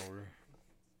crying over here.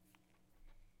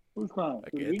 Who's crying?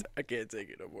 I can't take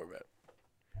it no more, man.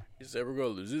 You said we're gonna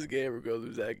lose this game, we're gonna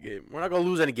lose that game. We're not gonna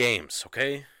lose any games,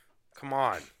 okay? Come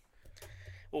on.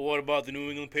 Well, what about the New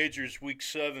England Patriots Week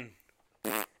 7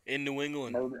 in New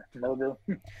England? Murder.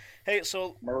 Hey,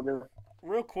 so Murder.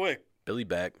 real quick, Billy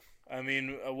back. I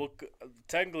mean,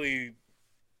 technically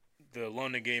the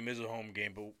London game is a home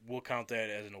game, but we'll count that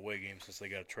as an away game since they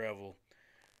got to travel.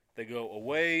 They go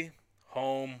away,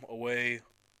 home, away,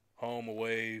 home,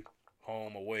 away,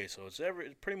 home, away. So it's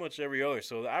pretty much every other.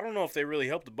 So I don't know if they really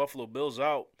helped the Buffalo Bills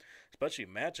out, especially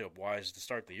matchup-wise, to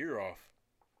start the year off.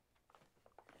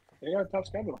 They got a tough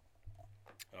schedule.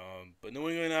 But New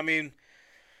England, I mean,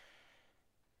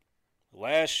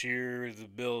 last year the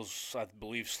Bills, I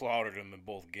believe, slaughtered them in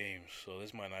both games. So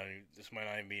this might not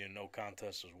even be a no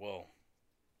contest as well.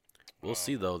 We'll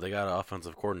see though. They got an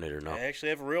offensive coordinator now. They actually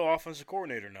have a real offensive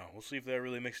coordinator now. We'll see if that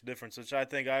really makes a difference, which I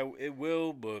think it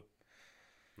will, but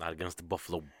Not against the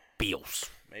Buffalo Bills.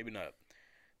 maybe not.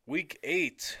 Week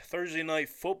 8, Thursday Night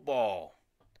Football.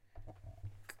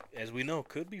 As we know,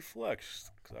 could be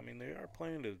flexed. 'Cause, I mean, they are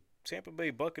playing the Tampa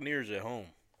Bay Buccaneers at home.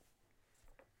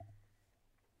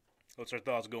 What's our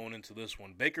thoughts going into this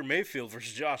one? Baker Mayfield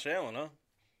versus Josh Allen, huh?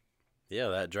 Yeah,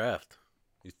 that draft.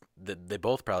 They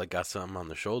both probably got something on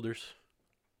their shoulders.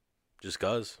 Just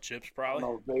cause. Chips, probably.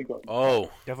 No, Baker.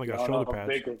 Oh. Definitely got I don't know shoulder if pads.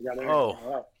 Baker's got anything Oh.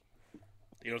 left.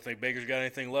 You don't think Baker's got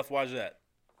anything left? Why's that?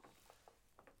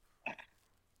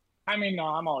 I mean, no,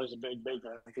 I'm always a big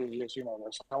Baker enthusiast. You know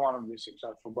this. I want him to be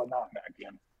successful, but not in that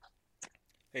game.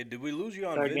 Hey, did we lose you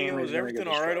on That game video? is Is gonna everything get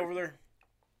all right destroyed. over there?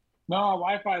 No,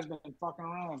 Wi-Fi's been fucking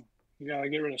around. You gotta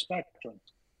get rid of Spectrum.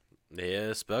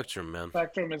 Yeah, Spectrum, man.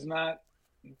 Spectrum is not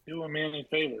doing me any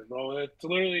favors, bro. It's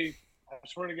literally, I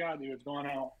swear to God, dude, it's going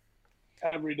out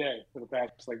every day for the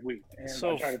past week. And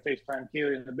So- I try to FaceTime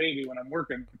Keely and the baby when I'm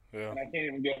working, Yeah. and I can't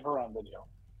even get her on video.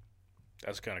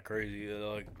 That's kind of crazy.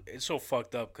 It's so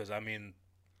fucked up because, I mean,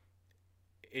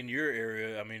 in your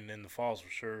area, I mean, in the falls for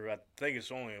sure, I think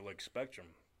it's only Spectrum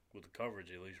with the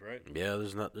coverage at least, right? Yeah,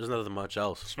 there's nothing much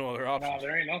else. There's no other No, options.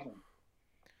 there ain't nothing.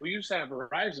 We used to have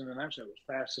Verizon, and that shit was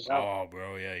fast as hell. Oh,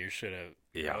 bro, yeah, your shit at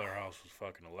the Yeah. other house was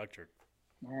fucking electric.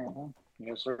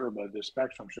 Yes, sir, but the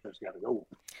Spectrum shit's got to go.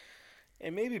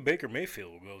 And maybe Baker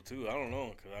Mayfield will go too. I don't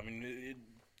know. 'Cause, I mean,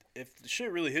 if the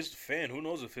shit really hits the fan, who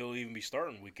knows if he'll even be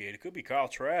starting Week 8? It could be Kyle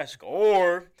Trask,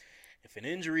 or if an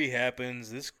injury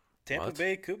happens, this Tampa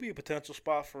Bay could be a potential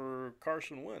spot for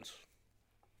Carson Wentz.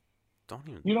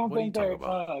 You don't what are think talking that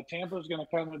about? Tampa's going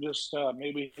to kind of just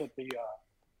maybe hit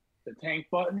the tank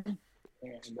button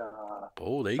and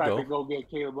Oh, there you try to go. go get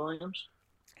Caleb Williams?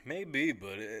 Maybe,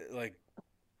 but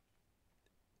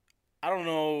I don't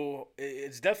know.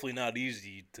 It's definitely not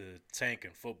easy to tank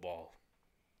in football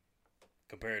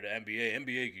compared to NBA.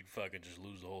 NBA, you could fucking just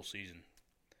lose the whole season.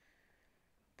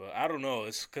 But I don't know.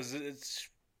 It's because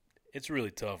it's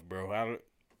really tough, bro.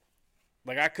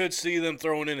 I could see them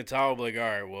throwing in a towel, like, all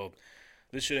right, well,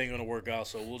 this shit ain't gonna work out,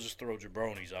 so we'll just throw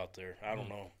jabronis out there. I don't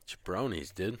know.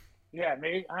 Jabronis, dude. Yeah,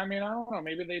 maybe. I mean, I don't know.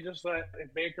 Maybe they just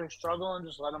if Baker's struggling,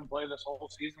 just let him play this whole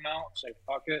season out. Say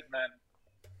fuck it, and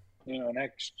then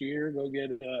next year go get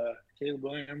Caleb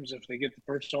Williams if they get the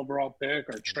first overall pick,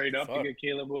 or trade up to get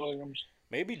Caleb Williams.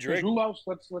 Maybe 'Cause Drake. who else?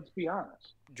 Let's be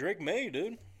honest. Drake May,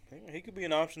 dude. He could be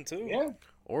an option too. Yeah.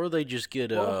 Or they just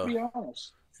get Well, let's be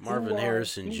honest. Marvin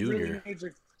Harrison who Jr. really needs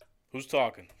a- Who's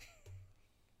talking?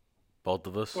 both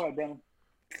of us. Go ahead, Brennan.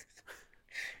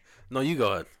 No, you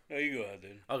go ahead. No, you go ahead,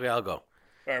 dude. Okay, I'll go. All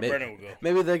right, Maybe- Brennan will go.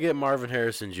 Maybe they get Marvin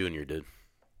Harrison Jr., dude.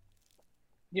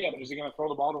 Yeah, but is he going to throw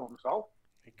the ball to himself?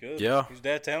 He could. Yeah. He's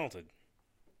that talented.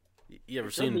 You ever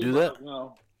Could seen him be, do but, that?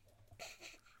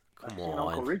 I've Come seen Uncle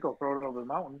on. Rico throw it over the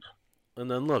mountains. And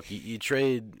then look, you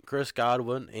trade Chris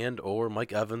Godwin and or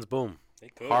Mike Evans. Boom. They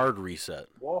could. Hard reset.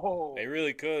 Whoa. They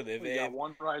really could. If They got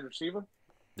one wide receiver?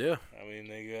 Yeah. I mean,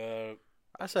 they got.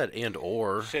 I said and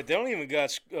or. Shit, they don't even got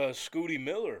Scooty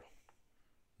Miller,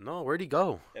 No, where'd he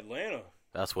go? Atlanta.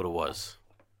 That's what it was.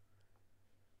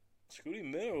 Scooty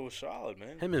Miller was solid,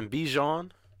 man. Him and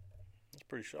Bijan. That's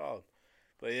pretty solid.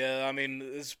 But yeah, I mean,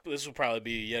 this will probably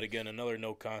be yet again another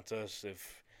no contest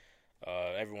if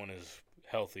everyone is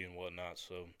healthy and whatnot.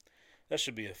 So that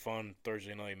should be a fun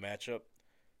Thursday night matchup.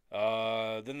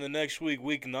 Then the next week,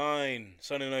 Week 9,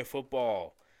 Sunday Night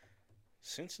Football.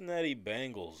 Cincinnati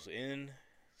Bengals in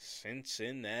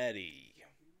Cincinnati.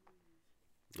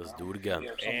 Let's do it again. Yeah,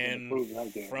 something to And prove in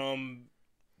that game.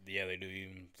 they do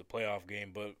even the playoff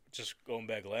game, but just going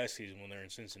back last season when they're in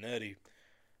Cincinnati,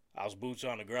 I was boots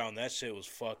on the ground. That shit was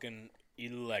fucking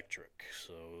electric.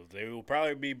 So they will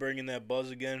probably be bringing that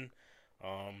buzz again.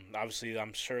 Obviously,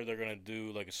 I'm sure they're gonna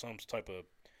do like some type of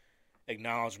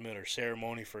acknowledgement or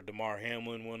ceremony for Damar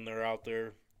Hamlin when they're out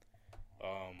there.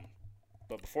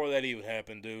 But before that even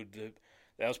happened, dude,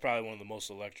 that was probably one of the most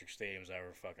electric stadiums I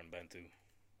ever fucking been to.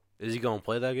 Is he gonna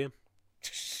play that game?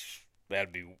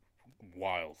 That'd be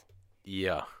wild.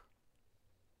 Yeah.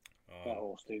 That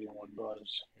whole stadium would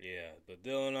buzz. Yeah, but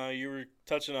Dylan, you were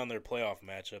touching on their playoff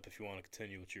matchup. If you want to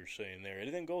continue what you were saying there, it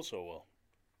didn't go so well.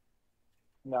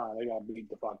 No, they got beat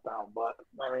the fuck down. But,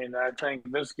 I mean, I think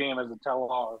this game is a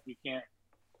tell-all. If you can't,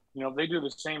 they do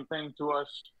the same thing to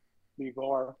us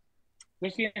before.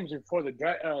 This game's before the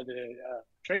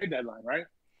trade deadline, right?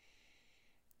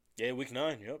 Yeah, Week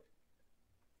 9, yep.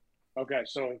 Okay,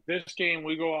 so this game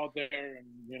we go out there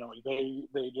and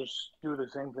they just do the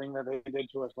same thing that they did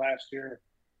to us last year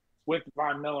with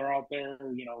Von Miller out there.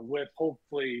 With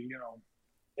hopefully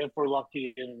if we're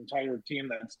lucky, an entire team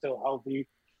that's still healthy.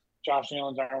 Josh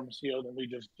Allen's arm sealed, and we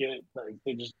just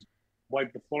they just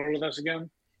wipe the floor with us again.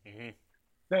 Mm-hmm.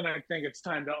 Then I think it's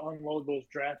time to unload those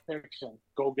draft picks and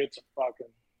go get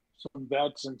some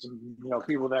vets and some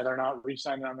people that are not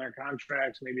re-signing on their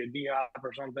contracts, maybe a Diop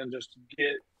or something, just to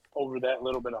get over that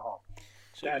little bit of hump.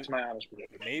 So that's my honest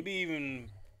prediction. Maybe even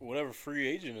whatever free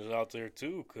agent is out there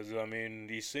too, because I mean,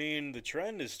 you seen the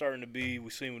trend is starting to be. We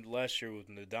seen with last year with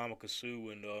Ndamukong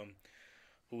Suh and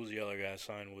who was the other guy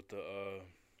signed with the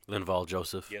Linval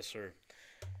Joseph. Yes, sir.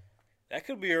 That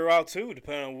could be a route too,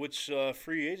 depending on which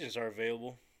free agents are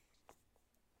available.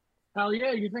 Hell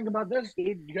yeah, you think about this,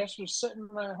 dude. Guess who's sitting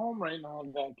at home right now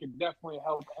that could definitely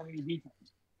help any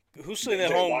defense? Who's sitting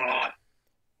at home?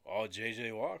 Oh,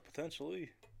 J.J. Watt, potentially.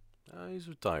 He's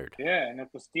retired. Yeah, and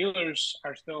if the Steelers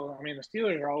are still, the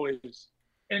Steelers are always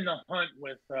in the hunt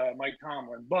with Mike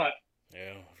Tomlin. But,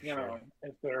 yeah,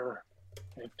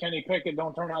 if Kenny Pickett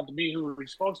don't turn out to be who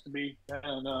he's supposed to be, then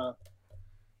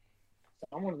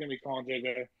someone's going to be calling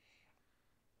J.J.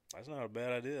 That's not a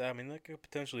bad idea. I mean, that could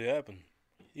potentially happen.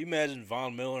 You imagine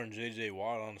Von Miller and J.J.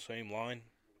 Watt on the same line?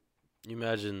 You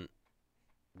imagine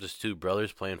just two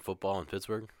brothers playing football in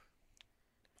Pittsburgh?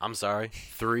 I'm sorry,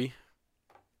 3.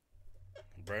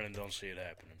 Brennan don't see it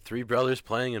happening. 3 brothers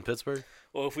playing in Pittsburgh?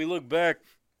 Well, if we look back,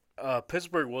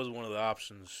 Pittsburgh was one of the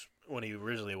options when he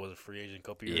originally was a free agent a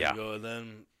couple years ago. And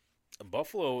then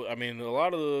Buffalo, I mean, a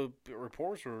lot of the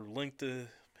reports were linked to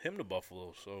him to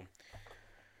Buffalo, so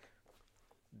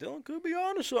Dylan could be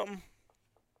on to something.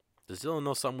 Does Dylan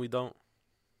know something we don't?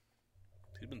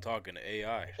 He's been talking to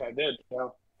AI. I did. Yeah,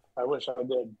 I wish I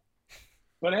did.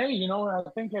 But hey, I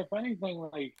think if anything,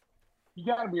 like you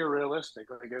got to be realistic.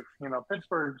 Like if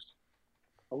Pittsburgh's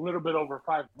a little bit over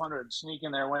 500,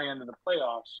 sneaking their way into the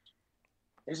playoffs,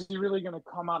 is he really going to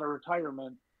come out of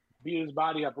retirement, beat his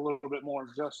body up a little bit more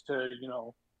just to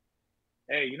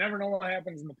Hey, you never know what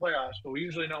happens in the playoffs, but we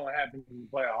usually know what happens in the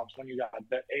playoffs when you got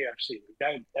that AFC.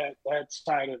 That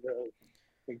side of the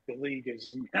league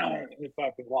is a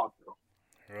fucking walkthrough.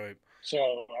 Right.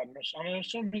 So I'm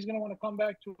assuming he's going to want to come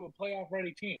back to a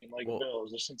playoff-ready team like the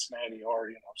Bills, the Cincinnati, or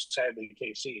sadly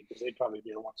KC, because they'd probably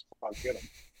be the ones to probably get him.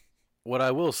 What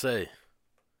I will say,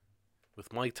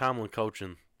 with Mike Tomlin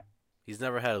coaching, he's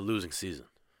never had a losing season.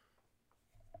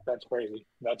 That's crazy.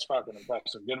 That's fucking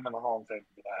impressive. Get him in the Hall of Fame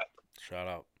for that. Shout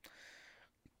out.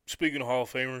 Speaking of Hall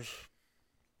of Famers,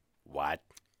 What?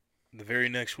 the very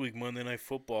next week, Monday Night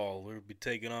Football, we'll be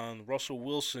taking on Russell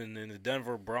Wilson and the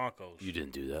Denver Broncos. You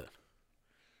didn't do that.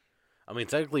 I mean,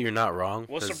 technically, you're not wrong.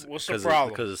 What's the problem?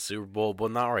 Because it's Super Bowl,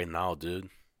 but not right now, dude.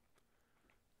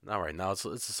 Not right now. It's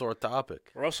a sore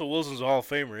topic. Russell Wilson's a Hall of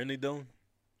Famer, isn't he, Dylan?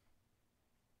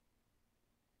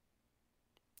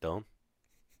 Dylan?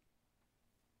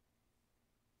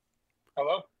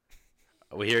 Hello?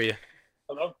 We hear you.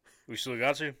 Hello? We still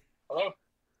got you? Hello?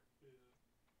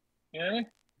 You hear me?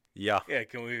 Yeah. Yeah,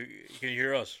 can you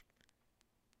hear us?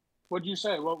 What'd you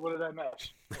say? What did I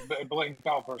miss? It blinked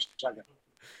out for a second.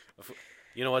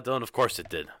 You know what, Dylan? Of course it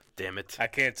did. Damn it. I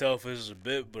can't tell if this is a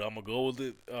bit, but I'm going to go with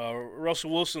it.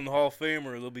 Russell Wilson, the Hall of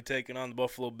Famer, they'll be taking on the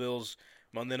Buffalo Bills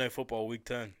Monday Night Football Week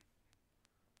 10.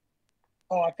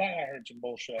 Oh, I thought I heard some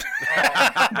bullshit.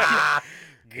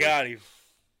 Got him.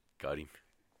 Got him.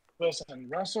 Listen,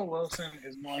 Russell Wilson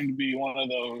is going to be one of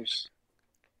those.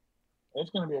 It's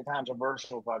going to be a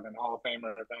controversial fucking Hall of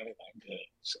Famer, if anything.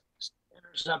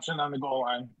 Interception on the goal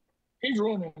line. He's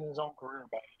ruining his own career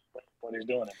by what he's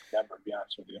doing in Denver, to be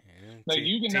honest with you. Yeah, Like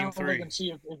you can now team look three. and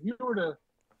see if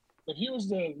he was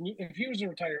to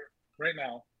retire right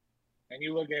now, and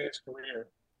you look at his career,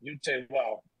 you'd say,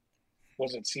 well,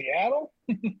 was it Seattle?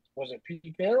 Was it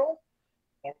Pete Carroll?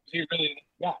 Or was he really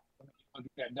yeah? Look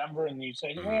at Denver, and you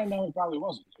say, yeah, no, it probably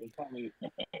wasn't. It was probably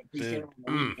Pete Carroll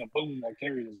and a boom that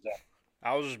carried his death.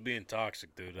 I was just being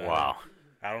toxic, dude. Wow.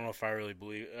 I don't know if I really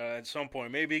believe. At some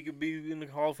point, maybe he could be in the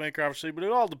Hall of Fame conversation, but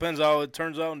it all depends how it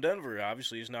turns out in Denver.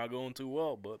 Obviously, he's not going too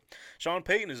well, but Sean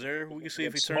Payton is there. We can see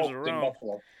if he turns it Smoked in around.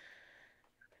 Buffalo.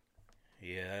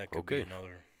 Yeah, that could be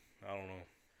another. I don't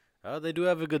know. They do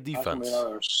have a good That's gonna be defense.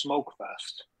 another smoke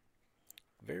fest.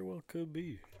 Very well could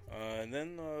be. And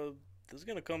then this is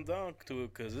gonna come down to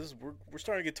it because we're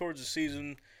starting to get towards the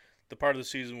season, the part of the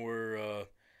season where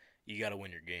you got to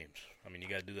win your games. I mean, you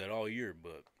got to do that all year,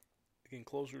 but getting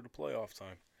closer to playoff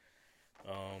time.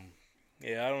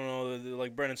 Yeah, I don't know.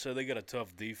 Like Brennan said, they got a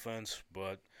tough defense,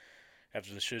 but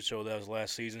after the shit show that was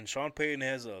last season, Sean Payton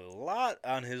has a lot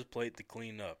on his plate to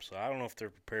clean up. So I don't know if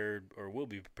they're prepared or will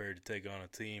be prepared to take on a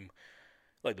team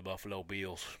like the Buffalo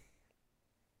Bills.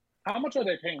 How much are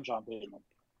they paying Sean Payton?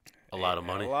 A lot of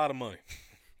money. A lot of money.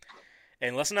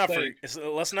 And let's not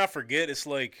forget, it's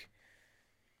like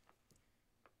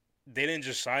they didn't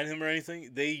just sign him or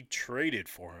anything; they traded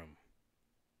for him.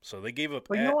 So they gave up.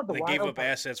 But you know what the they gave wild up part-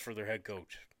 assets for their head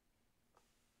coach.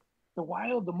 The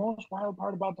most wild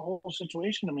part about the whole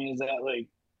situation to me is that like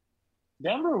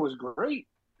Denver was great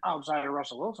outside of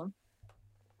Russell Wilson.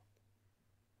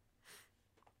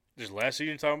 Just last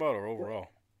season, talking about, or overall?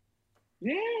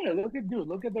 Yeah, look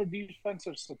at their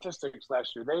defensive statistics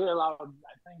last year. They allowed,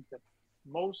 I think, the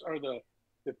most or the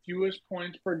fewest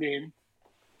points per game,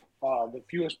 the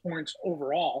fewest points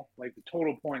overall, like the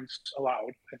total points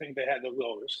allowed. I think they had the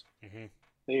lowest. Mm-hmm.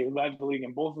 They led the league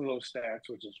in both of those stats,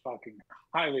 which is fucking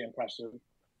highly impressive.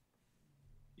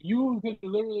 You could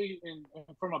literally,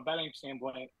 from a betting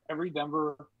standpoint, every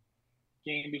Denver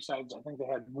game besides, I think they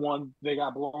had one, they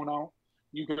got blown out.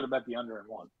 You could have bet the under and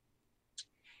won.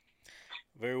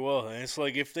 Very well, and it's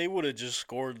like if they would have just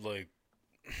scored like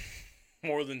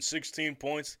more than 16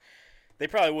 points, they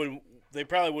probably would. They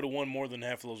probably would have won more than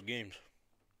half of those games.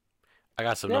 I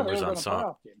got some Yeah, numbers they were on in a Sean.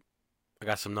 playoff game. I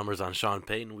got some numbers on Sean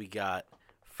Payton. We got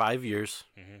 5 years,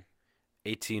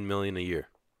 $18 million a year.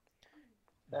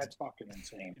 That's fucking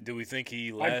insane. Do we think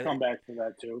he? I'd come back for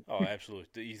that too. Oh, absolutely.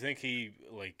 Do you think he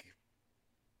like?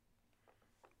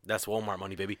 That's Walmart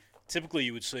money, baby. Typically,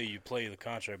 you would say you play the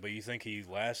contract, but you think he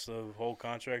lasts the whole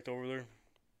contract over there?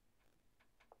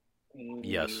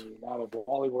 Yes. Not if the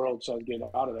Wally World says get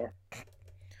out of there.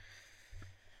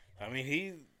 I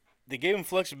mean, they gave him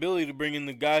flexibility to bring in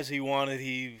the guys he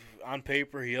wanted. On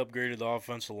paper, he upgraded the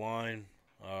offensive line,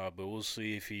 but we'll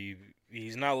see if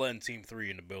he's not letting Team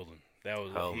 3 in the building. Hell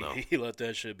no. He let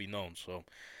that shit be known. So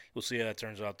we'll see how that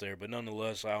turns out there. But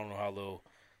nonetheless, I don't know how they'll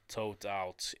tote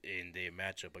out in the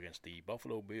matchup against the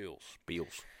Buffalo Bills.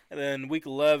 And then Week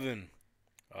 11,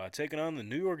 taking on the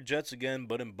New York Jets again,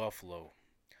 but in Buffalo.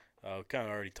 Kind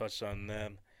of already touched on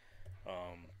them.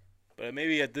 But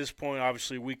maybe at this point,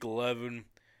 obviously, Week 11,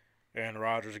 Aaron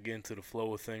Rodgers getting into the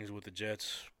flow of things with the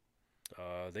Jets.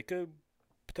 They could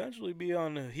potentially be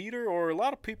on a heater, or a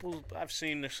lot of people I've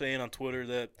seen they're saying on Twitter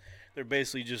that they're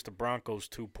basically just the Broncos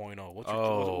 2.0.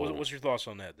 What's your thoughts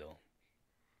on that, though?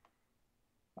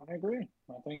 I agree.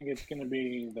 I think they're going to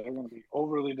be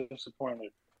overly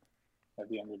disappointed at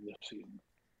the end of this season.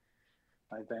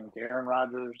 I think Aaron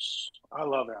Rodgers, I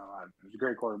love Aaron Rodgers. He's a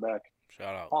great quarterback.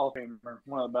 Shout out. Hall of Famer,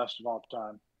 one of the best of all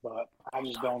time. But I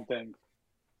just don't think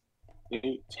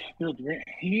he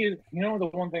is. You know, the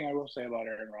one thing I will say about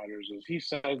Aaron Rodgers is he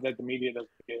says that the media doesn't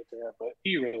get to him, but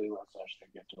he really lets that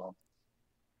shit get to him.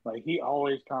 Like, he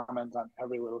always comments on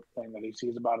every little thing that he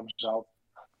sees about himself.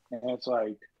 And it's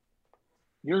like,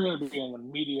 you're going to be in the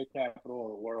media capital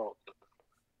of the world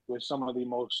with some of the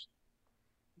worst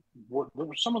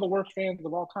fans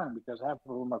of all time, because half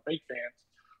of them are fake fans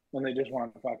and they just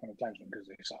want fucking attention because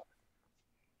they suck.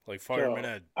 Like Fireman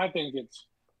Ed. I think it's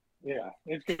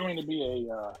going to be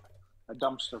a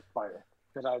dumpster fire,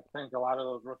 because I think a lot of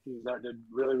those rookies that did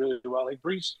really, really well, like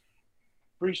Breece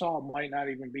Hall might not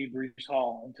even be Breece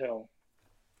Hall until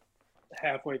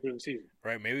halfway through the season.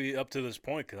 Right, maybe up to this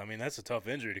point, because, I mean, that's a tough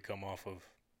injury to come off of.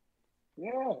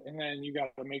 Yeah, and then you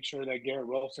got to make sure that Garrett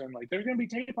Wilson, like, there's going to be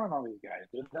tape on all these guys.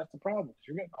 Dude. That's the problem.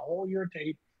 You're getting a whole year of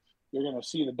tape. You're going to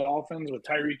see the Dolphins with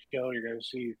Tyreek Hill. You're going to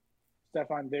see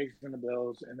Stephon Diggs in the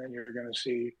Bills, and then you're going to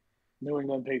see New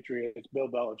England Patriots, Bill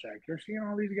Belichick. You're seeing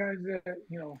all these guys that,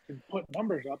 you know, can put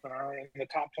numbers up and are in the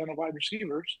top 10 of wide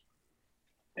receivers.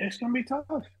 It's going to be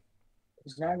tough.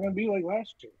 It's not going to be like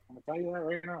last year. I'm going to tell you that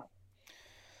right now.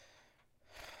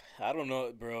 I don't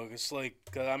know, bro. It's like,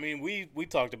 I mean, we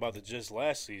talked about the Jets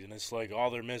last season. It's like all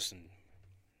they're missing,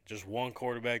 just one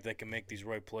quarterback that can make these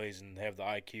right plays and have the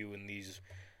IQ in these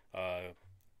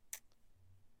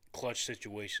clutch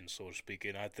situations, so to speak.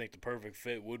 And I think the perfect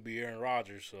fit would be Aaron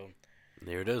Rodgers. So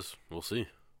there it is. We'll see.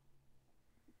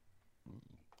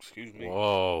 Excuse me.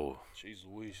 Whoa. Jeez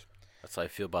Louise. That's how I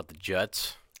feel about the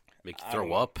Jets. Make you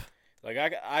throw up. Like,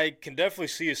 I can definitely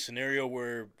see a scenario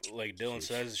where, like Dylan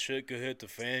says, shit could hit the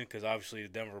fan, because obviously the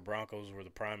Denver Broncos were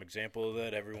the prime example of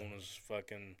that. Everyone was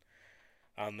fucking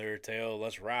on their tail.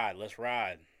 Let's ride.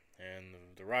 And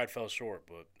the ride fell short,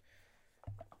 but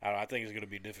I think it's going to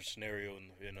be a different scenario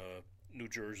in New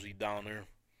Jersey down there.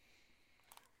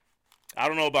 I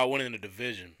don't know about winning the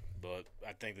division, but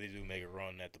I think they do make a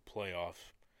run at the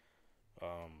playoffs.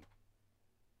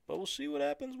 But we'll see what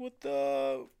happens with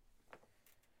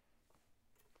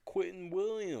Quentin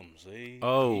Williams. He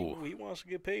wants to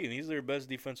get paid, and he's their best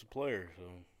defensive player. So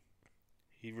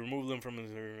he removed them from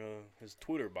his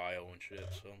Twitter bio and shit.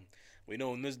 So we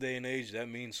know in this day and age that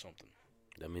means something.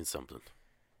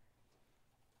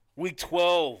 Week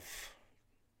 12.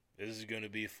 This is going to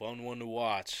be a fun one to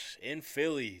watch. In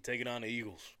Philly, taking on the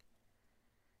Eagles.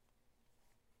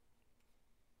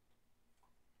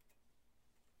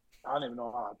 I don't even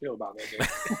know how I feel about that game.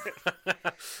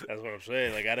 That's what I'm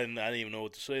saying. Like, I didn't even know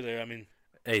what to say there. I mean,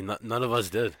 hey, none of us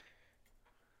did.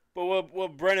 But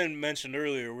what Brennan mentioned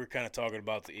earlier, we're kind of talking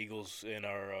about the Eagles in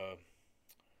our.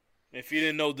 If you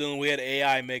didn't know, Dylan, we had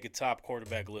AI make a top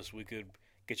quarterback list. We could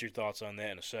get your thoughts on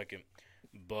that in a second.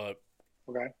 But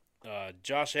okay,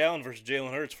 Josh Allen versus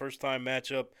Jalen Hurts, first time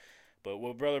matchup. But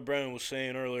what Brother Brennan was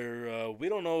saying earlier, we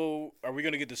don't know, are we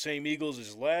going to get the same Eagles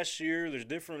as last year? There's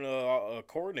different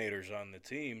coordinators on the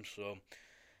team. So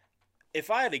if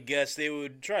I had to guess, they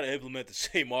would try to implement the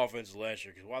same offense as last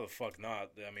year, because why the fuck not?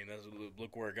 I mean,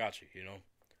 look where it got you, you know?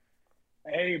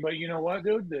 Hey, but you know what,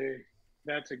 dude?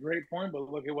 That's a great point,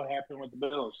 but look at what happened with the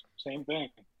Bills. Same thing.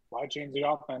 Why change the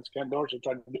offense? Ken Dorsey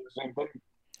tried to do the same thing.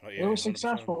 Oh, yeah, it was 100%.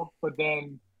 successful, but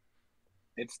then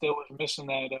it still was missing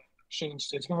that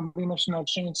it's going to be missing that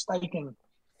Shane Steichen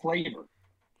flavor.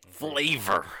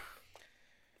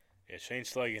 Yeah, Shane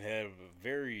Steichen had a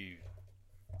very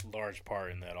large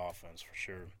part in that offense for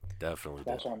sure. Definitely.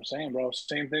 That's what I'm saying, bro.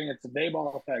 Same thing. It's the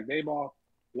Dayball effect. Dayball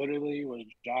literally was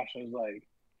Josh's like,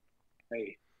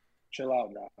 hey, chill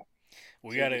out, Josh.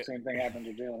 The same thing happened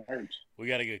to Jalen Hurts. We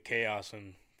got to get Chaos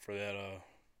in for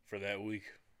that week.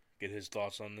 Get his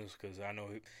thoughts on this, because I know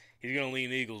he's going to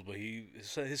lean Eagles, but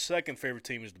his second favorite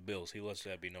team is the Bills. He lets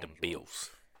that be known. The Bills.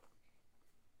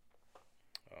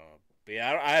 But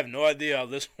yeah, I have no idea how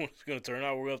this one's going to turn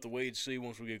out. We're going to have to wait and see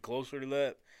once we get closer to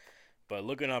that. But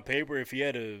looking on paper, if you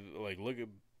had to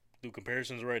do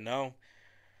comparisons right now,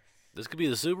 This could be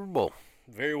the Super Bowl.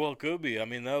 very well could be. I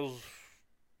mean, that was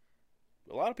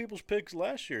a lot of people's picks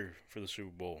last year for the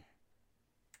Super Bowl.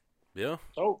 Yeah.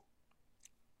 So,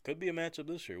 Could be a matchup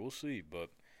this year. We'll see. But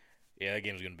yeah, that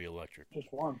game's going to be electric.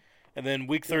 just one. And then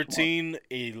week 13,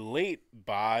 a late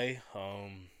bye.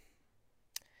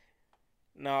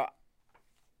 Now,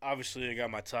 obviously, I got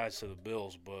my ties to the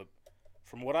Bills, but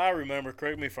from what I remember,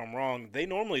 correct me if I'm wrong, they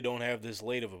normally don't have this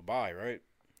late of a bye, right?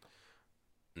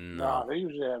 Nah, No. they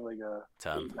usually have like a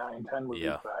 10. 8, 9, 10 week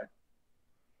Yeah. bye.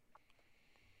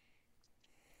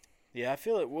 Yeah, I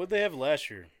feel it. What did they have last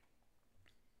year?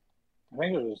 I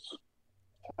think it was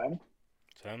 10.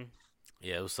 10?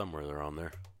 Yeah, it was somewhere around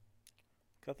there.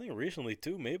 I think recently,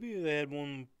 too. Maybe they had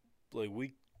one,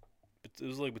 week. It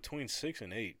was, between 6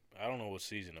 and 8. I don't know what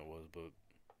season it was, but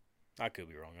I could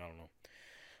be wrong. I don't know.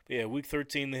 But yeah, week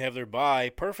 13, they have their bye.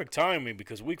 Perfect timing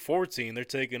because week 14, they're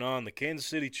taking on the Kansas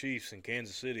City Chiefs in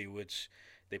Kansas City, which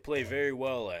they play very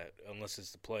well at, unless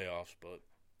it's the playoffs. But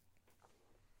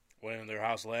went in their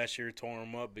house last year, tore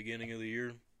them up beginning of the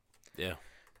year. Yeah.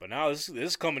 But now this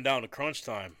is coming down to crunch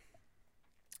time.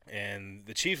 And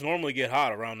the Chiefs normally get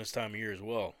hot around this time of year as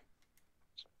well.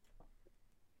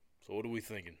 So what are we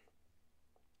thinking?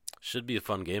 Should be a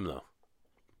fun game, though.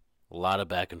 A lot of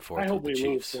back and forth I hope with we the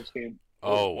lose Chiefs. this game.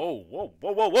 Oh, Whoa, whoa,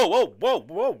 whoa, whoa, whoa, whoa, whoa,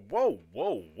 whoa, whoa,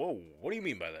 whoa, whoa. What do you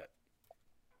mean by that?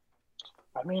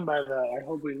 I mean by that, I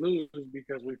hope we lose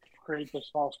because we create this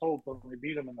false hope when we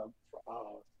beat them in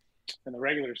the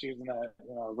regular season that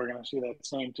we're going to see that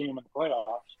same team in the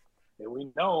playoffs. And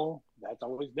we know that's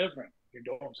always different. You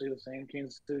don't see the same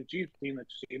Kansas City Chiefs team that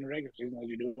you see in the regular season as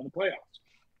you do in the playoffs.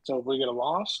 So if we get a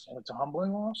loss and it's a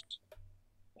humbling loss,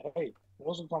 hey,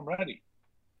 those will come ready.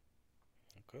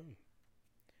 Okay.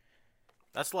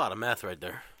 that's a lot of math right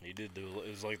there. He did do it.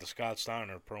 Was like the Scott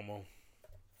Steiner promo.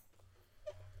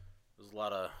 There's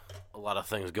a lot of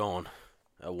things going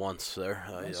at once there.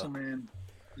 Listen, man,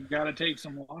 you got to take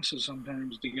some losses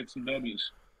sometimes to get some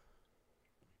W's.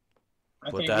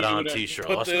 Put that on a T-shirt.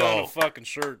 Put Let's that on a go. fucking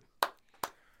shirt.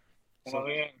 Oh,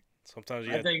 yeah. Sometimes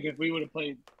you I have think if we would have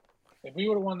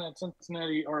won that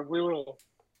Cincinnati, or if we would have,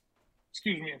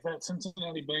 if that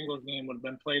Cincinnati Bengals game would have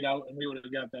been played out and we would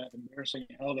have got that embarrassing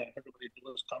hell that everybody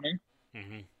was coming,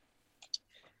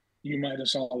 you might have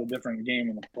saw a different game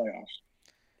in the playoffs.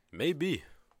 Maybe.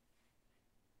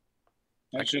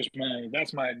 That's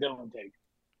my Dylan take.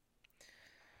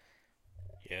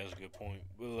 Yeah, that's a good point.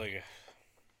 But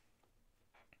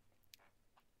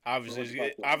obviously, So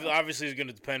what's obviously, it's going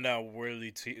to depend on where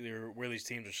these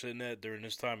teams are sitting at during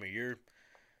this time of year.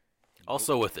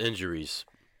 Also with injuries,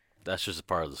 that's just a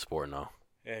part of the sport now.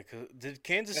 Yeah, cause did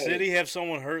Kansas City have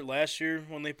someone hurt last year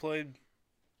when they played?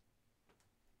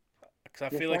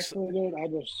 Because I feel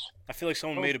like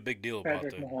someone made a big deal about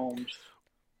Patrick that. Mahomes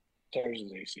tears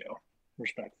his ACL,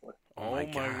 respectfully. Oh my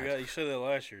god, you said that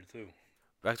last year too.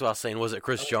 Back to what I was saying, was it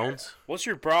Chris Jones? What's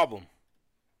your problem?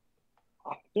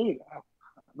 Dude,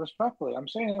 respectfully, I'm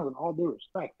saying it with all due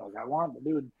respect. Like, I want the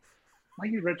dude.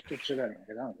 Mikey Richards shit out of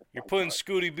me. You're putting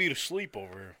Scooty B to sleep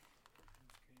over here.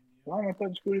 Why am I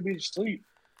putting Scooty B to sleep?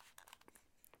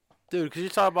 Dude, because you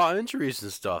talk about injuries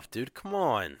and stuff, dude. Come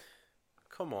on.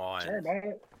 Sorry about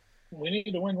it. We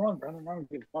need to win one, Brendan. I don't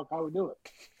give a fuck how we do it.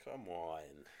 Come on.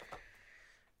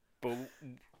 But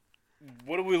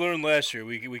what did we learn last year?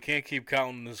 We can't keep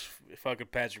counting this fucking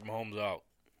Patrick Mahomes out.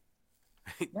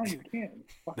 No, you can't.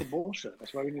 It's fucking bullshit.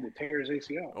 That's why we need to tear his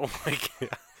ACL. Oh my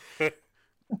god.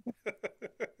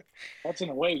 That's an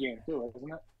away game, too,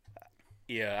 isn't it?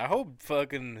 Yeah, I hope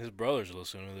fucking his brother's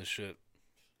listening to this shit.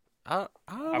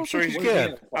 I'm sure he's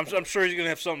good. I'm sure he's gonna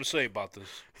have something to say about this.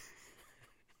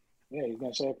 Yeah, he's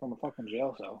going to say it from a fucking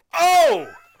jail cell. Oh!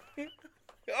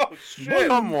 Oh shit!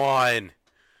 Come on.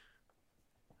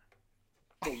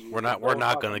 We're not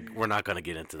gonna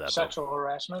get into that. Though. Sexual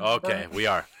harassment? Okay, we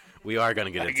are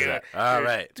gonna get into that. All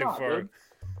right. Too Nah, far. dude.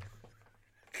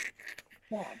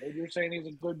 Yeah, maybe you're saying he's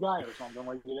a good guy or something,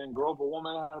 like you didn't grope a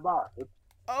woman at a bar. Dude.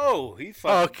 Oh, he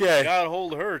fucking Okay. got a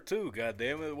hold of her too. God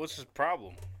damn it! What's his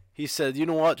problem? He said, "You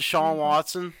know what, Deshaun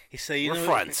Watson? He said, We're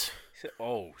friends." He said,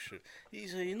 "Oh shit." He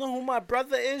said, "You know who my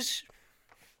brother is?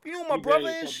 You know who my He brother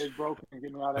did, he is? said Big Bro can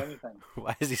get me out of anything.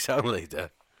 Why does he sound like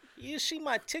that? You see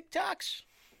my TikToks?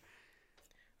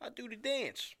 I do the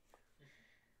dance."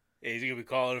 Yeah, he's gonna be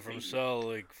calling it from his cell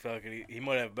like fucking. He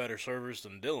might have better service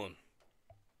than Dylan.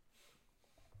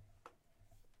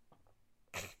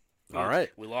 All right.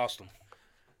 We lost him.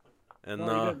 And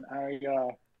No, he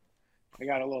didn't. I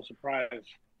got a little surprise.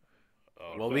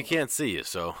 Oh, Well, we can't see you,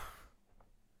 so.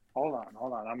 Hold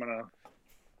on. I'm gonna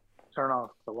turn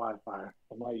off the Wi-Fi.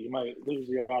 You might lose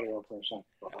the audio for a second.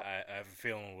 I have a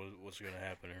feeling what's going to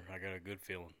happen here. I got a good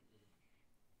feeling.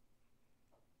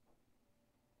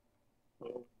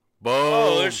 Boom.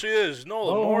 Oh, there she is.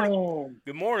 Nola, morning. Oh,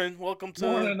 Good morning. Welcome to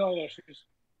morning, Nola. She's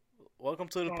welcome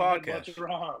to the throwing podcast. headbutts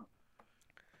around.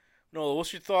 Nola,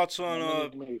 what's your thoughts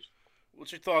on Moves.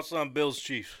 what's your thoughts on Bills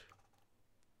Chiefs?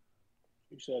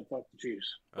 She said, "Fuck the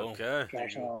Chiefs." Boom. Okay.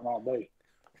 Trash on them all day.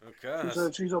 Okay. She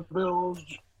said she's a Bills.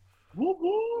 Whoop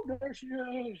whoop. There she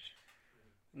is.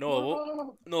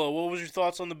 Nola, what was your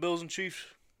thoughts on the Bills and Chiefs?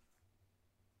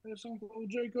 There's Uncle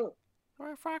Jacob.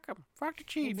 Fuck him. Fuck the My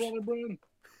Chiefs. brother Brandon.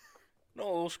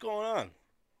 Nola, what's going on?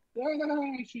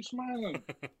 Yeah, she's smiling.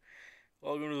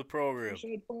 Welcome to the program.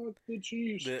 She said, "Fuck the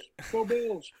Chiefs." The- Go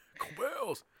Bills. Go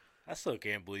Bills. I still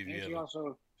can't believe you And she have.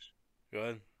 also Go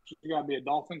ahead. she's got to be a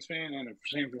Dolphins fan and a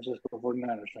San Francisco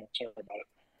 49ers fan. Sorry about it.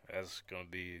 That's gonna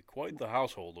be quite the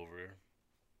household over here.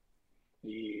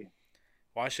 Yeah.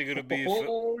 Why is she gonna be?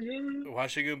 Oh, yeah. Why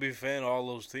is she gonna be a fan of all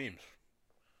those teams?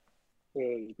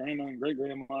 Grandma and great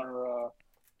grandma are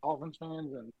Dolphins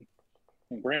fans,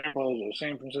 and grandpa's a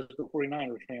San Francisco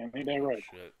 49ers fan. Ain't that right?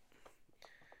 Shit.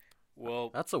 Well,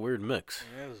 That's a weird mix.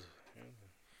 yes.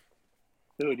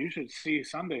 Dude, you should see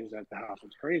Sundays at the house.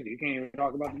 It's crazy. You can't even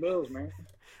talk about the Bills, man.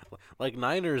 Like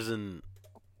Niners and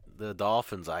the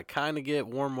Dolphins, I kind of get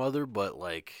warm weather, but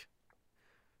like,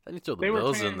 then you throw the They were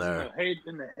Bills fans in there.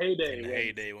 in the heyday. In the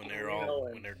heyday when they're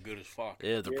when they're good as fuck.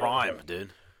 Yeah, the Yeah. prime,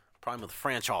 dude. Prime of the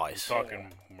franchise.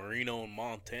 Talking Marino and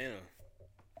Montana.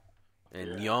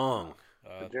 And Young.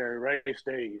 The Jerry Rice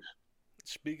days.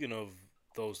 Speaking of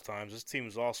those times, this team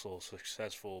was also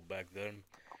successful back then.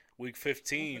 Week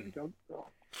 15,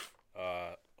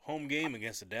 home game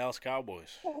against the Dallas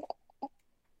Cowboys.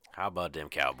 How about them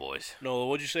Cowboys? Nola,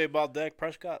 what'd you say about Dak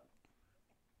Prescott?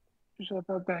 She said,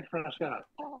 "Fuck Dak Prescott."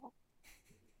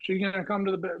 She's gonna come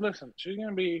to the listen. She's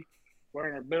gonna be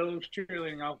wearing her Bills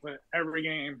cheerleading outfit every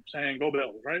game, saying "Go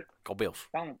Bills," right? Go Bills.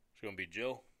 Tell them. It's gonna be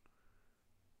Jill.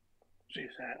 She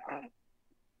said,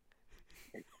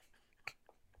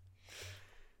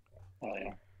 "Oh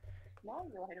yeah."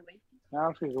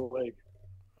 Now she's awake.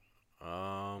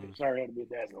 Sorry, I had to be a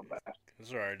dad real fast.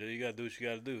 It's all right, dude. You gotta do what you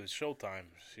gotta do. It's showtime.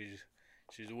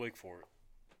 She's awake for it.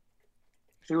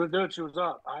 She was good. She was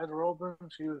up. Eyes were open.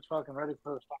 She was fucking ready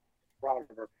for the stop. Proud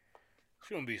of her.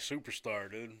 She's gonna be a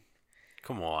superstar, dude.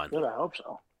 Come on. Good. I hope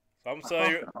so. So I'm I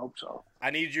telling you, fucking hope so.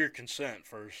 I need your consent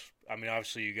first. I mean,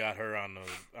 obviously you got her on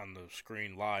the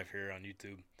screen live here on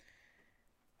YouTube.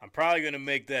 I'm probably gonna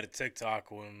make that a TikTok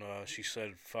when she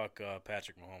said "fuck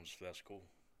Patrick Mahomes." If that's cool.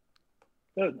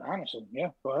 Good. Honestly, yeah.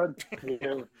 Go ahead. You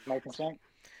have my consent.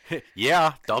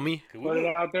 Yeah, dummy. Put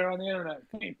it out there on the internet.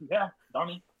 Yeah,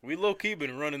 dummy. We low key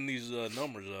been running these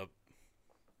numbers up.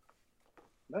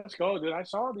 Let's go, dude. I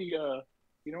saw the.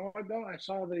 You know what though? I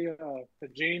saw the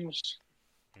James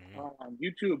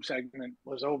YouTube segment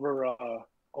was over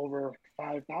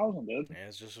 5,000, dude. Yeah,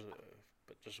 it's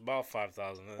just about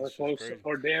 5,000. Or That's close, crazy.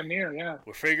 or damn near, yeah.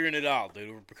 We're figuring it out, dude.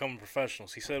 We're becoming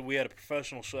professionals. He said we had a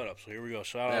professional setup, so here we go.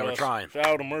 Shout Yeah, out we're us. trying. Shout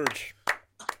out to Merge.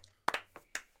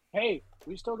 Hey,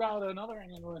 we still got another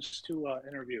analyst to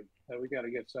interview that we got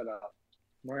to get set up.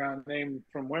 We're not named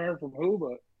from where, from who,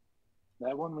 but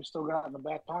that one we still got in the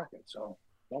back pocket. So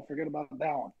don't forget about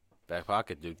that one. Back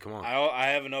pocket, dude. Come on. I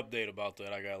have an update about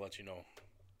that. I gotta let you know.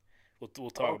 We'll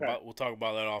talk Okay. about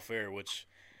that off air. Which,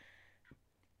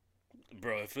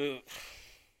 bro,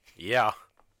 Yeah.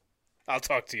 I'll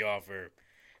talk to you off air.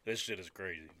 This shit is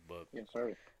crazy. But Yes,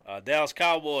 sir. Dallas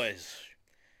Cowboys,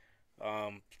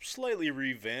 slightly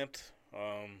revamped.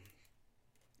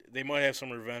 They might have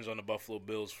some revenge on the Buffalo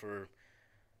Bills for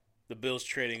the Bills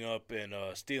trading up and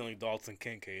stealing Dalton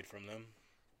Kincaid from them.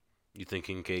 You think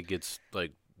Kincaid gets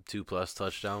like 2+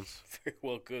 touchdowns Very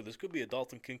well could. This could be a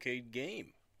Dalton Kincaid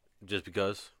game. just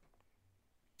because?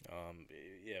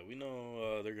 Yeah, we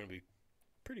know they're going to be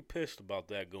pretty pissed about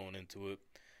that going into it.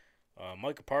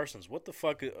 Micah Parsons, what the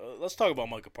fuck? Let's talk about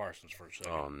Micah Parsons for a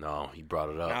second. Oh no, he brought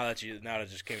it up. Now that it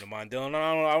just came to mind, Dylan.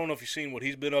 I don't know if you've seen what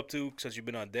he's been up to since you've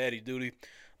been on daddy duty,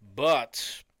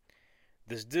 but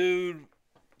this dude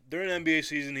during the NBA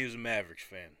season he was a Mavericks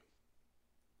fan.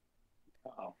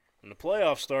 Uh-oh. When the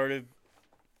playoffs started,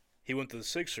 he went to the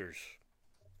Sixers.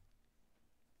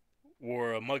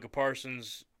 Wore a Micah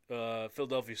Parsons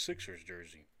Philadelphia Sixers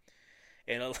jersey.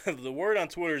 And the word on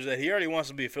Twitter is that he already wants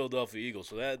to be a Philadelphia Eagle,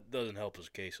 so that doesn't help his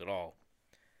case at all.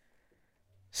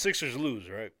 Sixers lose,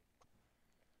 right?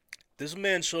 This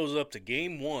man shows up to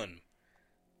game 1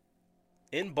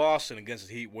 in Boston against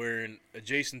the Heat wearing a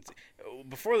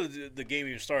before the game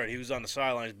even started, he was on the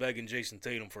sidelines begging Jason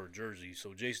Tatum for a jersey.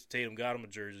 So Jason Tatum got him a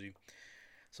jersey.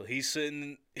 So he's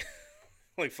sitting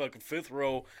like fucking fifth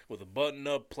row with a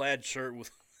button-up plaid shirt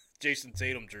with Jason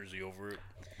Tatum jersey over it.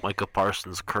 Micah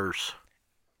Parsons curse.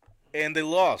 And they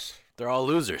lost. They're all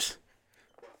losers.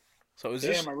 So is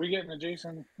Damn, this? are we getting the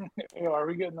Jason? Are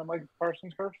we getting the Mike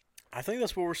Parsons curse? I think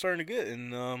that's what we're starting to get,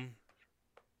 and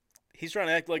he's trying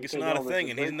to act like it's Because not a all the thing,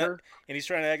 and he's great not. curse? And he's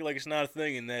trying to act like it's not a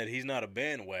thing, and that he's not a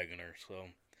bandwagoner. So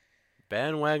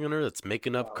Bandwagoner that's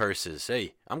making up curses.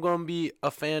 Hey, I'm going to be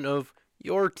a fan of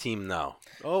your team now.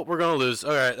 Oh, we're going to lose.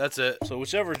 All right, that's it.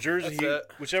 whichever jersey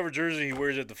That's it. he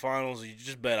wears at the finals, you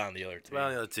just bet on the other team. Well,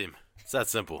 the other team. It's that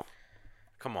simple.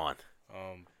 Come on.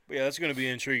 But yeah, that's going to be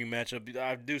an intriguing matchup.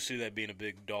 I do see that being a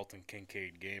big Dalton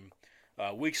Kincaid game.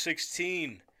 Week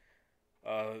 16,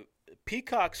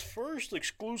 Peacock's first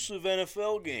exclusive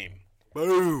NFL game.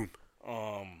 Boom.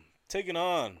 Taking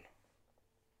on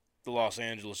the Los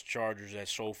Angeles Chargers at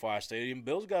SoFi Stadium.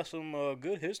 Bill's got some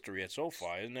good history at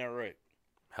SoFi, isn't that right?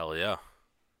 Hell yeah.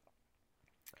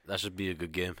 That should be a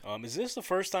good game. Is this the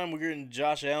first time we're getting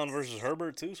Josh Allen versus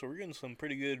Herbert too? So we're getting some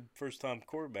pretty good first-time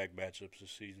quarterback matchups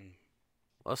this season.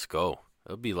 Let's go.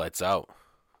 It'll be lights out.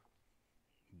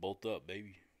 Bolt up,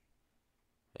 baby.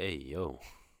 Hey, yo.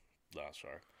 Nah,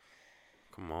 sorry.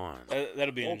 Come on.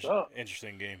 That'll be an Bolt up.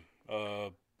 interesting game.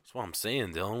 That's what I'm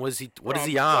saying, Dylan. What is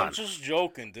he I'm on? just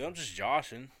joking, dude. I'm just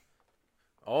joshing.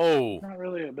 Oh, Not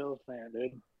really a Bills fan,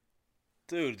 dude.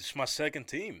 Dude, it's my second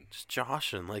team. just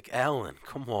joshing like Allen.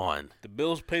 Come on. The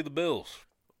Bills pay the bills.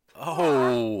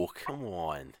 Oh, come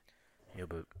on. Yeah,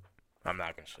 but I'm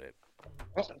not going to say it.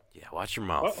 Yeah, watch your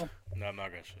mouth. Uh-oh. No, I'm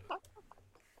not going to say it.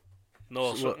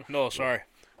 No, So no, sorry.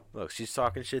 Look, she's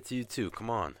talking shit to you too. Come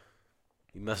on.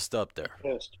 You messed up there.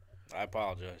 Pissed. I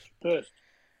apologize. Pissed.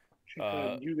 She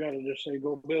said, you got to just say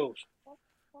go Bills.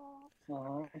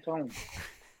 I'm telling you.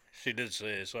 She did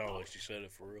say it. It sounded like she said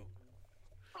it for real.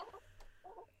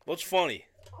 What's funny?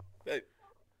 Hey,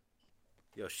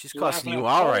 Yo, she's You cussing laughing you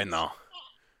at out the right Bills? now.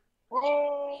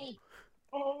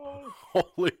 Oh!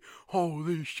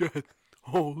 Holy shit.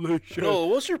 Holy shit. no,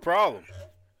 what's your problem?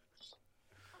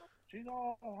 She's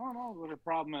all, I don't know what her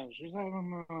problem is. She's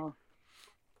having,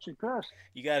 she's pissed.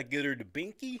 You got to get her the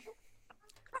binky?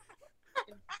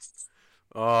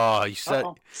 Oh, you said.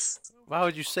 Uh-oh. Why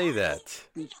would you say that?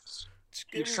 Just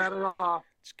You give, set her, it off.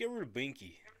 just give her the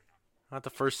binky. Not the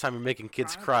first time you're making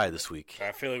kids cry this week.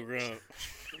 I feel like we're going to...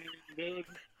 Dude,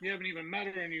 you haven't even met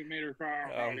her and you made her cry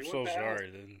I'm already. so What the hell?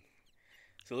 sorry, dude.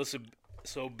 So listen,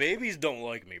 so babies don't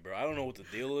like me, bro. I don't know what the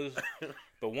deal is,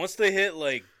 but once they hit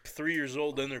like 3 years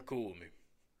old, then they're cool with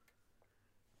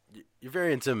me. You're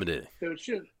very intimidating. Dude,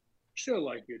 she'll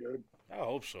like you, dude. I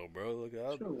hope so, bro. Look,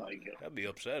 She'll like you. that'd be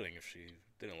upsetting if she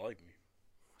didn't like me.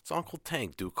 It's Uncle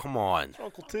Tank, dude. Come on. It's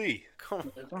Uncle T.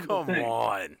 Come Uncle Tank.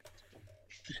 on.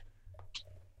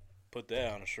 Put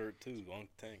that on a shirt too, Uncle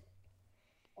Tank.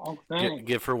 Oh, dang.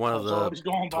 Give her one of I was always the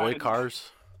going by toy the-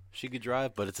 cars she could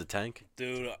drive, but it's a tank.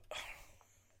 Dude,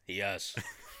 yes.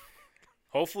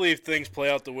 Hopefully, if things play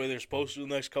out the way they're supposed to the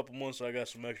next couple months, I got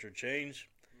some extra change.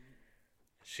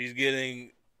 She's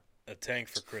getting a tank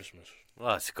for Christmas.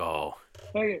 Let's go.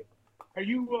 Hey, are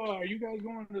you guys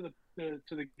going to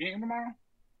the game tomorrow?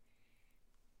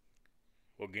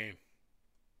 What game?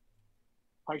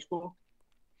 High school?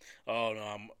 Oh no,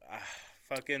 I'm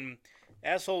fucking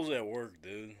assholes at work,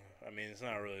 dude. I mean, it's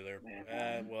not really their.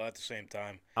 Well, at the same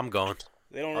time, I'm going.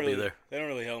 they don't I'll be really. there. They don't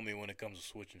really help me when it comes to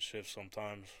switching shifts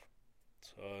sometimes.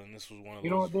 So, and this was one of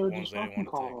You know those what, dude? ones Just I didn't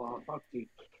fucking want to take. call off. Fuck you.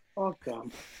 Fuck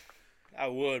them. I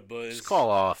would, but Just it's, call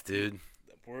off, dude.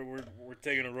 we're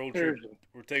taking a road trip. Seriously.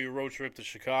 We're taking a road trip to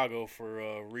Chicago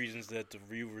for reasons that the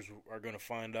viewers are going to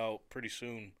find out pretty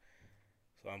soon.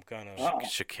 So I'm kind of, Uh-oh.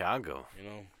 Chicago. you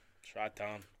know,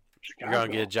 Chi-town. You're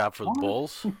going to get a job for the What?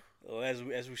 Bulls? Well,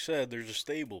 as we said, there's a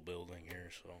stable building here,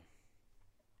 so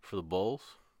For the Bulls?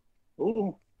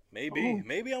 Ooh. maybe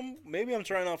Oh. maybe I'm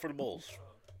trying out for the Bulls.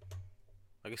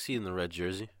 I can see you in the red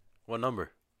jersey. What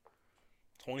number?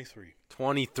 23.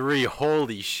 23.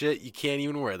 Holy shit. You can't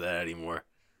even wear that anymore.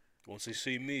 Once they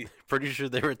see me, Pretty sure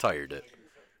they retired it.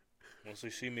 once they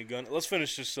see me gun. Let's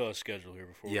finish this schedule here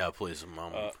before. Yeah, please.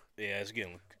 I'm Yeah, it's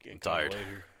getting I'm kinda tired. late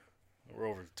here. We're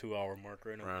over the 2-hour mark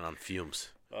right now. running on fumes.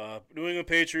 New England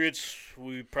Patriots,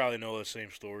 we probably know the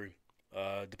same story.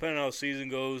 Depending on how the season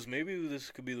goes, maybe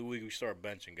this could be the week we start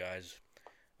benching guys.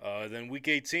 Then week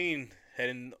 18,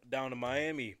 heading down to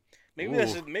Miami. Maybe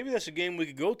that's a game we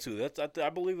could go to. I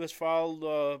believe that's filed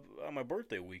on my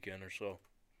birthday weekend or so.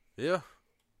 Yeah.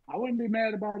 I wouldn't be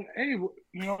mad about it. Hey, you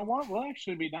know what? We'll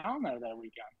actually be down there that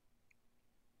weekend.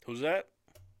 Who's that?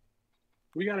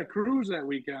 We got a cruise that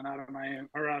weekend out of Miami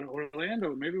or out of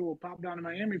Orlando. Maybe we'll pop down to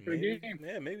Miami for the game.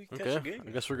 Yeah, maybe catch Okay. a game.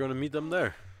 I guess we're going to meet them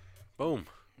there. Boom.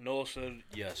 Noah said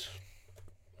yes.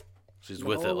 She's No,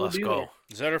 with it. we'll Let's be go. there.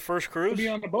 Is that her first We'll cruise? be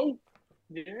on the boat.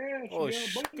 Yeah, Oh, she'll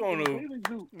she's be on the boat. going to Bathing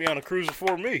suit. be on a cruise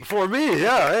before me. For me,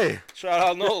 yeah. Hey, Shout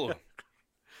out Nola.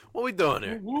 what we doing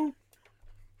here? Woo, woo.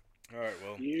 All right,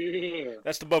 well, Yeah.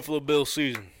 that's the Buffalo Bills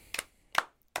season.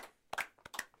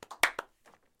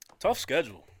 Tough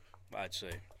schedule, I'd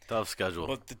say. Tough schedule.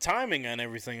 But the timing on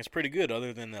everything is pretty good,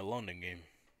 other than that London game.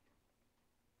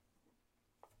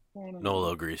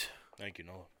 Nola agrees. Thank you,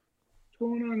 Nola. What's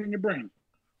going on in your brain?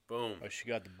 Boom. Oh, she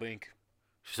got the bink.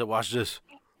 She said, watch this.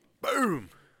 Boom.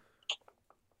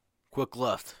 Quick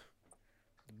left.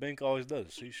 The bink always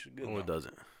does. See, she's good. No, now. it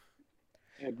doesn't.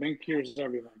 Yeah, Bink cures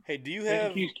everything. Hey, do you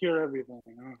have... Binkies cure everything.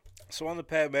 Huh? So on the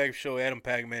Pat Mag Show, Adam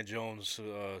Pac-Man Jones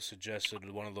suggested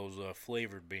one of those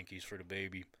flavored binkies for the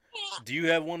baby. Do you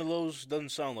have one of those? Doesn't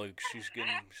sound like she's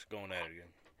going at it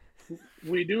again.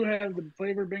 We do have the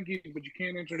flavored Binkies, but you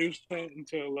can't introduce that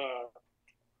until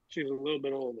she's a little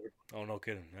bit older. Oh, no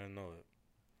kidding. I didn't know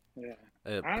that.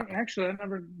 Yeah. Uh, I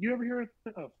never. You ever hear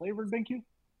a flavored Binky?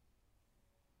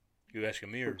 You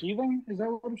asking me For or... teething? Is that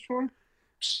what it's for?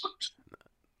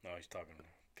 No, he's talking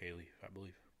to Kaylee, I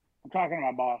believe. I'm talking to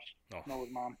my boss. No. Noah's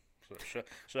mom. So,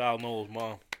 shout out Noel's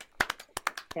mom.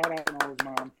 Shout out to Noah's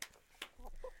mom.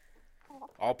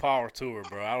 All power to her,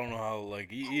 bro. I don't know how,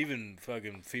 like, even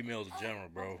fucking females in general,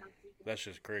 bro. That's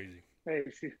just crazy. Hey,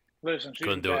 she's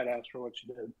Couldn't a do it. badass for what she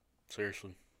did.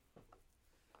 Seriously.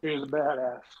 She was a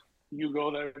badass. You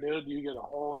go there, dude, you get a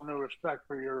whole new respect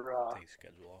for your Take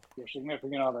schedule off.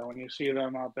 significant other when you see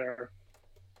them out there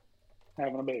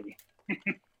having a baby.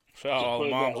 Shout out all put the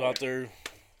it moms that way. out there.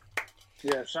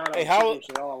 Yeah, shout out. Hey, how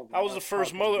seriously, all of them. How was the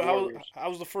first Fucking mother? warriors. How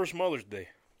was the first Mother's Day?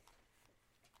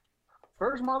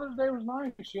 First Mother's Day was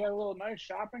nice. She had a little nice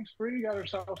shopping spree. Got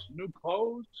herself some new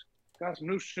clothes. Got some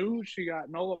new shoes. She got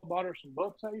Nola bought her some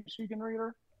books that she can read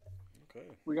her. Okay.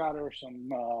 We got her some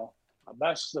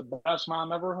the best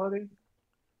mom ever hoodie.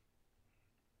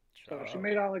 So Shout she out.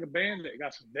 made out like a bandit.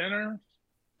 Got some dinner.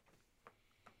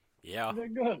 yeah. She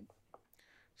did good.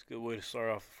 It's a good way to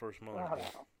start off the first Mother's Day.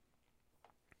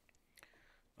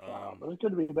 But it's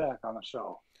good to be back on the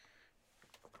show.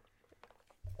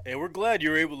 Hey, we're glad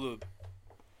you were able to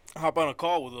hop on a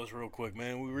call with us real quick,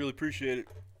 man. We really appreciate it.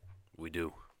 We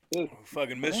do. Dude, We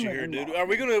fucking miss you here, dude. Yeah. Are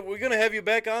we gonna have you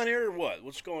back on here or what?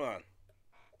 What's going on?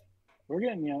 we're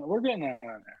getting there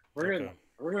on there. Okay.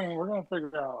 We're gonna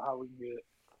figure out how we can get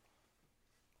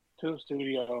to the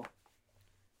studio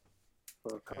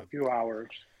for a few hours.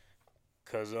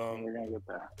 Cause And we're gonna get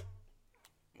there.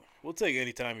 we'll take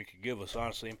any time you could give us,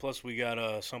 honestly. And plus, we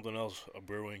got something else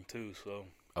brewing too. So,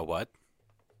 A what?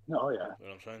 Oh yeah. you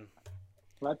know what I'm saying?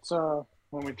 Let's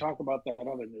when we talk about that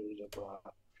other news of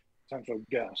potential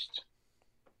guest,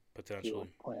 Potentially. we'll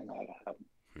plan that out.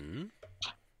 Hmm?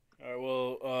 All right.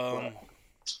 Well,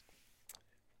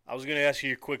 I was gonna ask you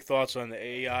your quick thoughts on the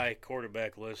AI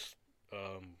quarterback list.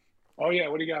 Oh yeah,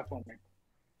 what do you got for me?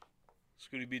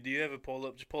 Scooty B, do you have it pulled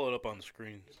up? Just pull it up on the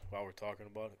screen while we're talking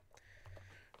about it.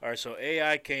 All right, so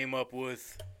AI came up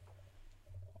with,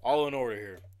 all in order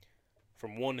here,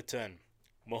 from 1 to 10.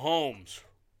 Mahomes,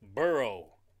 Burrow,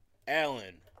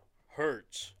 Allen,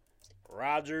 Hurts,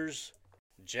 Rodgers,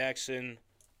 Jackson,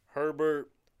 Herbert,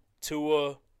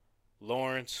 Tua,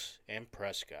 Lawrence, and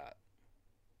Prescott.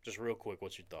 Just real quick,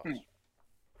 what's your thoughts?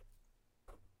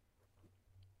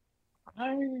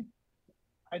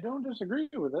 I don't disagree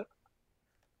with it.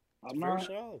 I'm Very not.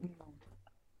 solid.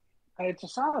 It's a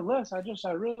solid list.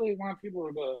 I really want people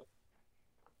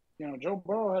to, Joe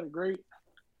Burrow had a great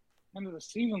end of the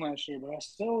season last year, but I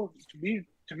still,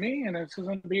 to me, and this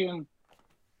isn't being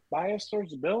biased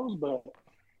towards the Bills, but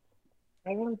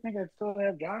I really think I'd still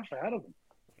have Josh ahead of him.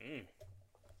 Mm.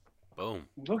 Boom.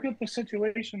 Look at the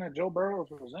situation that Joe Burrow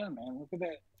was in, man. Look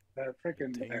at that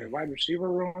freaking wide receiver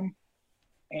room,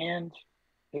 and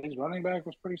his running back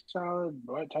was pretty solid.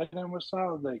 Right, tight end was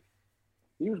solid. Like,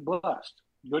 he was blessed.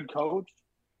 Good coach.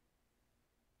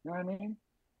 You know what I mean?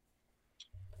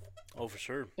 Oh, for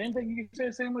sure. Same thing. You can say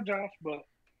the same with Josh, but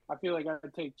I feel like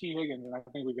I'd take T. Higgins, and I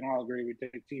think we can all agree we'd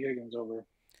take T. Higgins over.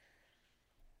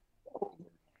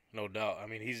 No doubt. I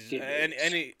mean, he's It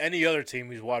is. any other team,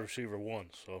 he's wide receiver 1,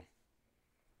 so.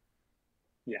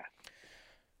 Yeah.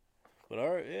 But all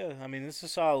right, yeah. I mean, this is a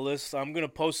solid list. I'm gonna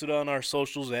post it on our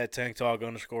socials at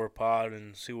TankTalk_pod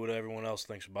and see what everyone else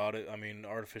thinks about it. I mean,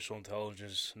 artificial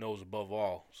intelligence knows above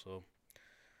all, so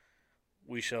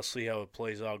we shall see how it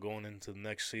plays out going into the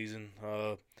next season.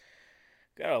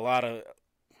 Got a lot of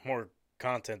more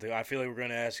content. I feel like we're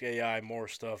gonna ask AI more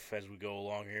stuff as we go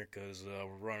along here because we're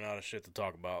running out of shit to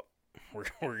talk about.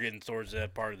 We're getting towards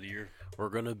that part of the year. We're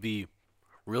gonna be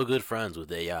real good friends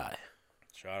with AI.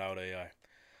 Shout out AI.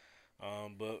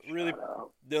 But really,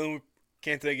 Dylan, we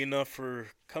can't thank you enough for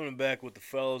coming back with the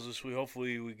fellas this week.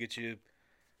 Hopefully, we get you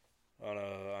on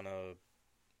a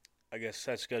I guess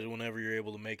set schedule whenever you're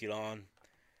able to make it on.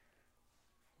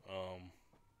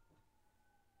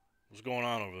 What's going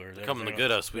on over there? Is Coming to everything-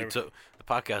 get us. The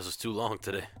podcast is too long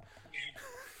today.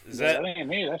 Is that that? ain't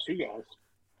me? That's you guys.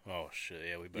 Oh shit!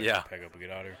 Yeah, we better Yeah. pack up and get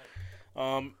out of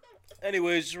here.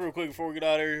 Anyways, just real quick before we get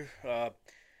out of here,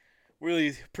 really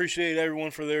appreciate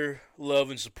everyone for their love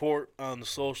and support on the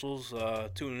socials,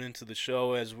 tuning into the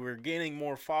show as we're gaining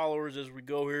more followers as we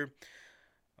go here.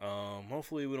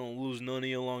 Hopefully we don't lose none of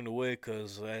you along the way,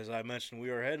 because as I mentioned, we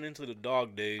are heading into the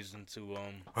dog days, into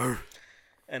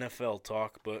NFL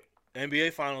talk. But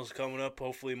NBA Finals coming up.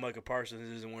 Hopefully Micah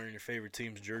Parsons isn't wearing your favorite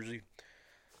team's jersey.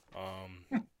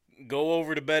 Go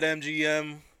over to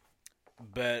BetMGM,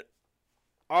 bet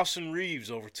Austin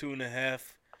Reeves over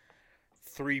 2.5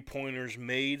 3-pointers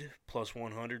made plus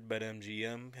 100.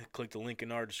 BetMGM. Click the link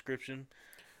in our description.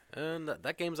 And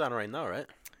that game's on right now, right?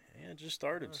 Yeah, it just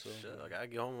started. So Shit, I gotta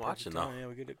get home and watch it now. Yeah,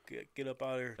 we get up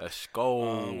out of here. Let's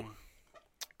go.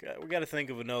 We got to think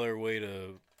of another way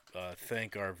to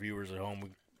thank our viewers at home.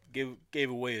 We gave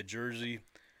away a jersey.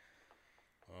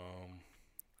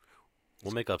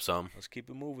 We'll make up some. Let's keep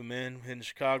it moving, man. Hitting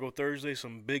Chicago Thursday.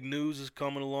 Some big news is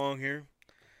coming along here.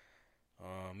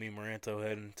 Me and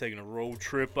Maranto taking a road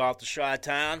trip out to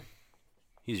Chi-Town.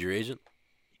 He's your agent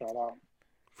Shout out.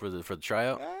 for the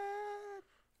tryout.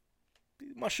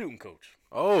 My shooting coach.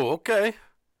 Oh, okay.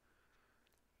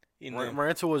 You know.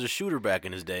 Maranta was a shooter back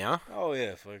in his day, huh? Oh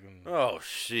yeah, fucking Oh,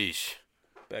 sheesh.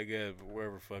 back at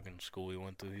wherever fucking school he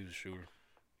went to, he was a shooter.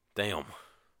 Damn.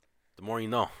 The more you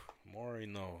know. The more you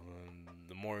know,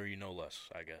 the more you know less,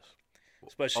 I guess.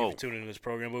 Especially if you're tuning into this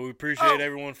program. But we appreciate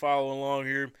everyone following along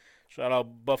here. Shout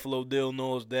out Buffalo Dill,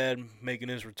 Noah's dad, making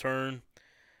his return.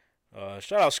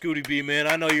 Shout out Scooty B, man.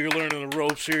 I know you're learning the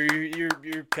ropes here.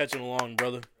 You're catching along,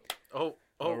 brother. Oh,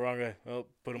 Wrong guy. Oh,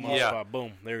 put him on the Yeah. spot.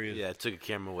 Boom, there he is. Yeah, I took a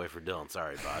camera away for Dylan.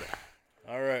 Sorry about it.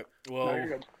 All right. No, you're Well,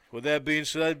 good. with that being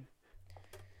said,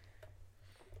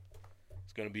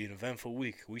 it's going to be an eventful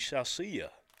week. We shall see you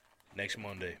next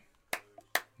Monday.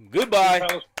 Goodbye.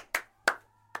 Fellas.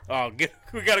 Oh,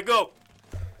 we got to go.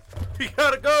 We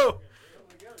got to go.